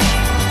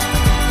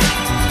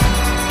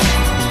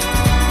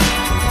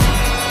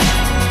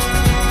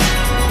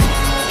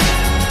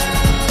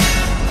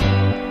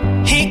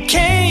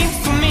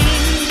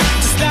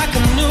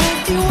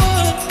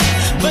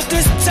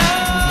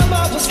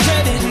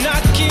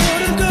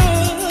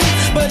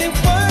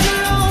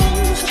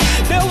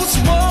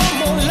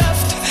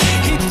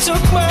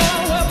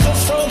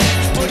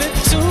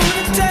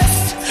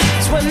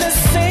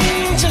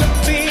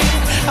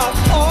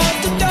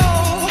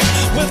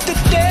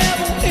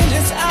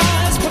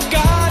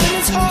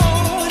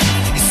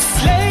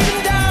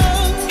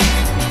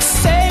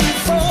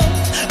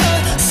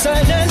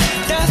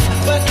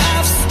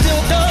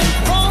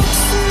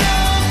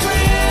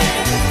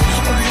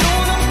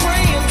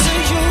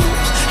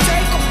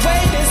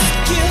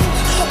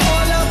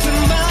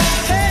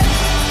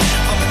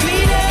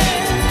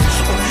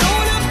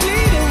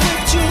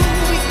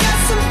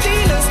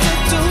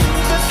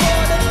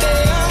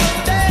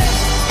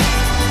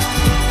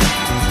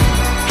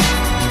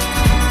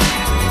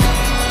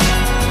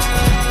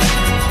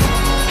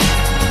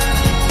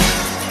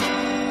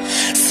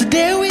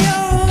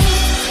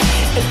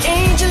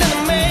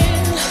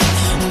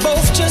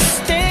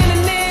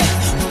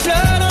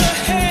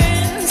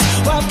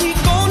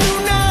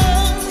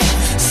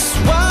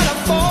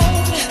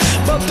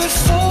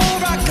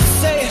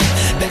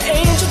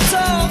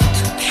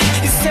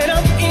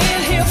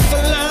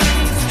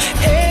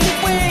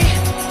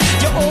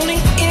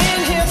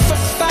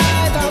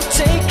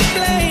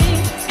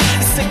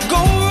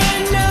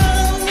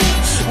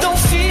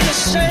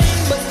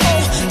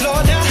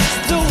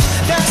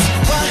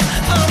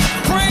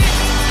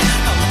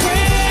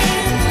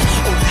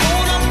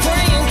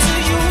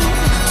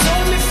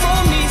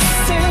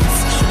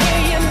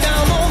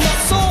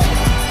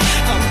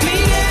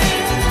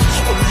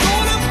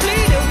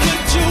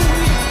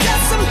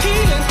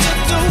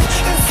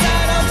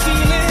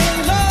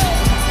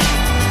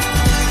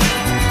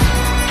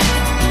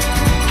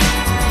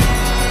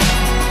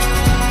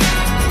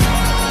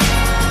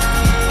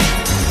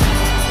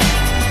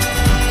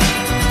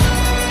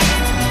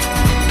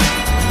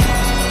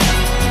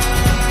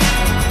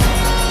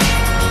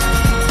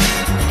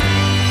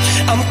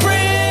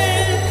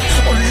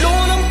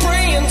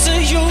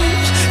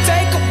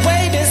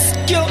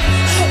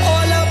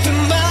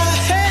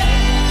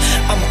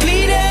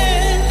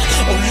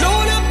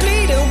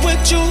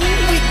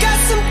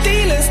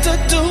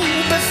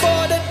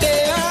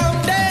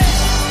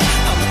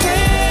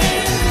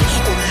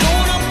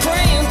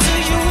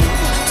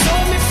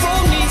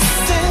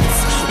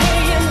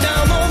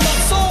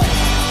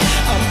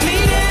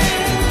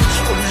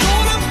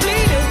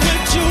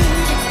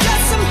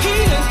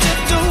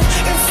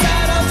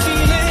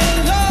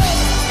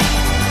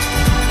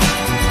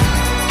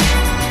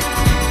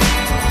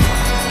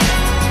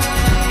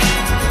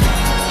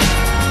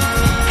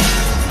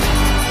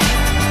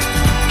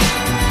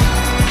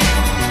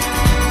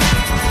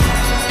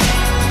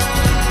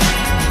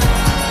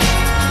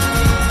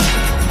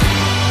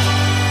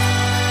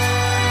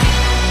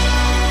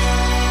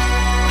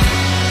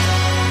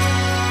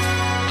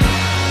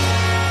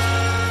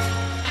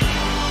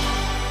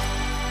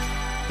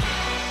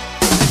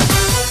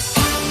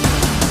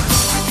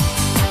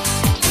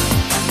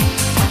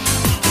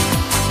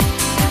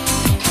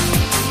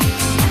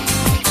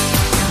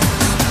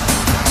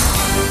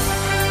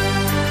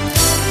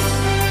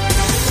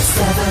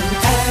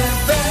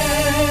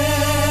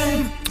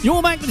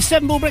 with the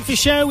 7 Ball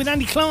Breakfast Show with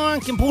Andy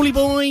Clark and Paulie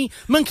Boy,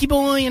 Monkey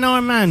Boy and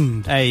Iron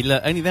Man. Hey,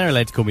 look, only they're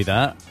allowed to call me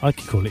that. I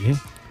could call it you.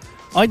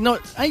 I'd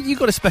not. Hey, you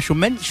got a special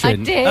mention. I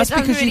did. That's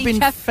I'm because really you've been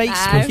chuffed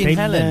Facebooking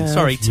now. Helen. Love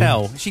Sorry, you.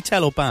 Tell. Is she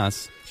Tell or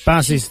Baz?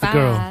 Baz is the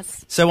girl.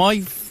 So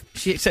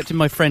she accepted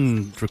my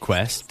friend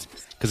request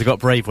because I got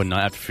brave one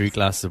night after 3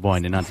 glasses of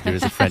wine and had to do her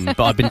as a friend.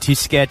 But I've been too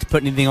scared to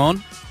put anything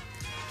on.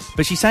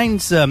 But she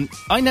sounds.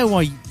 I know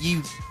why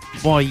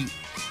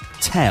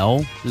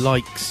Tell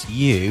likes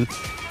you,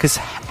 because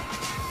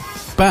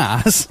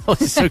Baz, oh,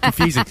 it's so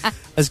confusing,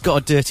 has got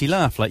a dirty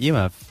laugh like you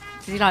have.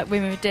 Do you like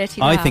women with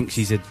dirty I laughs? think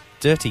she's a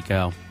dirty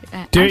girl.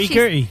 Dirty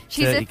Gertie.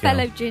 She's Dirty a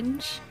fellow girl.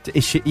 ginge.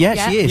 Is she?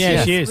 Yeah, she is.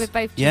 Yeah, she is. We're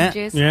both Yeah.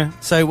 gingers. Yeah.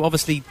 So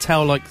obviously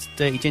Tell likes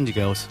dirty ginger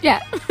girls.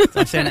 Yeah.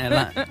 I'm saying it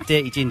like that.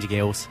 Dirty ginger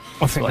girls. I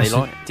That's think what they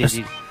that's- like.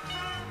 Dirty.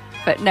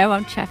 But no,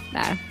 I'm chuffed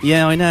now.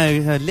 Yeah, I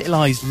know. Her little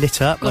eyes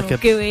lit up Gone like all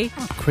a gooey.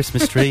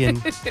 Christmas tree,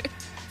 and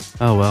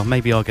oh well,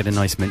 maybe I'll get a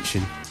nice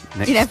mention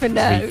next You never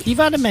know. week. You've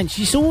had a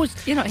mention. It's always.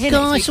 You're not here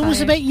Guys, next week, it's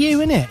always are you? about you,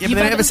 innit? Yeah, but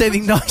they never say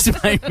anything nice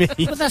about me.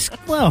 But that's,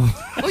 well.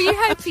 Well, you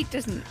hope he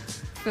doesn't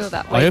feel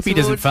that way. I hope he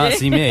doesn't towards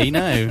fancy you. me.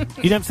 No,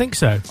 You don't think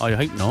so? I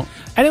hope not.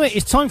 Anyway,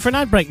 it's time for an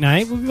ad break now.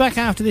 We'll be back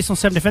after this on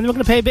 7FM. We're going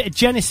to play a bit of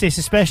Genesis,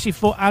 especially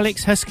for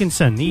Alex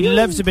Huskinson. He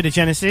loves a bit of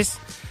Genesis.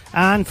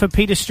 And for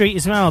Peter Street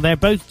as well. They're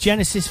both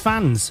Genesis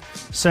fans.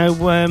 So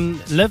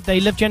they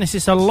love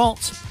Genesis a lot.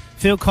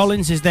 Phil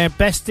Collins is their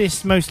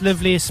bestest, most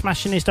loveliest,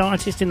 smashingest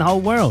artist in the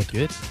whole world.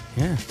 Good.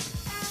 Yeah.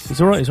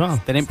 He's all right as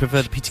well. They didn't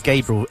prefer the Peter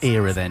Gabriel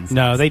era then.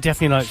 No, they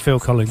definitely like Phil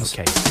Collins.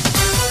 Okay.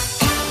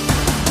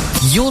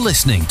 You're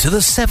listening to the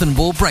 7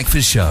 Ball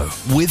Breakfast Show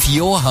with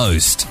your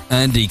host,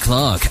 Andy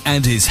Clark,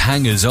 and his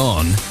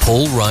hangers-on,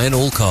 Paul Ryan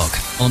Alcock,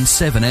 on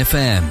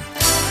 7FM.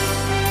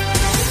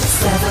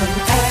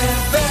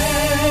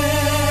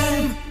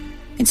 7FM.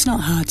 It's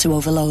not hard to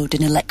overload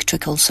an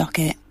electrical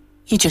socket.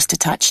 You just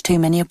attach too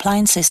many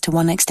appliances to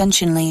one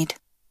extension lead,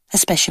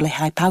 especially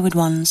high-powered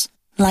ones,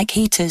 like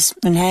heaters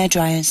and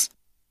hairdryers.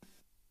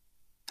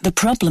 The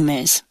problem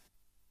is,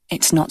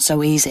 it's not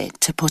so easy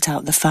to put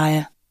out the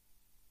fire.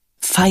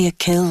 Fire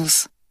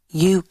kills.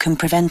 You can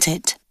prevent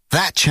it.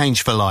 That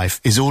Change for Life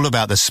is all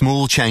about the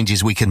small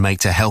changes we can make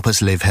to help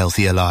us live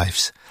healthier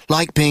lives.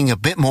 Like being a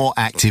bit more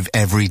active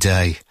every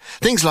day.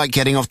 Things like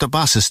getting off the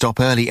bus a stop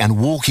early and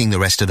walking the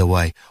rest of the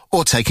way.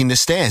 Or taking the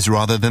stairs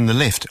rather than the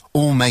lift.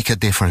 All make a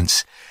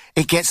difference.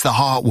 It gets the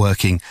heart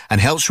working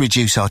and helps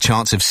reduce our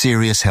chance of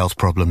serious health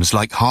problems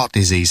like heart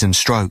disease and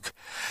stroke.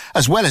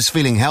 As well as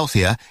feeling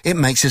healthier, it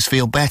makes us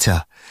feel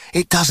better.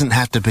 It doesn't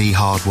have to be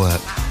hard work.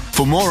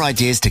 For more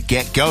ideas to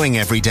get going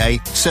every day,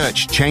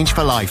 search Change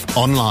for Life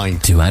online.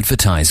 To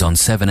advertise on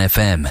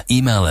 7FM,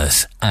 email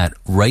us at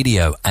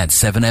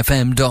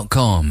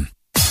radio@7fm.com.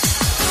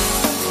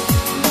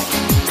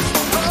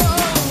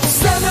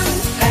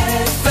 7FM.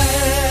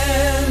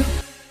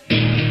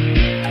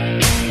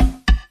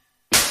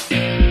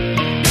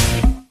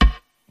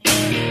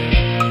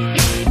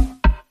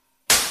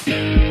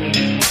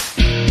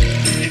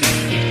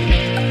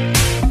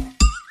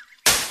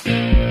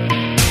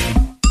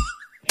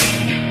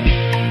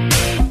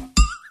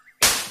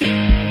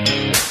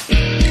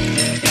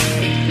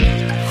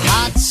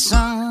 Hot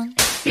sun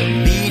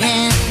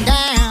beating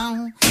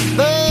down,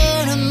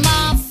 burning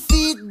my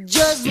feet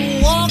just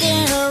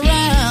walking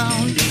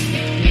around.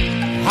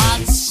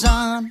 Hot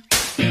sun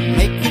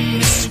making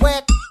me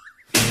sweat.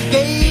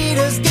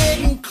 Gators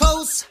getting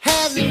close,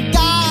 hasn't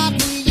got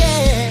me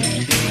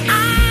yet.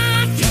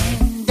 I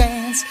can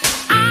dance,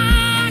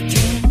 I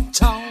can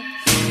talk.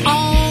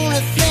 Only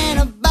thing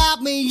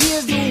about me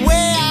is the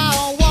way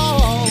I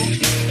walk.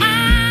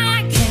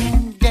 I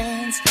can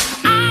dance,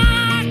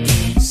 I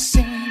can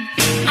sing.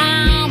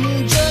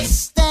 I'm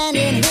just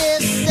standing here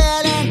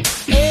selling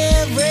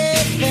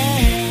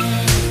everything.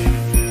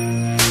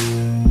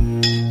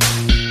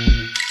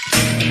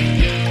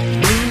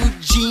 Blue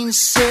jeans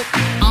sit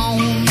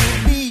on the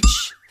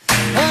beach.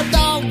 Her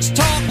dog's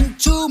talking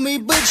to me,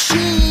 but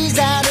she's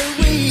out of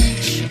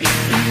reach.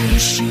 Ooh,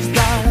 she's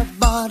got a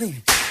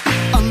body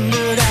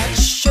under that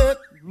shirt,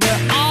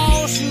 but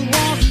all she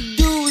wants to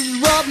do is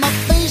rub my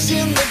face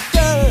in the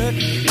dirt.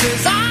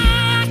 'Cause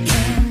I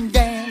can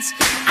dance,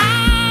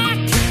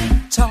 I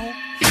can talk.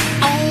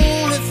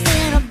 Only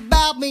thing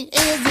about me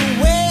is the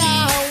way I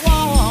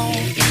walk.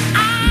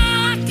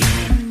 I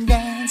can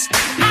dance,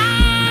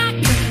 I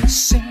can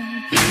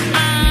sing.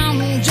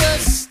 I'm just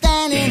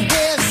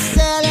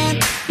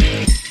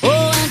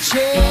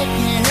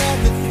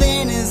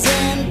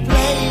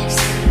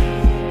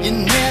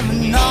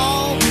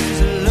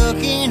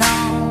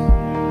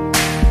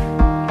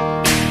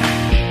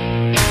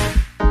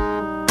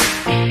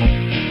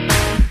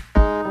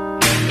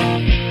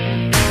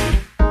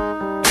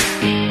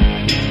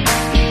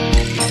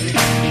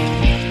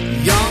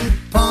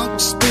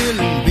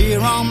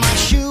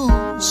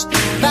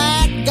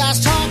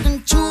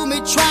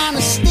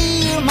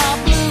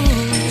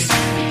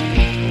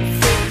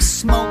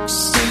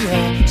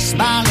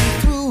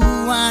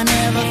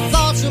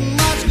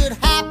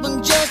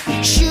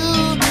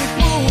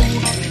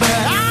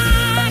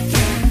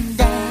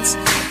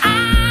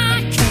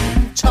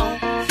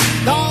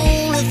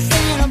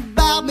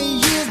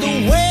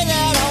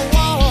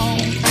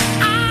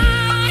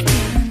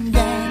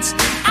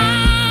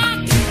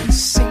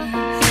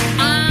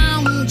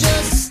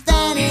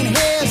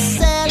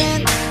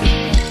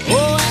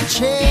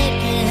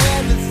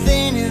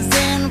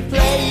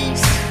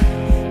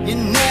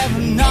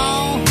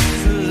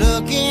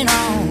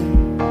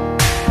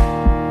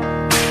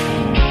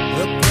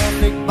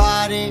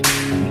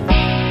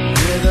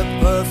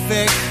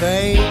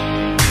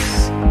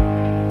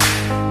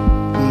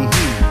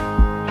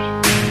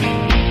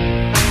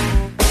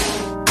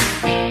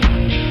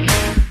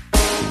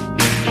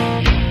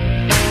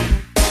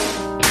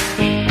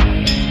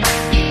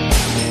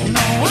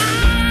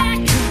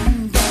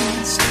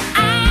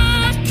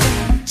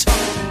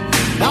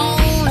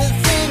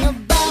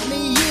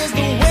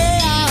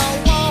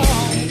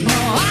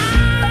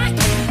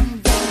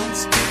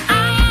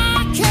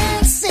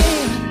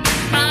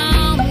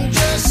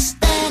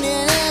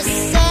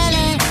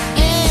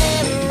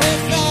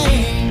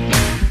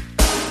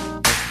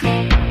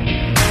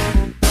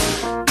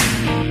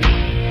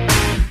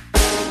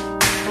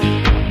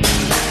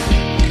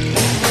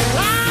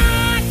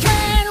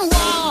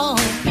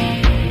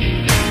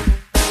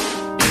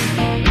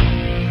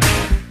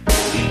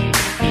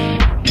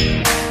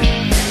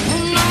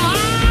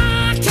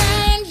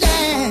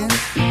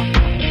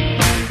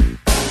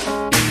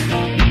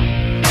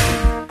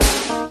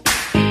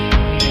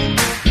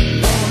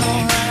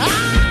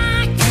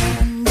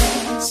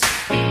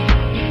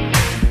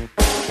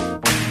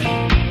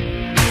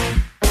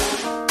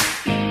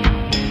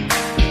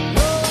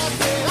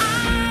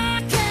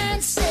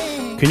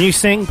Can you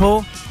sing,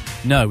 Paul?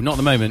 No, not at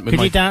the moment.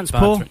 Can you dance,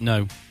 Paul?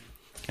 No.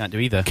 Can't do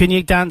either. Can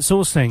you dance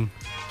or sing?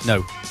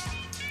 No.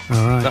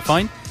 All right. Is that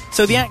fine?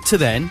 So the actor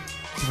then...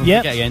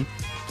 Yep. Again.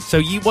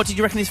 So what did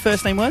you reckon his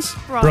first name was?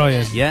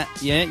 Brian. Yeah,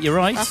 you're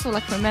right. That's all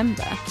I can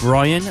remember.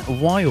 Brian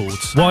Wilde.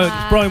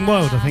 Brian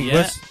Wilde, I think it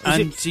was.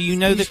 And do you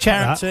know the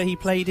character he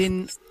played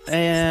in...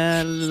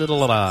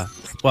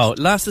 well,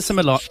 Last of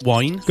Summer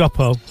Wine.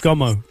 Gomo.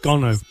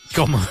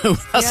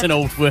 That's an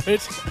old word.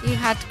 You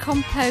had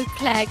Compo,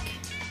 Clegg.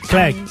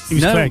 Clegg. He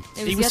was Clegg.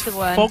 It was the other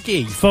one.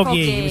 Foggy.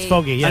 He was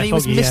Foggy, yeah. And he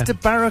was Mr.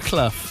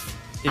 Barraclough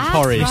in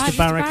Porridge. Mr.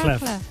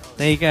 Barraclough.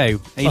 There you go.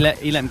 He let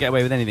him get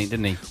away with anything,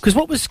 didn't he? Because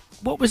what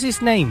was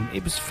his name?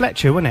 It was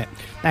Fletcher, wasn't it?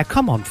 Now,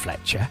 come on,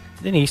 Fletcher.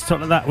 Then he used to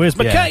talk like that. Whereas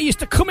McKay used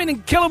to come in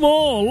and kill them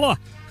all.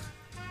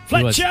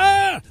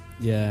 Fletcher!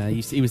 Yeah,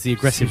 he was the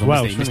aggressive one,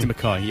 Welsh, wasn't he? Mr.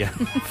 Mackay, yeah.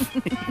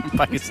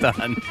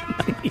 Pakistan.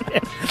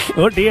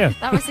 Oh, dear.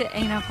 That was it,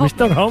 Ain't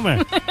Mr.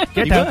 Homer.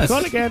 Get out. Go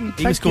on again.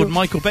 He was called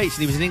Michael Bates,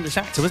 and he was an English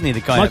actor, wasn't he?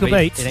 The guy Michael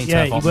Bates. It Ain't Yeah,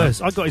 Tough he Hot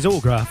was. I got his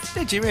autograph.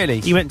 Did you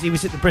really? He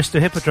was at the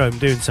Bristol Hippodrome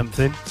doing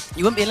something.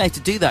 You wouldn't be allowed to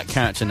do that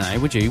character now,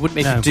 would you? You wouldn't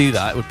be able to do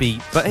that. It would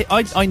be... But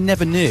I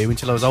never knew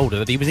until I was older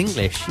that he was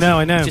English. No,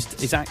 I know. Just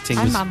his acting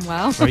And was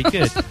Manuel. very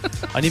good.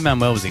 I knew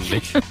Manuel was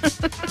English.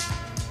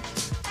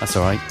 That's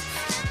all right.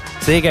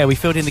 So there you go. We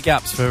filled in the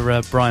gaps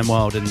for Brian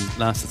Wilde and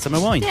Last of Summer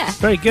Wine. Yeah.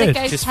 Very good.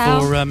 Just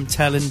for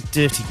Tell and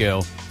Dirty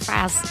Girl.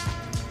 Baz.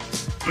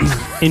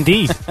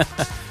 Indeed.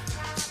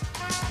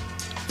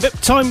 But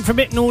time for a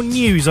bit more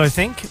news, I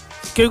think.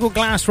 Google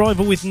Glass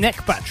rival with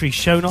neck batteries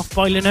shown off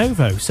by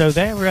Lenovo. So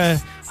they're, I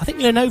think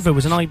Lenovo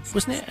was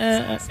wasn't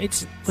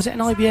it? Was it an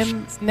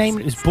IBM name?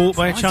 It was bought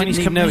by a Chinese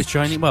company. No, it's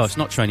Chinese. Well, it's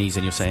not Chinese,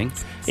 and you're saying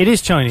it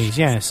is Chinese.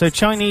 Yeah. So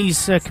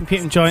Chinese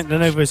computing giant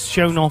Lenovo has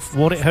shown off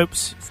what it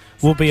hopes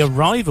will be a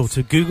rival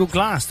to Google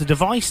Glass. The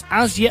device,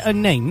 as yet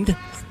unnamed.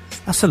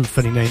 That's a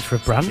funny name for a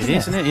brand,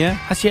 isn't it? Yeah.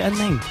 As yet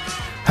unnamed.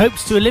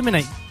 Hopes to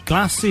eliminate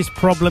Glass's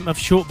problem of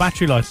short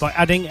battery life by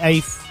adding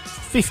a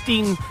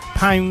 £15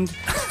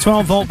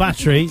 12-volt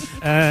battery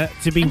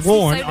to be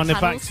worn on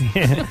a back.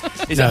 Yeah.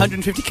 Is it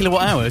 150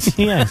 kilowatt hours?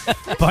 Yeah,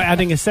 by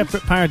adding a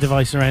separate power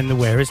device around the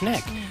wearer's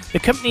neck. The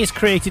company has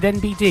created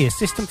NBD, a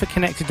system for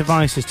connected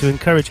devices, to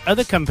encourage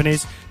other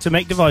companies to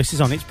make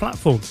devices on its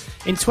platform.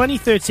 In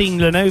 2013,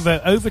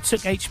 Lenovo overtook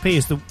HP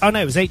as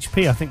it was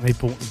HP, I think they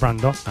bought the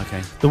brand off.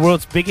 Okay. The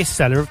world's biggest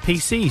seller of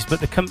PCs,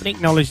 but the company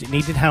acknowledged it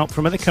needed help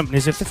from other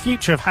companies if the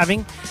future of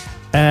having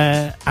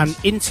an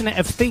Internet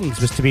of Things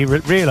was to be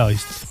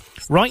realised.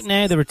 Right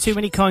now, there are too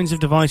many kinds of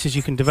devices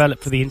you can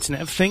develop for the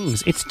Internet of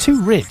Things. It's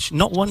too rich.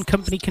 Not one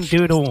company can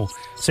do it all,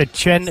 said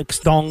Chen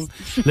Xdong,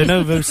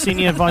 Lenovo's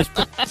senior vice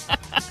president.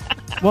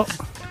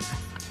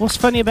 What's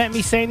funny about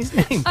me saying his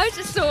name? I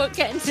just thought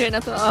getting to it and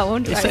I thought, I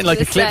wonder. It sounded like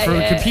a clip from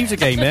a computer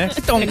game there.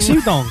 Dong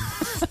Sudong.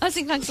 I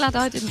think I'm glad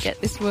I didn't get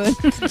this one.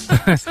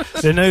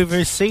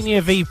 Lenovo's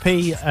senior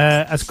VP,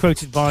 as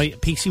quoted by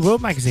PC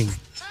World magazine.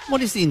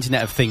 What is the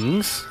Internet of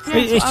Things?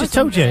 It's just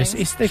told you.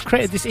 They've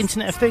created this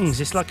Internet of Things.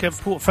 It's like a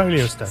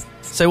portfolio stuff.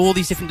 So all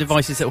these different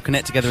devices that will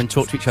connect together and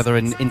talk to each other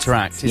and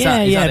interact. Is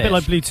that a bit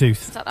like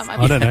Bluetooth.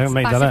 I don't know. I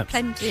made that up.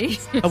 Plenty.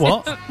 A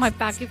what? My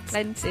bag of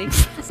plenty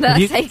that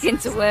I take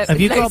into work.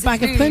 Have you got a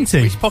bag of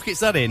plenty? Which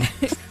pocket's that in?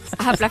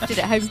 I have left it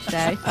at home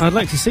today. I'd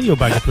like to see your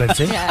bag of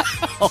plenty. Yeah.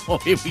 Oh,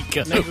 here we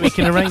go. Maybe we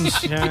can arrange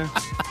a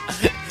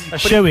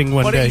showing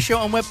one day. Why don't you show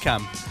it on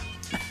webcam?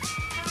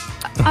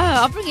 Oh,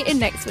 I'll bring it in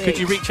next week. Could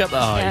you reach up that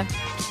high? Yeah.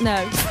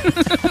 No.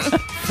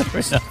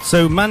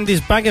 So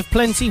Mandy's bag of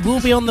plenty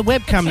will be on the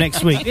webcam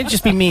next week. It'll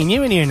just be me and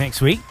you in here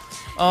next week.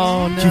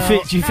 Oh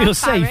no! Do you feel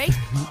safe?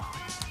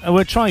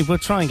 We'll try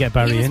and get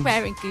Barry in. He was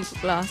wearing Google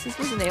glasses,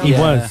 wasn't he? He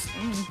was.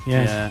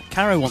 Yeah.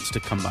 Caro wants to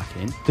come back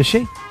in. Does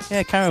she?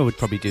 Yeah, Caro would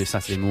probably do a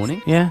Saturday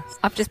morning. Yeah.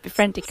 I've just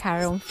befriended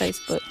Caro on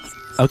Facebook.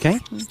 Okay.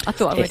 I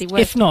thought I already would.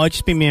 If not, I'd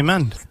just be me and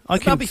Man.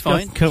 That'd be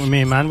fine. Cut with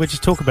me and Man. We'll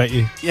just talk about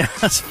you. Yeah,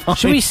 that's fine.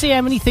 Should we see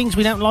how many things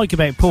we don't like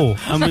about Paul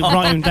and we'll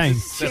write them down?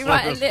 Should we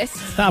write a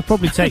list? That'll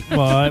probably take.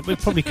 Well, we'll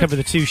probably cover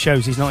the 2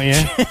 shows he's not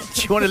here.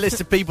 Do you want a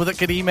list of people that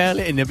could email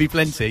it? And there'll be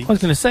plenty. I was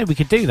going to say we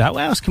could do that.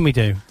 What else can we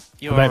do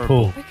about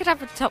Paul? We could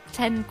have a top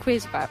 10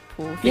 quiz about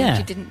Paul. Things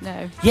you didn't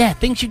know. Yeah,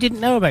 things you didn't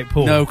know about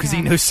Paul. No, because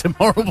he knows some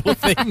horrible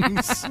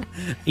things.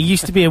 He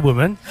used to be a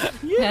woman.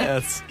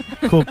 Yes.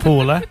 Called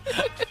Paula.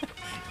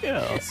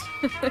 Yes.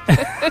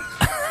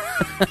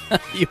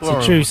 It's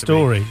a true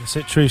story. It's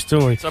a true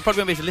story. So I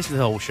probably won't be able to listen to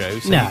the whole show,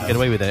 so No. you can get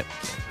away with it.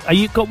 Are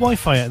you got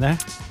Wi-Fi out there?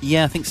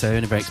 Yeah, I think so,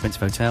 in a very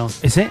expensive hotel.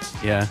 Is it?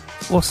 Yeah.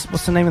 What's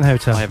the name of the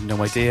hotel? I have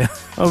no idea.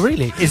 Oh,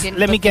 really? didn't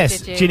Let me book it,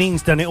 guess. did you?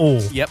 Janine's done it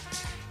all. Yep.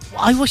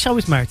 I wish I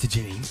was married to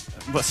Janine.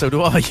 But so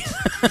do I.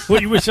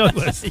 What you wish I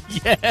was?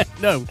 Yeah,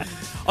 no.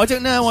 I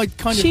don't know, I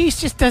kind of... She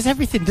just does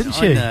everything, doesn't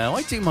she? I know,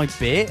 I do my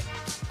bit.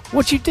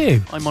 What do you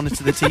do? I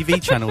monitor the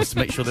TV channels to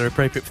make sure they're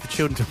appropriate for the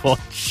children to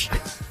watch.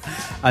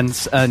 and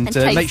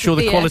taste make sure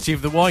the the beer. quality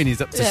of the wine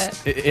is up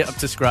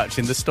to scratch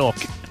in the stock.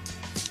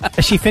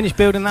 Has she finished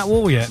building that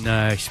wall yet?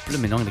 No, she's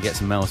blooming. I'm going to get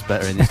some else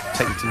better in this.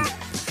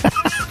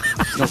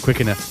 It's not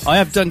quick enough. I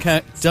have dunk.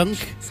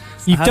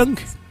 You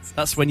dunk?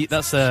 That's when you.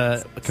 That's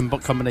a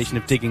combination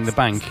of digging the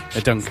bank.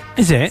 A dunk.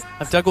 Is it?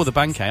 I've dug all the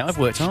bank out. I've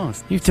worked hard.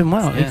 You've done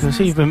well. Yeah. You can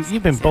see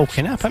you've been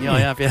bulking up, haven't you? Yeah, I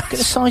have. Yeah. Look at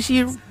the size of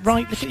your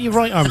right. Look at your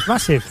right arm. It's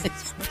massive.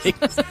 It's big.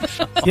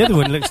 The other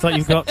one looks like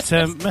you've got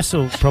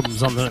muscle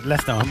problems on the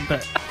left arm.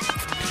 But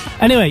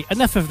anyway,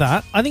 enough of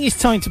that. I think it's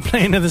time to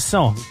play another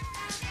song.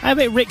 How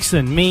about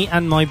Roxon, Me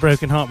and My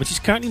Broken Heart, which is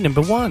currently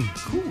number 1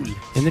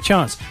 in the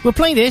charts. We'll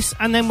play this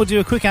and then we'll do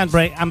a quick ad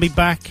break and be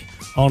back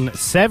on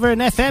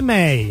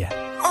 7FMA.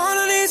 All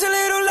I need's a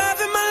little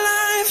love in my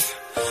life.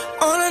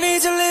 All I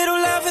need's a little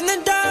love in the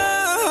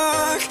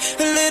dark.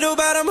 A little,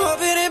 but I'm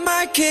hoping it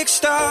might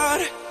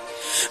kickstart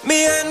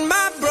me and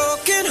my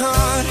broken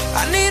heart.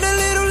 I need a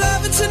little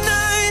loving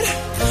tonight.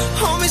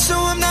 Hold me so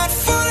I'm not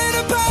falling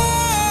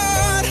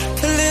apart.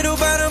 A little,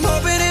 but I'm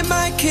hoping it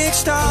might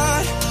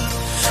kickstart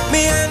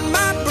me and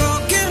my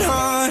broken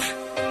heart.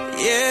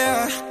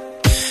 Yeah.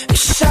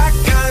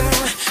 Shotgun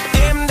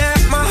aimed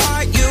at my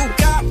heart. You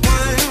got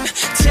one.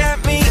 Tear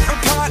me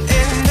apart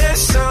and there's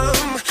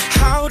some.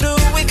 How do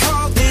we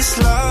call this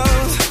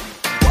love?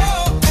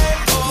 Whoa,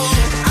 oh, oh.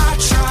 I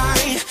try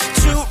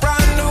to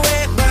run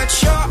away, but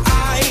your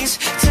eyes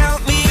tell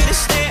me to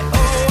stay.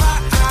 Oh,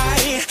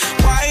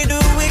 why do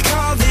we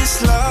call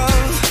this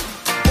love?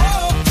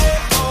 Whoa,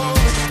 oh, oh.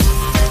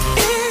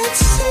 It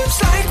seems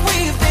like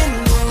we've been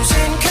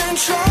losing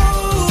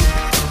control.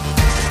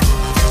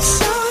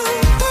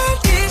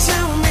 Somebody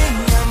tell me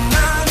I'm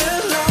not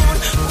alone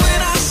when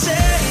I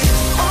say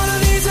all I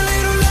need's a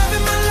little love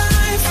in my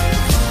life.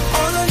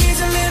 All I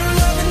need's a little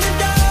love in the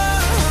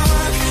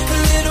dark. A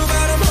little,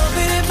 but I'm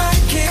hoping it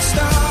might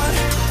kickstart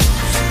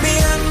me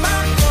and my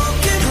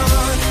broken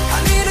heart. I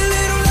need a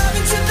little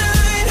loving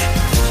tonight.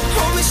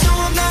 Hold me so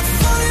I'm not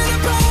falling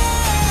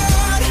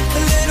apart.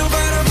 A little,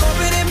 but I'm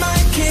hoping it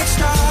might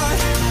kickstart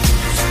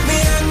me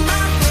and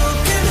my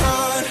broken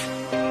heart.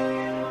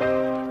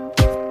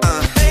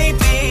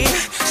 Baby,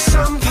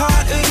 some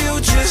part of you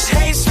just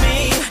hates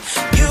me.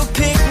 You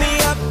pick me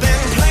up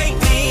and play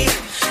me.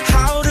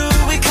 How do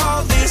we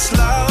call this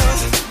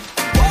love?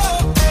 Whoa,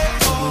 oh,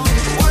 oh.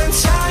 One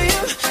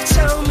time,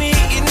 tell me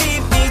you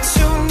need me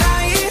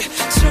tonight.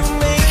 To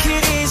make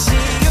it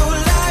easy, you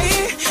lie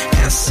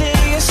and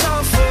sing a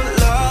song for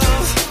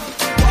love.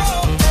 Whoa,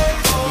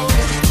 oh, oh.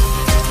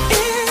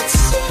 It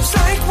seems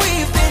like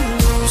we've been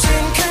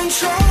losing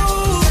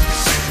control.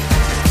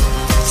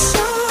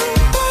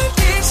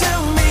 Somebody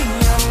tell me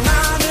I'm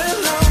not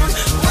alone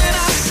when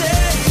I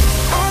say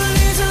all I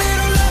need's a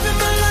little love in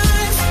my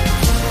life.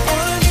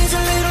 All I need's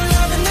a little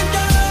love in the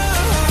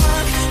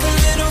dark. A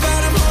little,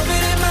 but I'm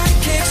hoping it might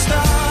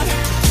kickstart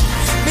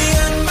me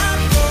and my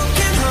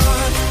broken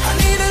heart. I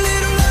need a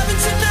little loving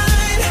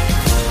tonight.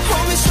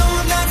 Hold me so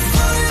I'm not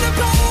falling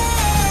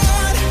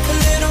apart. A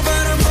little,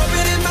 but I'm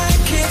hoping it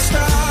might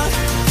kickstart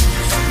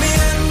me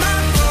and my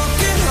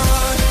broken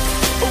heart.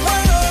 Whoa,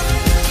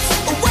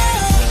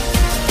 whoa.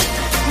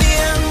 Me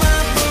and my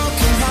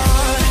broken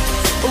heart.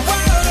 Whoa,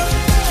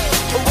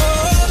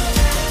 whoa.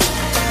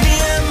 Me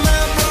and my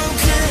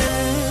broken.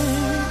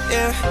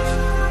 Yeah,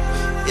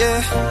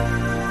 yeah,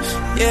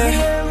 yeah.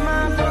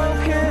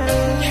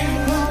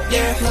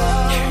 Yeah,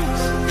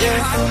 yeah.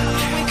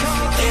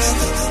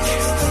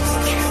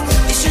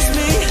 It's just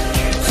me.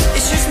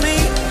 It's just me.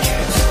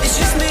 It's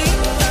just me.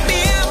 Me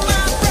and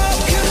my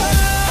broken heart.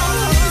 All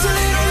I need's a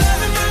little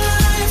love in my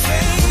life.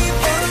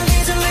 All I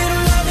need's a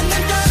little love in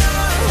the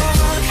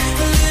dark.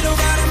 A little,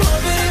 but I'm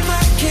hoping it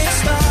might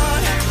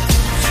kickstart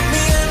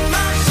me and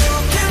my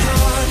broken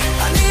heart.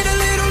 I need a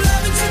little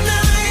loving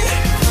tonight.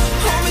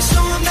 Hold me so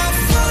I'm not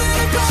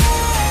falling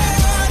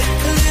apart.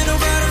 A little,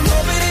 but I'm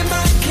hoping it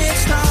might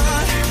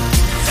kickstart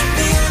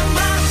me and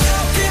my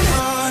broken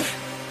heart.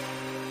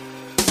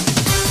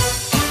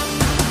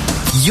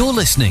 You're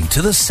listening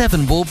to the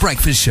 7 Ball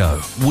Breakfast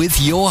Show with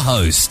your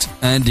host,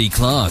 Andy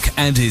Clark,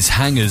 and his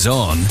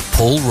hangers-on,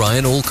 Paul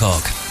Ryan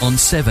Alcock, on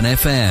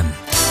 7FM.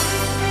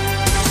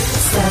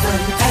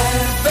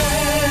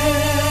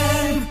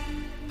 7FM.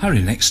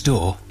 Harry next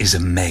door is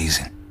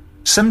amazing.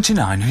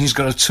 79 and he's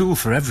got a tool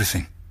for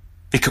everything.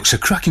 He cooks a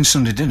cracking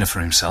Sunday dinner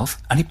for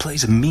himself and he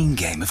plays a mean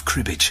game of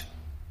cribbage.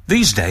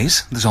 These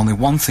days, there's only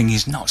one thing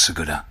he's not so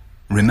good at,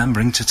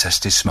 remembering to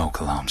test his smoke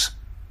alarms.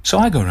 So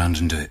I go round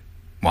and do it,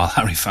 while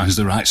Harry finds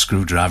the right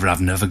screwdriver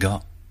I've never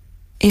got.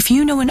 If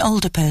you know an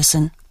older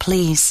person,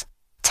 please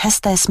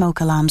test their smoke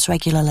alarms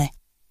regularly.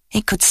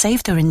 It could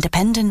save their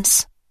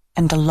independence.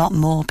 And a lot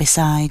more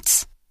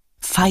besides.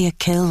 Fire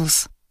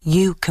kills.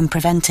 You can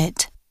prevent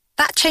it.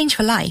 That Change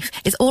for Life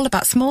is all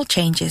about small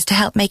changes to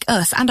help make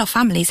us and our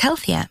families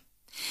healthier.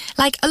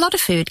 Like, a lot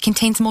of food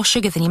contains more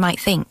sugar than you might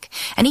think,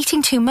 and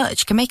eating too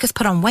much can make us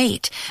put on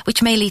weight,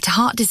 which may lead to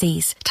heart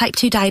disease, type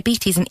 2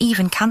 diabetes and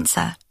even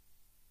cancer.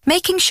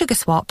 Making sugar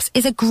swaps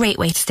is a great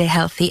way to stay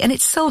healthy, and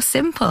it's so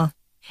simple.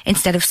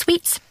 Instead of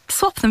sweets,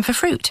 swap them for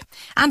fruit.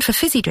 And for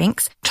fizzy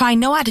drinks, try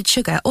no added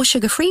sugar or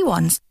sugar-free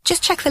ones.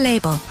 Just check the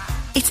label.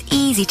 It's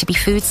easy to be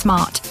food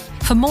smart.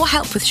 For more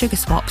help with sugar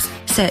swaps,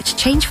 search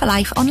Change for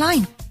Life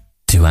online.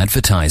 To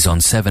advertise on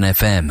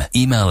 7FM,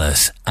 email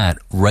us at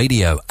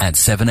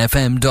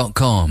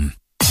radio@7fm.com.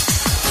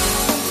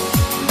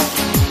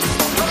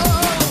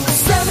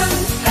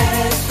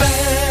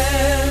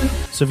 7FM.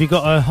 So have you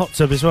got a hot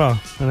tub as well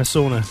and a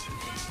sauna?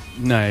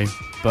 No,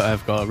 but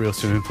I've got a real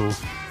swimming pool.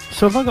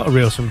 So have I got a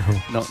real swimming pool?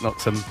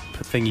 Not some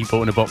thing you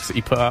bought in a box that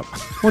you put up.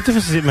 What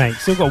difference does it make?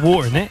 Still got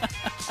water in it.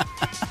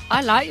 I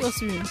like your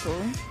swimming pool.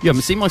 You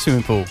haven't seen my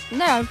swimming pool?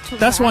 No, I'm talking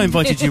That's why I about-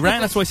 invited you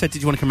round. That's why I said,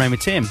 did you want to come round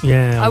with Tim?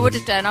 Yeah. I would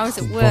have done. I was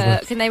at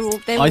work and they were all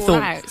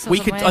out. So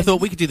I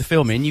thought we could do the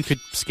filming. You could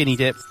skinny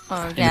dip.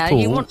 Oh in yeah,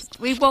 the pool.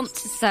 we want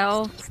to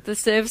sell the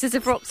services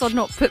of Roxon,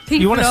 not put people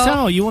You want to off.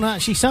 sell? You want to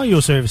actually sell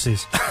your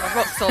services?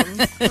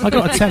 Roxon. I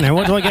got a tenner.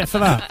 What do I get for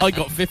that? I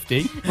got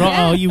 50.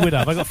 Right, oh, you would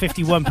have. I got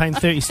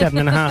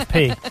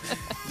 £51.37.5p.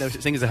 No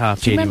such thing as a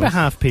half. Do you remember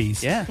anymore. half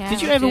P's? Yeah.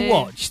 Did you I ever do.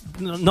 watch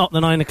not the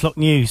 9 o'clock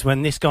news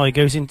when this guy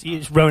goes into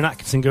it's Rowan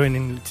Atkinson going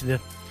into the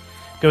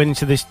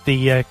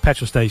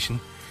petrol station?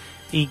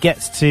 He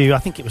gets to, I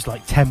think it was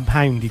like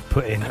 £10 he'd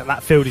put in, and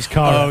that filled his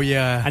car Oh, up.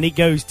 yeah. And he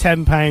goes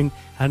 £10,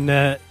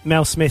 and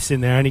Mel Smith's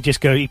in there, and he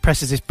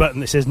presses this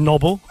button that says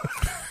Nobble,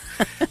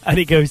 and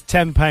it goes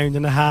 £10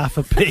 and a half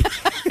a p. Do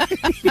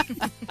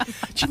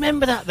you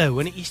remember that though,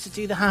 when it used to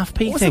do the half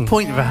p What's thing? the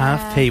point of a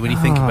half p when you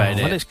think about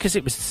it? Well, it's because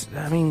it was,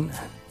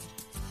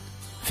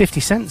 50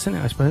 cents, isn't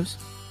it, I suppose?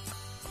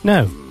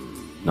 No,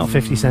 not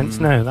 50 cents,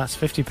 no, that's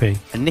 50p.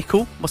 A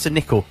nickel? What's a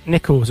nickel?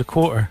 Nickel was a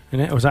quarter,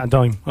 isn't it? Or was that a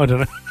dime? I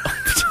don't know.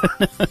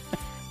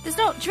 There's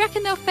not. Do you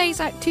reckon they'll phase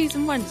out 2s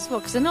and 1s as well?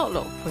 Because they're not a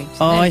lot of points.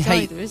 Oh, I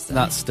hate either, is there?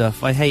 that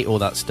stuff. I hate all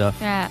that stuff.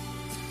 Yeah.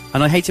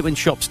 And I hate it when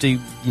shops do,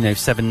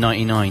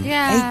 $7.99.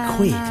 Yeah.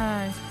 £8.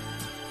 No.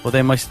 Well,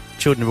 then my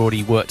children have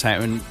already worked out,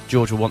 and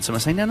George will want some. I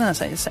say, no, it's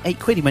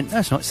 £8. He went, no,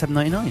 it's not. It's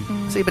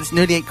 £7.99. See, but it's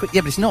nearly £8.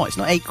 Yeah, but it's not. It's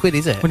not £8,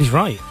 is it? Well, he's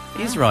right.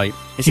 He is right.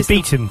 Is He this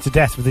beat him to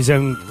death with his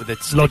own with the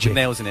stick logic. with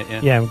nails in it? Yeah.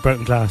 Yeah, with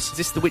broken glass. Is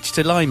this the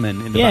Wichita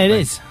lineman in the Yeah, it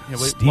background? is. Yeah,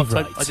 Steve what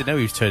time? Wright. I didn't know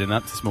he was turning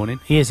up this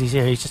morning. He is. He's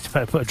here. He's just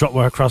about to put a drop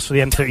wire across for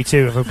the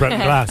M32 of a broken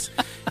glass.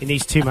 He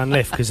needs 2-man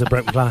lift because of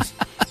broken glass.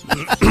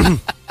 And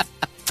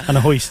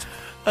a hoist.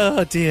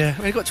 Oh dear,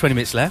 we've got 20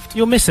 minutes left.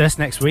 You'll miss us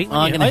next week.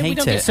 I'm going to We hate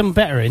don't it. get some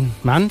better in,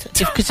 man.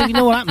 Because you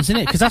know what happens,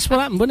 innit? Because that's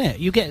what happened, wouldn't it?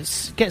 You get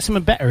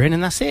some better in,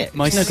 and that's it.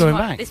 There's no going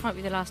back. This might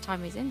be the last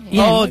time he's in here.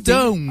 Yeah, Oh, it might be.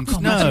 don't!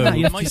 God, No. imagine that.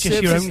 You have My to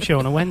just your own services- show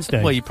on a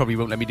Wednesday. Well, you probably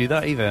won't let me do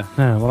that either.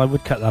 No, well, I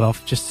would cut that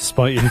off just to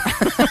spite you.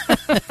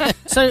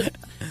 So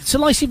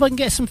let's see if I can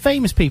get some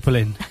famous people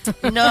in.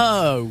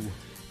 No.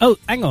 Oh,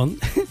 hang on.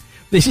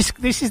 This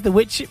is the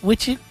Wichita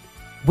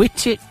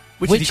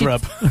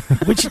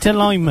Wichita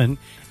lineman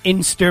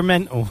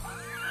instrumental.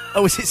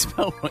 Oh, is it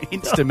spelled right?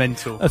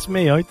 Instrumental. That's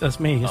me. That's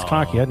me. It's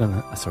Clarky. I done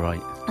that. That's all right.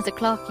 That's a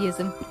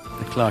Clarkyism.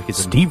 The Clarkism.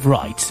 Steve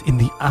Wright in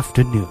the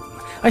afternoon.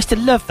 I used to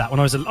love that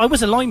when I was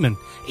a lineman.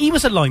 He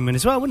was a lineman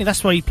as well, wasn't he?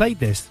 That's why he played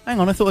this. Hang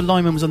on, I thought a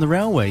lineman was on the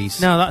railways.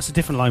 No, that's a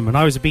different lineman.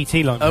 I was a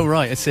BT lineman. Oh,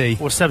 right, I see.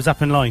 Or subs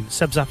up in line.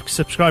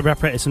 Subscriber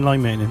apparatus and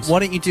line maintenance. Why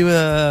don't you do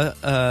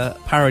a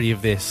parody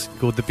of this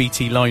called The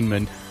BT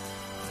Lineman?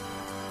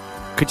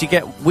 Could you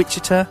get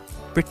Wichita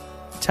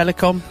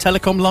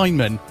Telecom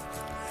Lineman?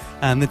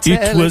 And the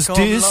It was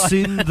this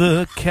line- in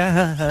the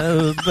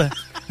cab.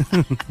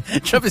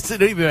 Travis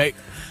didn't even make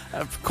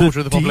a quarter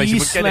of the population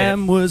would get it.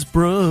 D-slam was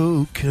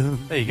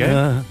broken. There you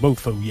go.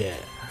 Mofo, yeah.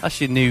 That's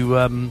your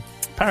new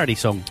parody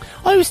song.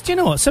 Do you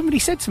know what? Somebody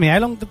said to me, how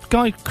long, the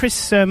guy,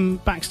 Chris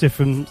Baxter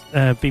from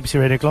BBC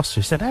Radio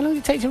Gloucester, said, how long did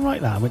it take to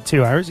write that? I went,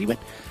 2 hours. He went,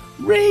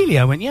 really?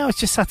 I went, yeah, I was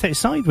just sat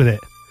outside with it.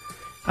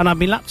 And I had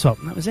my laptop,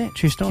 and that was it.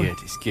 True story. Good,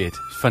 it's good.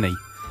 It's funny.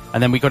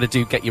 And then we got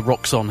to get your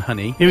rocks on,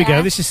 honey. Here we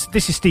go. This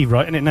is Steve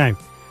Wright, isn't it now?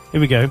 Here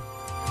we go.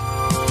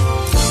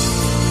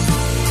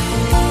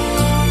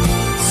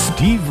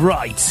 Steve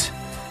Wright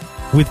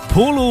with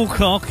Paul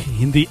Alcock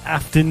in the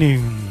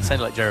afternoon.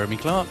 Sounded like Jeremy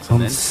Clarkson On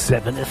then.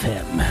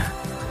 7FM.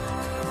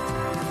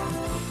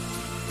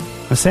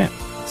 That's it.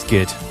 It's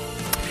good.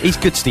 He's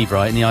good, Steve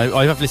Wright. And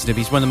I have listened to him.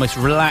 He's one of the most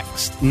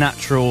relaxed,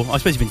 natural... I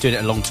suppose he's been doing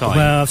it a long time.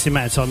 Well, that's the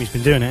amount of time he's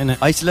been doing it, isn't it?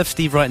 I used to love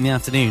Steve Wright in the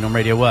afternoon on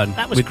Radio 1.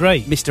 That was with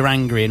great. Mr.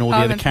 Angry and all the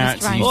I other remember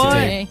characters Mr. he used to do.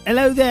 Angry.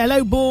 Hello there,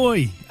 hello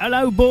boy.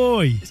 Hello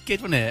boy. It's good,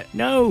 wasn't it?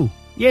 No.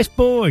 Yes,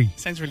 boy.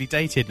 Sounds really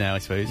dated now, I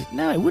suppose.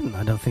 No, it wouldn't.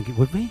 I don't think it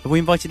would be. But we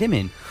invited him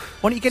in.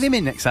 Why don't you get him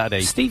in next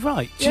Saturday? Steve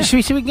Wright. Yeah. Should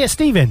we see if we can get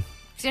Steve in?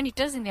 'Cause he only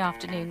does in the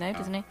afternoon, though,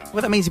 doesn't he?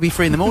 Well, that means he'd be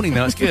free in the morning,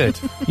 though. That's good.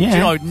 Yeah. Do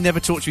you know, I would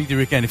never talk to you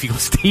again if you got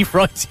Steve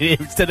Wright in here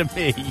instead of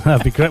me.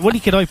 That'd be great. Well, he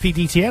could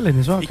IPDTL in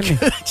as well,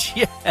 couldn't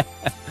he? Yeah.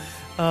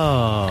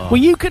 Oh. Well,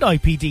 you could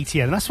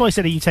IPDTL, and that's why I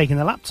said, are you taking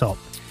the laptop?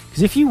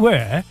 Because if you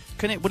were...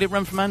 Would it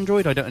run from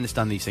Android? I don't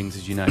understand these things,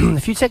 as you know.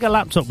 If you take a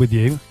laptop with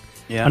you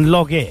Yeah. and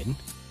log in,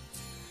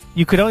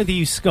 you could either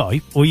use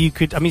Skype, or you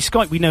could... I mean,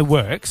 Skype we know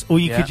works, or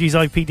you Yeah. could use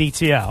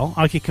IPDTL.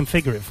 I could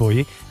configure it for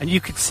you, and you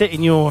could sit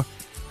in your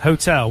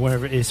hotel,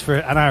 wherever it is, for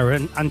an hour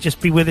and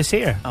just be with us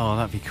here. Oh,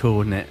 that'd be cool,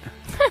 wouldn't it?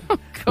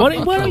 Why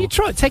don't you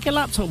try it? Take a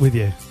laptop with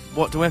you.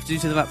 What do I have to do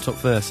to the laptop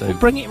first, though? We'll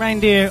bring it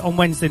round here on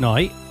Wednesday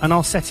night, and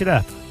I'll set it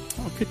up.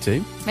 Oh, good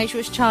too. Make sure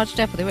it's charged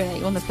up, or they won't let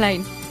you on the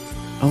plane.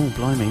 Oh,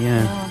 blimey,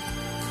 yeah. Oh.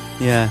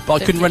 Yeah, but I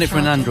Don't couldn't run get it from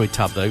an charged. Android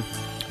tab, though.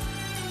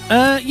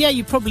 Yeah,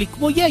 you probably...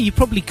 Well, yeah, you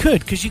probably could,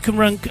 because you can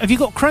run... Have you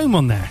got Chrome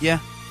on there? Yeah.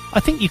 I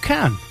think you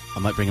can. I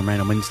might bring them round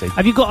on Wednesday.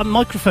 Have you got a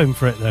microphone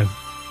for it, though?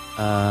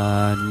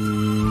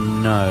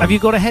 No. Have you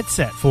got a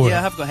headset for it? Yeah,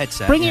 I have got a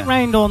headset. Bring yeah. it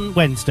round on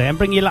Wednesday and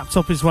bring your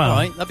laptop as well. All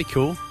right, that'd be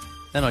cool.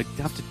 Then I'd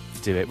have to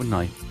do it, wouldn't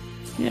I?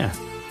 Yeah.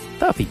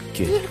 That'd be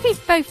good. Look at you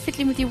both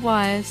fiddling with your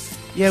wires.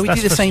 Yeah, we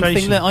That's do the same thing.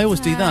 frustration. Look, I always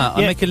do that.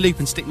 I Yeah. make a loop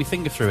and stick my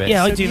finger through it.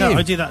 Yeah, I So do that. you.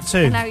 I do that too.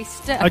 And now he's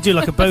stuck. I do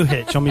like a bow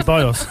hitch on my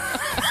BIOS.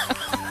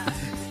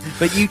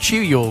 But you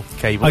chew your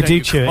cable. I don't do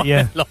you, chew it, quite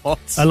yeah.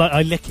 a lot.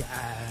 I lick it.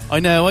 I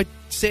know. I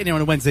sit in here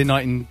on a Wednesday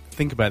night and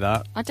think about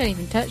that. I don't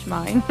even touch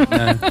mine. No.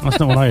 That's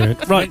not what I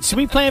heard. Right, should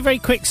we play a very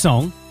quick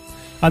song?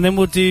 And then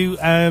we'll do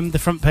the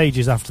front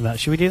pages after that.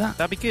 Should we do that?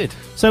 That'd be good.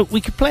 So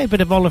we could play a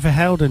bit of Oliver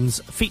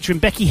Heldens featuring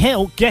Becky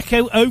Hill,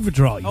 Gecko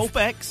Overdrive. Oh,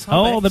 Bex. The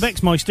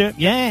Bexmeister.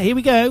 Yeah, here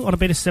we go on a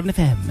bit of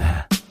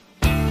 7FM.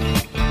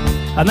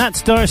 And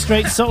that's Dire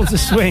Straits, Souls of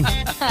Swing.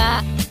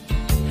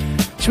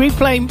 Should we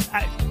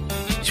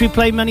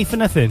play Money for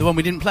Nothing? The one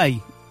we didn't play.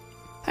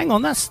 Hang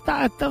on,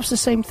 that was the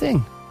same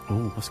thing.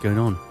 Oh, what's going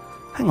on?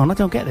 Hang on, I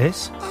don't get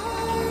this.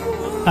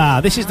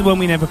 This is the one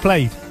we never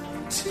played.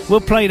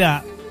 We'll play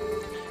that.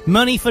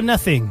 Money for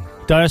Nothing.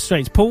 Dire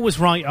Straits. Paul was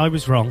right, I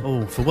was wrong.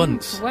 Oh, for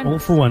once. All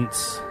for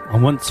once.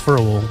 And once for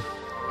all.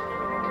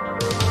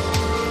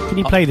 Can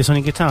you play this on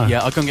your guitar?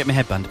 Yeah, I'll go and get my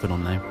headband to put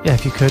on now. Yeah,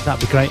 if you could,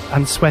 that'd be great.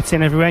 And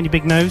sweating everywhere, and your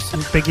big nose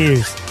and big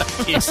ears.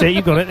 That's it,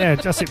 you got it there.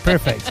 That's it,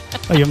 perfect.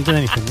 Oh, you haven't done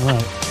anything.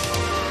 Right.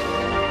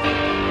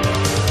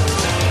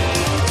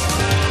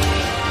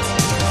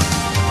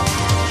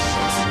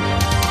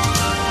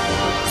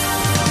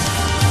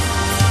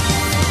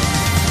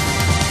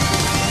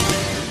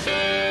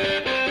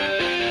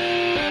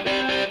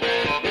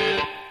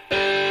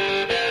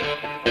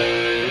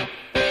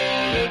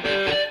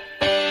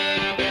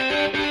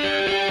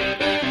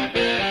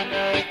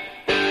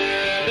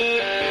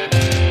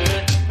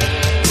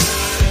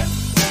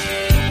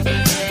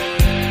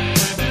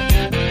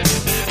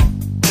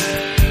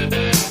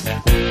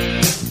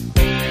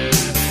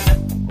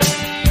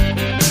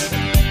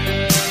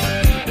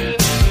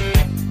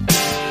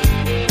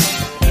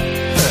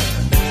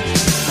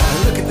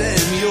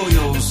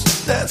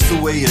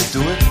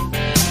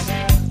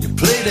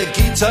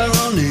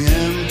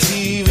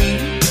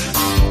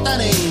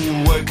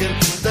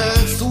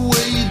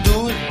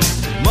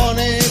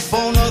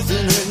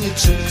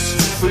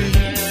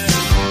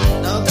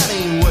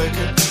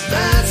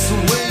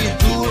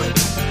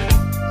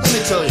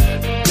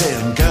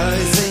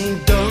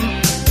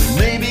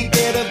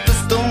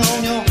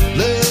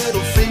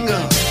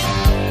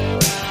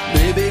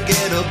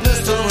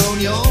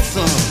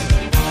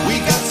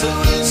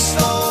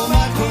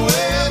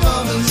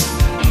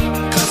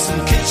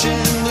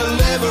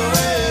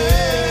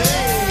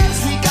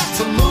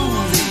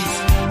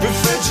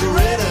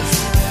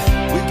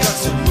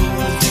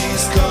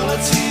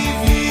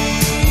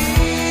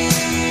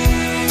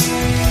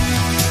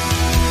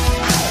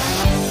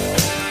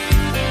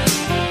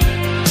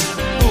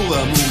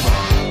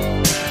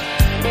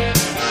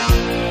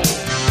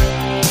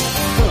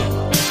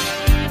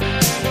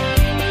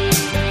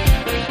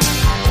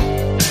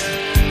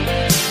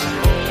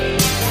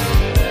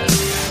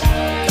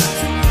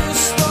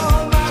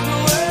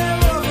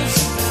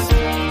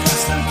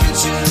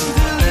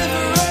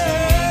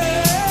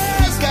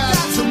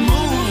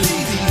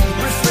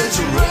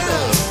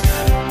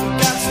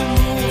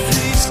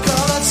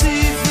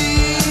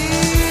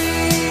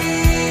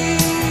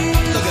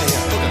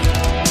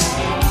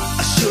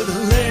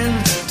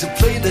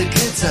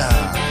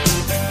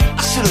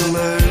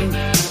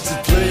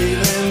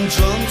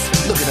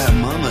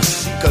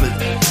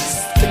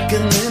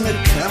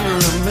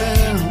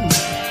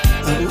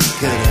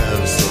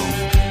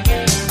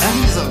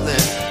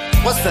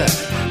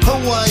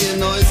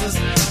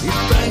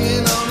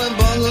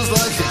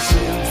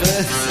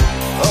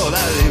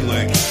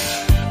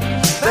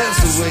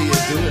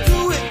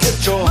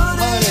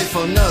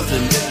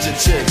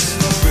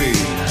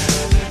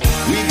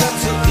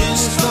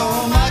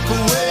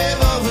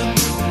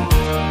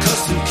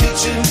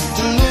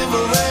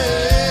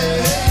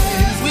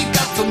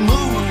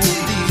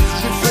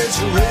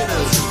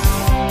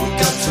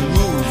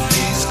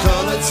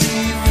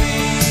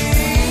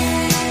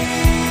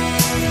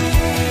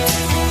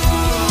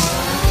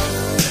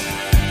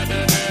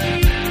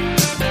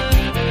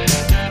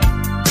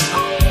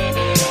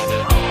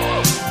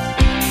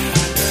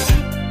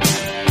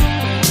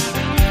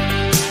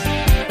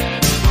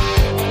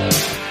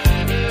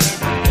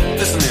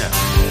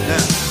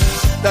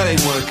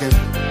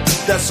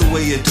 the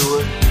way you do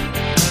it.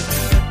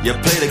 You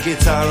play the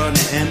guitar on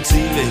the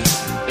MTV.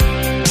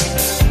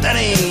 That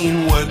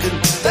ain't working,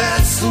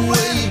 that's the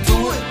way you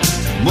do it.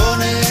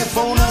 Money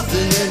for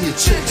nothing and your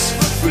chicks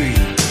for free.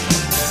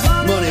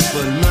 Money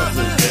for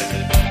nothing.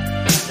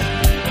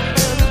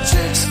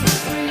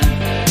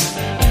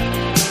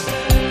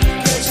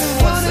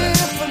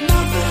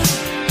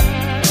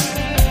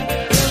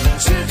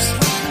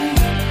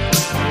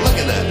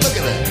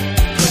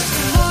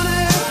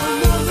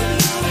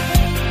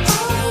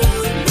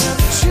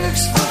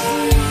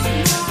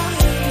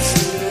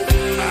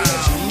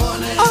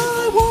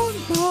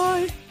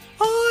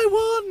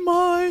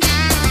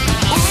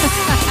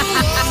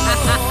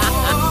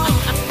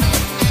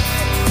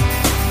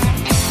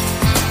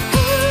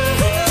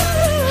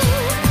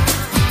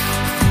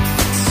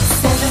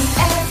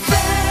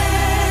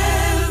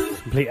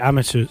 Complete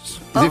amateurs.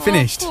 Is it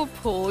finished? Poor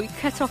Paul, you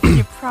cut off in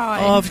your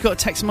prime. Oh, I've got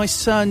to text my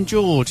son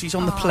George. He's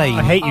on the plane.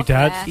 I hate you,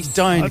 Dad. He's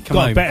dying to I've come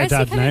got home. a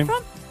better dad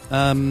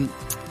now.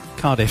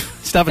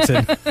 Cardiff,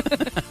 Staverton,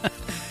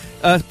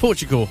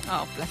 Portugal.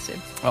 Oh, bless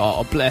him.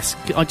 Oh, bless.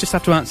 I just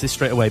have to answer this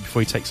straight away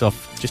before he takes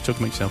off. Just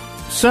talking about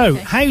yourself. So,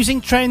 housing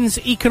trends,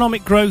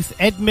 economic growth,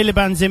 Ed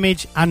Miliband's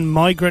image, and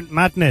migrant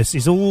madness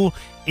is all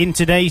in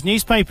today's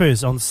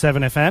newspapers on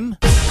 7FM.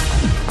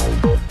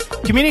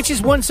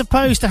 Communities once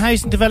opposed to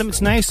housing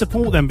developments now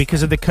support them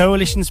because of the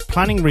coalition's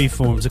planning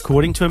reforms,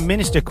 according to a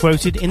minister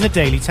quoted in the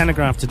Daily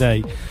Telegraph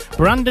today.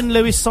 Brandon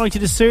Lewis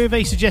cited a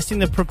survey suggesting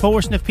the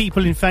proportion of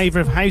people in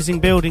favour of housing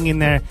building in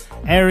their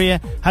area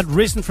had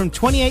risen from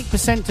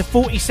 28% to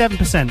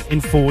 47%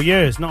 in 4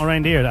 years. Not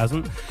around here, it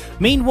hasn't.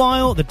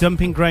 Meanwhile, the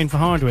dumping ground for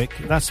Hardwick.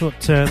 That's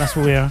what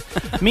we are.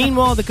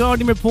 Meanwhile, The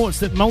Guardian reports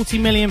that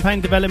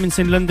multi-million-pound developments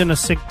in London are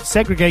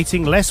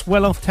segregating less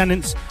well-off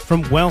tenants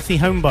from wealthy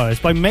home buyers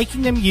by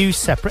making them use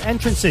separate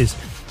entrances.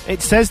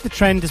 It says the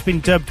trend has been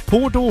dubbed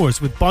poor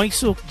doors, with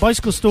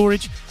bicycle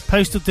storage,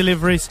 postal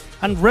deliveries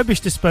and rubbish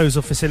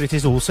disposal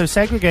facilities also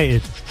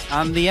segregated.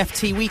 And the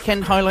FT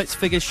weekend highlights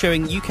figures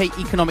showing UK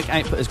economic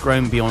output has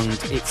grown beyond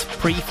its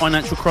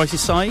pre-financial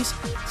crisis size,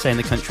 saying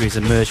the country has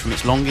emerged from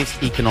its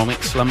longest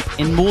economic slump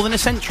in more than a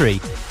century.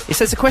 It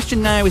says the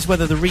question now is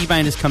whether the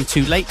rebound has come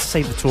too late to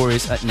save the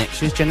Tories at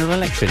next year's general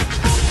election.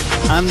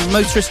 And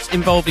motorists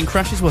involved in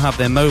crashes will have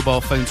their mobile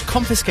phones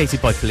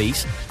confiscated by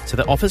police so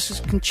that officers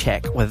can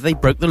check whether they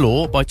broke the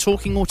law by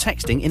talking or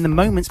texting in the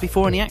moments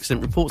before any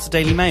accident, reports the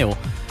Daily Mail.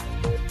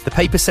 The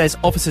paper says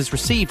officers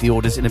received the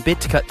orders in a bid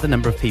to cut the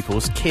number of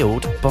people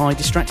killed by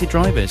distracted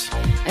drivers.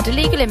 And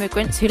illegal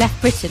immigrants who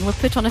left Britain were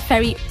put on a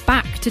ferry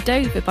back to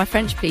Dover by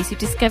French police who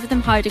discovered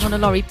them hiding on a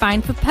lorry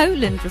bound for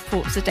Poland,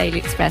 reports the Daily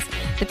Express.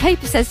 The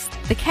paper says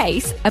the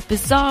case, a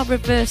bizarre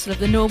reversal of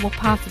the normal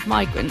path of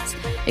migrants,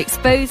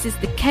 exposes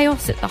the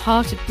chaos at the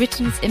heart of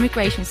Britain's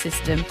immigration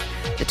system.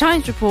 The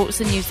Times reports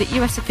the news that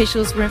US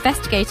officials were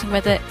investigating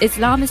whether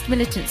Islamist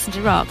militants in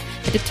Iraq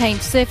had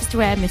obtained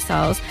surface-to-air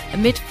missiles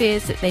amid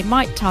fears that they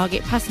might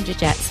target passenger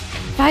jets.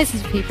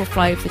 Thousands of people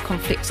fly over the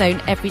conflict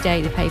zone every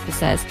day, the paper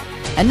says.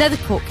 Another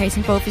court case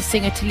involving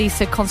singer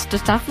Talisa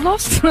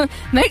Konstantakopoulos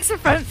makes the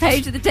front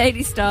page of the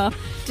Daily Star.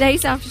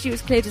 Days after she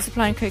was cleared of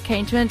supplying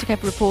cocaine to an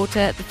undercover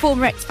reporter, the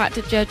former X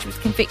Factor judge was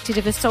convicted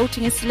of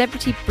assaulting a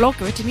celebrity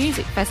blogger at a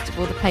music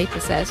festival, the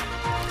paper says.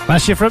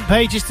 That's your front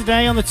pages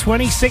today on the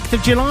 26th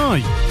of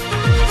July.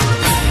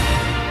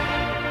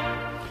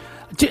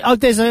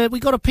 We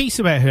got a piece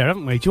about her,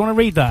 haven't we? Do you want to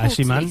read that,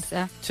 actually, man?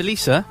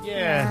 Talisa?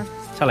 Yeah.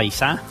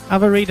 Talisa.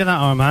 Have a read of that,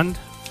 Armand.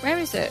 Where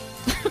is it?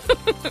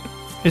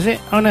 Is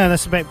it? Oh no,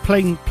 that's about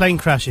plane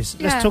crashes.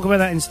 Yeah. Let's talk about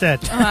that instead.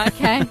 Oh,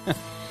 okay.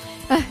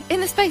 In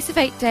the space of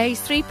 8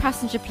 days, 3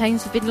 passenger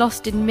planes have been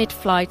lost in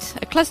mid-flight.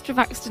 A cluster of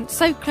accidents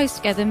so close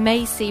together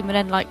may seem an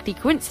unlikely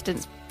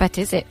coincidence, but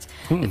is it?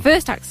 The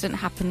first accident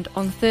happened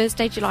on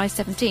Thursday, July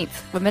 17th,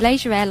 when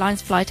Malaysia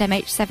Airlines flight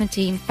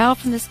MH17 fell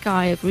from the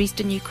sky over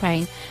eastern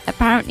Ukraine,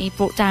 apparently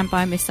brought down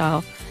by a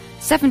missile.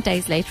 7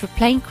 days later, a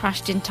plane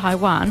crashed in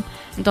Taiwan,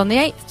 and on the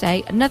 8th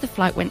day, another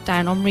flight went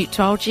down en route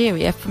to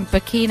Algeria from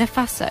Burkina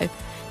Faso.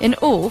 In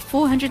all,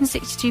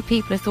 462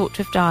 people are thought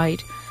to have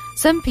died.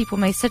 Some people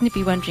may suddenly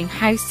be wondering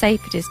how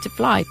safe it is to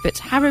fly, but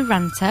Harry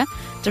Ranta,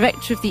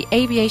 director of the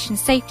Aviation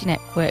Safety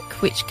Network,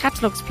 which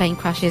catalogues plane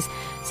crashes,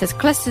 says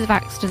clusters of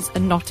accidents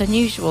are not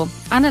unusual.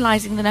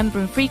 Analysing the number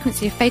and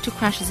frequency of fatal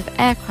crashes of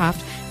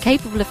aircraft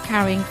capable of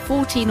carrying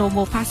 14 or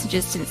more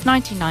passengers since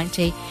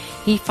 1990,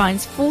 he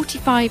finds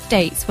 45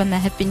 dates when there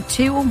have been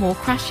 2 or more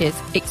crashes,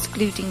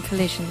 excluding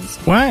collisions.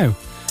 Wow.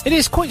 It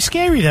is quite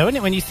scary, though, isn't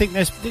it, when you think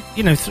there's,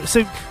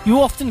 so you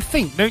often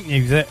think, don't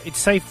you, that it's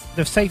safe.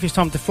 The safest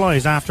time to fly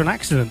is after an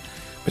accident.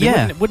 But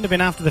it wouldn't have been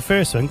after the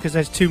first one, because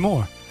there's 2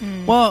 more.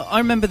 Well, I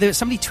remember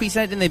somebody tweeted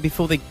out, didn't they,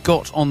 before they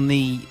got on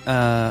the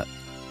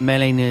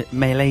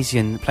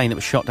Malaysian plane that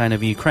was shot down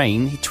over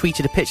Ukraine. He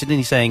tweeted a picture, didn't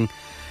he, saying,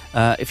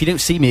 if you don't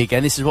see me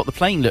again, this is what the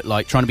plane looked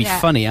like, trying to be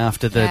funny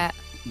after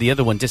the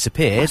other one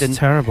disappeared. That's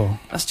terrible.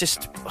 That's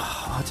just,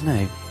 I don't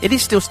know. It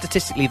is still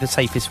statistically the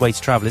safest way to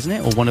travel, isn't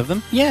it? Or one of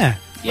them? Yeah.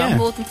 Yeah.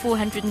 More than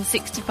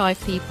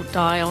 465 people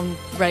die on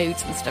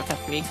roads and stuff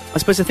every week. I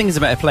suppose the thing is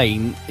about a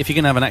plane, if you're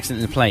going to have an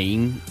accident in a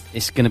plane,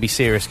 it's going to be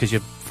serious because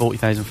you're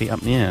 40,000 feet up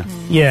in the air.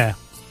 Yeah.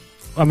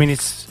 I mean,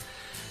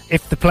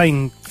 if the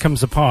plane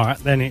comes apart,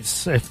 then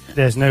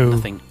there's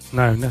nothing,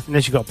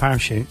 unless you've got a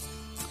parachute.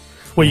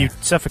 Well, you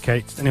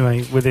suffocate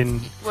anyway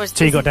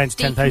till you got down to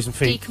 10,000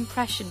 feet.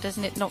 Decompression,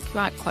 doesn't it knock you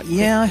out quite quickly?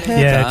 Yeah, I heard that.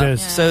 Yeah, it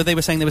does. Yeah. So they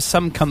were saying there was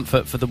some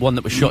comfort for the one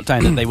that was shot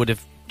down that they would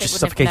have just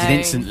suffocated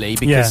instantly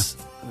because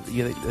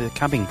the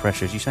cabin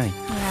pressure, as you say.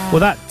 Yeah.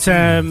 Well, that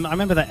I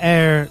remember that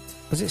Air...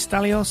 Was it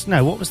Stalios?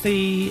 No, what was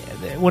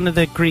one of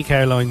the Greek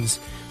airlines,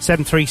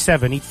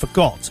 737,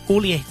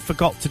 all he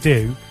forgot to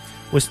do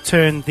was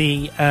turn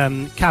the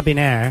cabin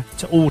air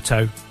to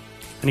auto,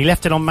 and he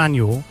left it on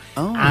manual,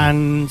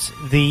 and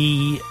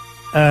the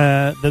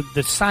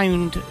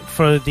sound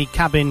for the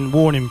cabin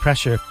warning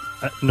pressure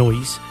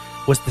noise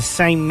was the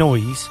same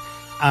noise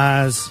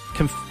as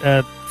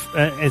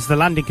the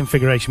landing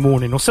configuration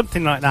warning or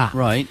something like that.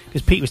 Right.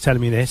 Because Pete was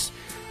telling me this,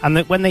 and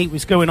that when they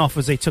was going off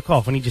as they took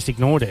off, and he just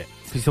ignored it.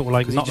 Because he thought,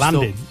 it's not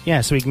landing.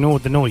 Yeah, so he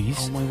ignored the noise.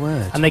 Oh, my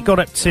word. And they got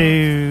up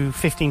to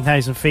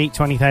 15,000 feet,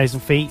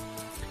 20,000 feet,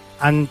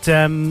 and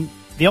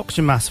the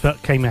oxygen mask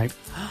came out.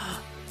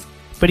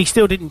 But he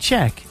still didn't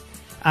check.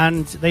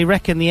 And they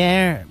reckon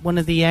one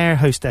of the air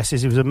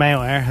hostesses, it was a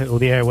male air, or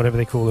the air, whatever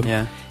they call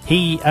them,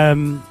 he,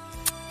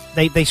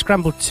 they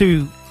scrambled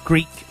 2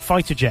 Greek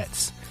fighter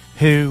jets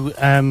who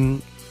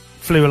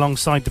flew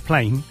alongside the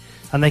plane,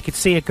 and they could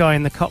see a guy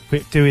in the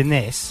cockpit doing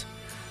this,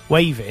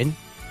 waving,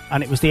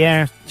 and it was the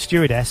air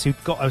stewardess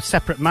who'd got a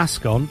separate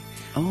mask on,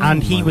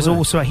 and he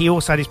also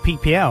had his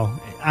PPL,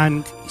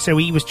 and so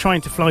he was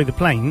trying to fly the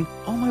plane.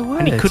 Oh my word!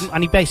 And he couldn't,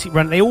 and he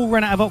basically they all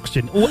ran out of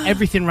oxygen,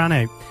 everything ran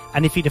out,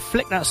 and if he'd have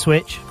flicked that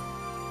switch,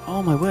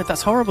 oh my word,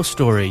 that's a horrible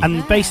story.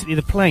 And basically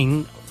the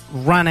plane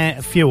ran out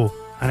of fuel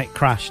and it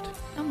crashed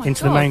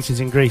into the mountains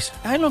in Greece.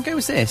 How long ago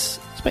was this?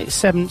 It's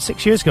about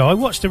 6 years ago. I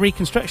watched a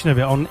reconstruction of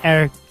it on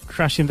Air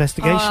Crash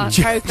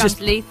Investigation.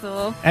 Program's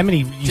lethal. Emily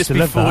used to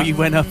love that. Before you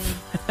went up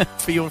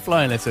for your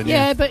flying lesson.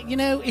 Yeah, but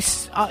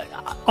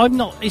I'm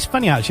not. It's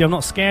funny actually. I'm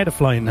not scared of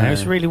flying now.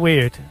 It's really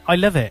weird. I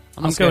love it.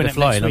 I'm not scared of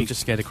flying. I'm just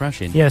scared of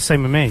crashing. Yeah,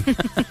 same with me.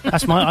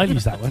 I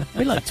use that one.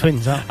 We're like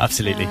twins, aren't we?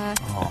 Absolutely.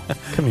 Oh,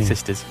 come here,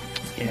 sisters.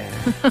 Yeah.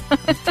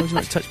 Told you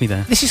not to touch me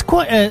there. This is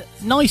quite a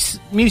nice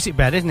music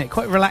bed, isn't it?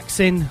 Quite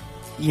relaxing.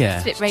 Yeah.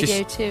 It's a bit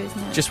radio too,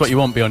 isn't it? Just what you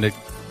want beyond a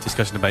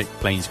discussion about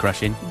planes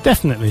crashing.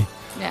 Definitely.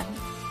 Yeah.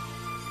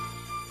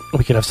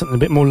 We could have something a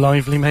bit more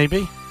lively, maybe.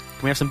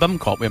 Can we have some bum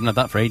cop? We haven't had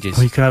that for ages.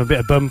 Or you can have a bit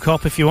of bum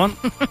cop if you want.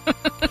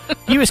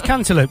 US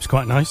Cantaloupe's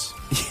quite nice.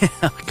 Yeah,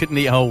 I couldn't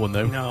eat a whole one,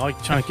 though. No, I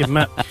try to give them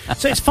up.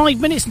 So it's 5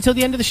 minutes until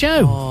the end of the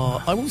show.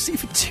 Oh, I won't see you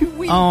for 2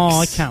 weeks. Oh,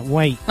 I can't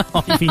wait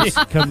if he's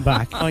come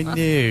back. I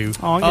knew.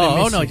 Oh, I'm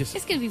going to miss you.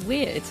 It's going to be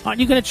weird. Aren't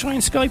you going to try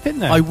and Skype in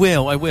there? I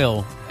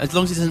will. As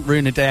long as it doesn't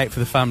ruin a day out for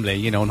the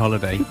family, on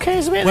holiday. Who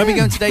cares about Where are we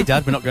them? going today,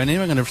 Dad? We're not going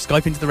anywhere. I'm going to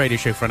Skype into the radio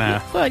show for an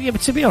hour. Well, yeah,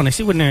 but to be honest,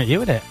 it wouldn't hurt you,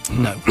 would it?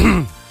 No.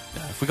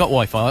 If we got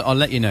Wi-Fi, I'll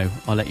let you know.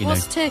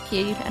 What's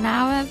Turkey? An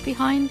hour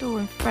behind or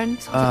in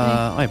front?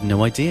 I have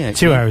no idea.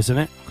 Actually. 2 hours, isn't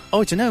it?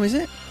 Oh, I don't know, is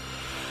it?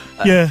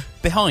 Yeah.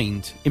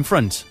 Behind? In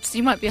front? So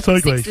you might be up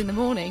at 6 in the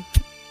morning.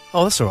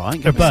 Oh, that's all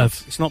right.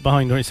 Above. It's not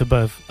behind, or it's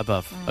above.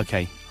 Above.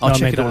 Okay. I'll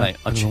check it all out.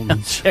 I'll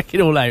check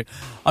it all out.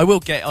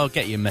 I'll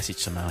get you a message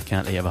somehow. I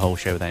can't let you have a whole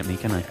show without me,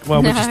 can I?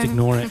 Well, we'll just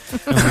ignore it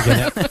when we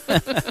get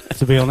it.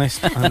 To be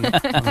honest.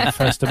 I'm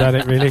first about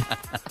it, really.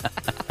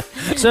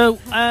 So,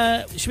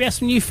 should we have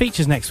some new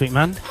features next week,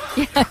 man?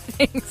 Yeah, I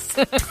think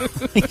so.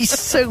 He's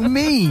so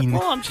mean.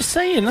 Well, I'm just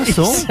saying, that's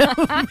all. So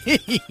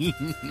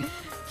mean.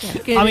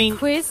 Yeah,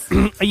 quiz.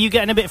 Mm. Are you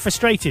getting a bit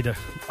frustrated,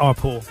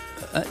 Paul?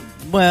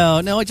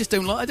 Well, no, I just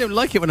don't like. I don't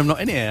like it when I'm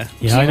not in here.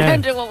 Yeah, I know. Do you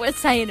wonder what we're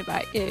saying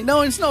about you?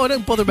 No, it's not. I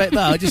don't bother about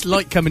that. I just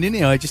like coming in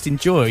here. I just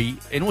enjoy.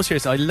 In all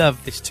seriousness, I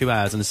love this 2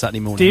 hours on a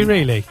Saturday morning. Do you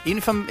really? Even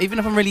if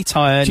I'm really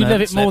tired. Do you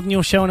love it more than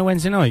your show on a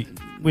Wednesday night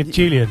with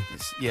Julian?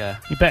 Yeah,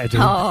 you better do.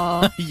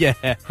 Oh, yeah,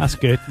 that's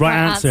good. Right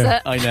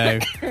answer. I know.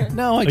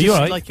 No, I Are just you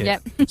right? like it.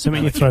 Yep. Something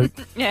in your throat.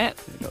 Yeah.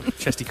 Got a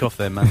chesty cough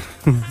there, man.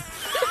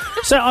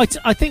 So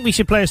I think we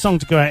should play a song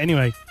to go out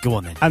anyway. Go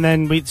on then. And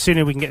then the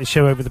sooner we can get the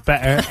show over, the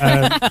better.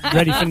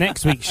 Ready for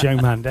next week's show,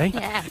 Mandy.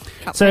 Yeah.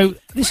 So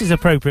this is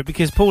appropriate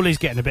because Paul is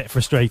getting a bit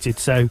frustrated.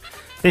 So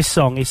this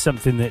song is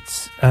something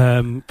that's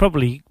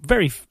probably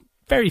very,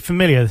 very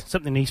familiar.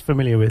 Something he's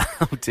familiar with.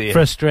 Oh dear.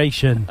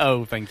 Frustration.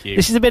 Oh, thank you.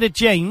 This is a bit of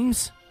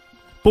James.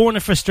 Born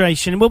of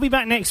Frustration. We'll be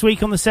back next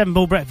week on the 7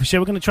 Ball Breakfast Show.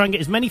 We're going to try and get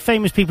as many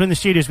famous people in the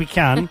studio as we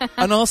can.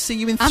 And I'll see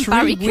you in and 3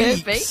 Barry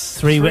weeks. Kirby.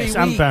 3 weeks.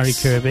 And Barry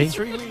Kirby.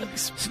 3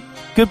 weeks.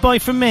 Goodbye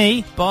from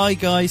me. Bye,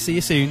 guys. See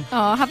you soon.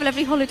 Oh, have a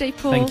lovely holiday,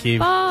 Paul. Thank you.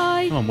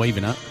 Bye. Come on,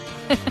 waving up.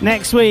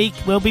 Next week,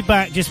 we'll be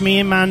back, just me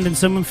and Mand and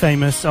someone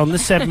famous on the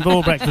 7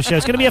 Ball Breakfast Show.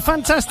 It's going to be a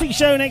fantastic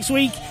show next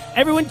week.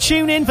 Everyone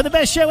tune in for the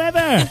best show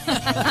ever.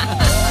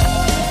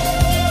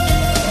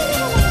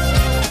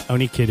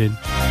 Only kidding.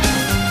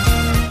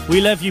 We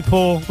love you,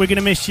 Paul. We're going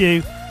to miss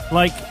you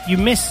like you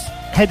miss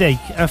headache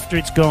after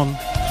it's gone.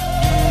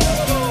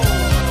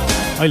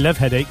 I love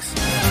headaches.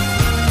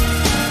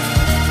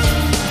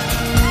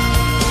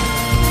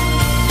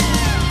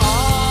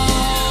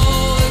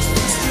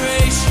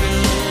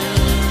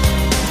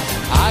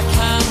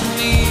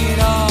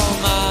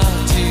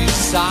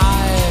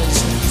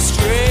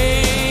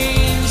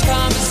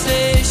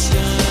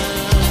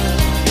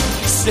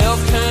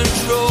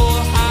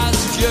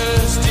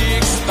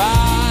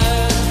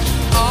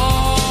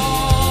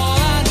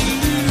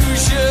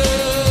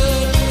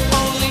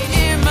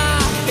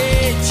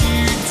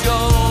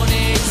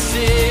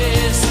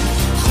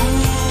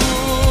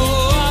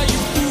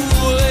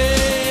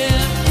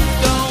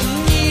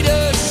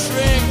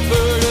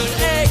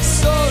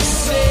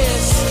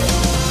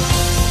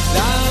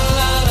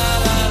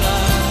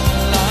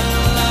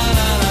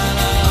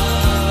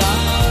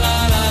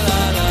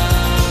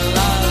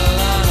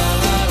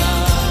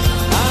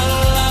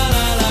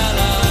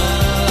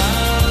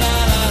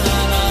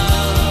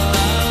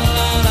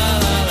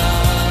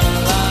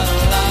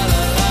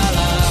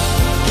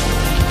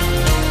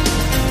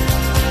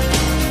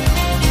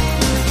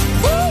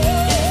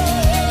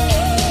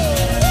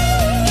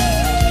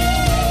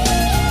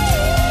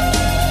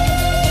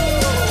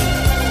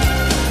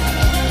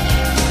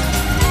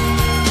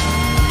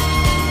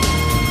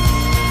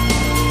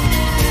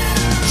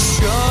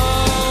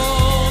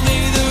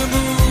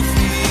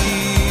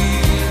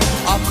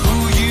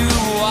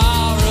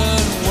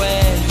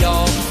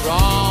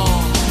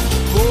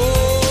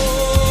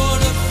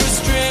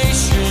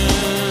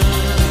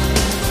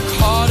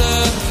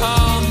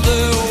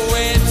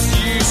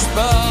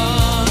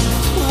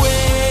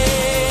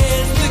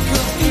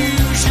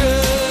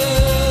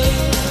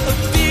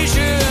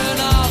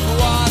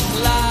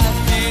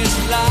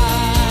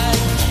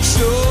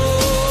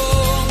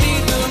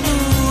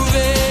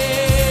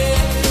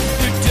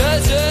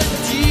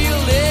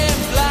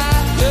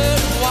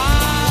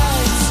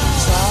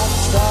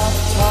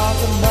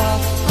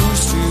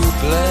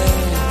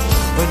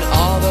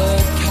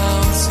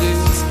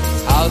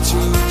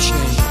 to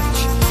change.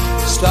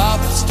 Stop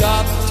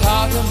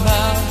talking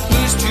about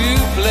who's to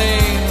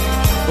blame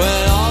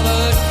when all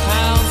that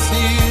counts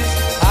is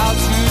how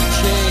to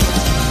change.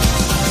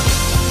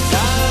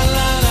 La la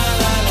la la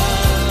la la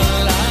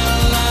la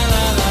la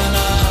la la la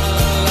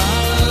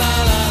la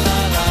la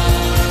la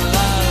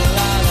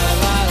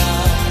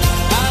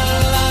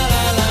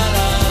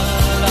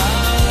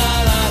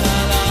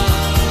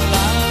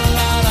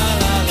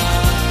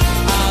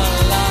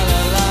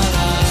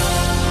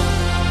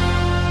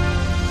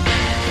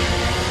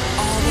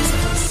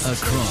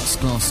across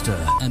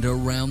Gloucester and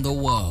around the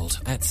world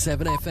at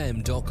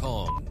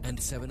 7fm.com and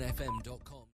 7fm.com.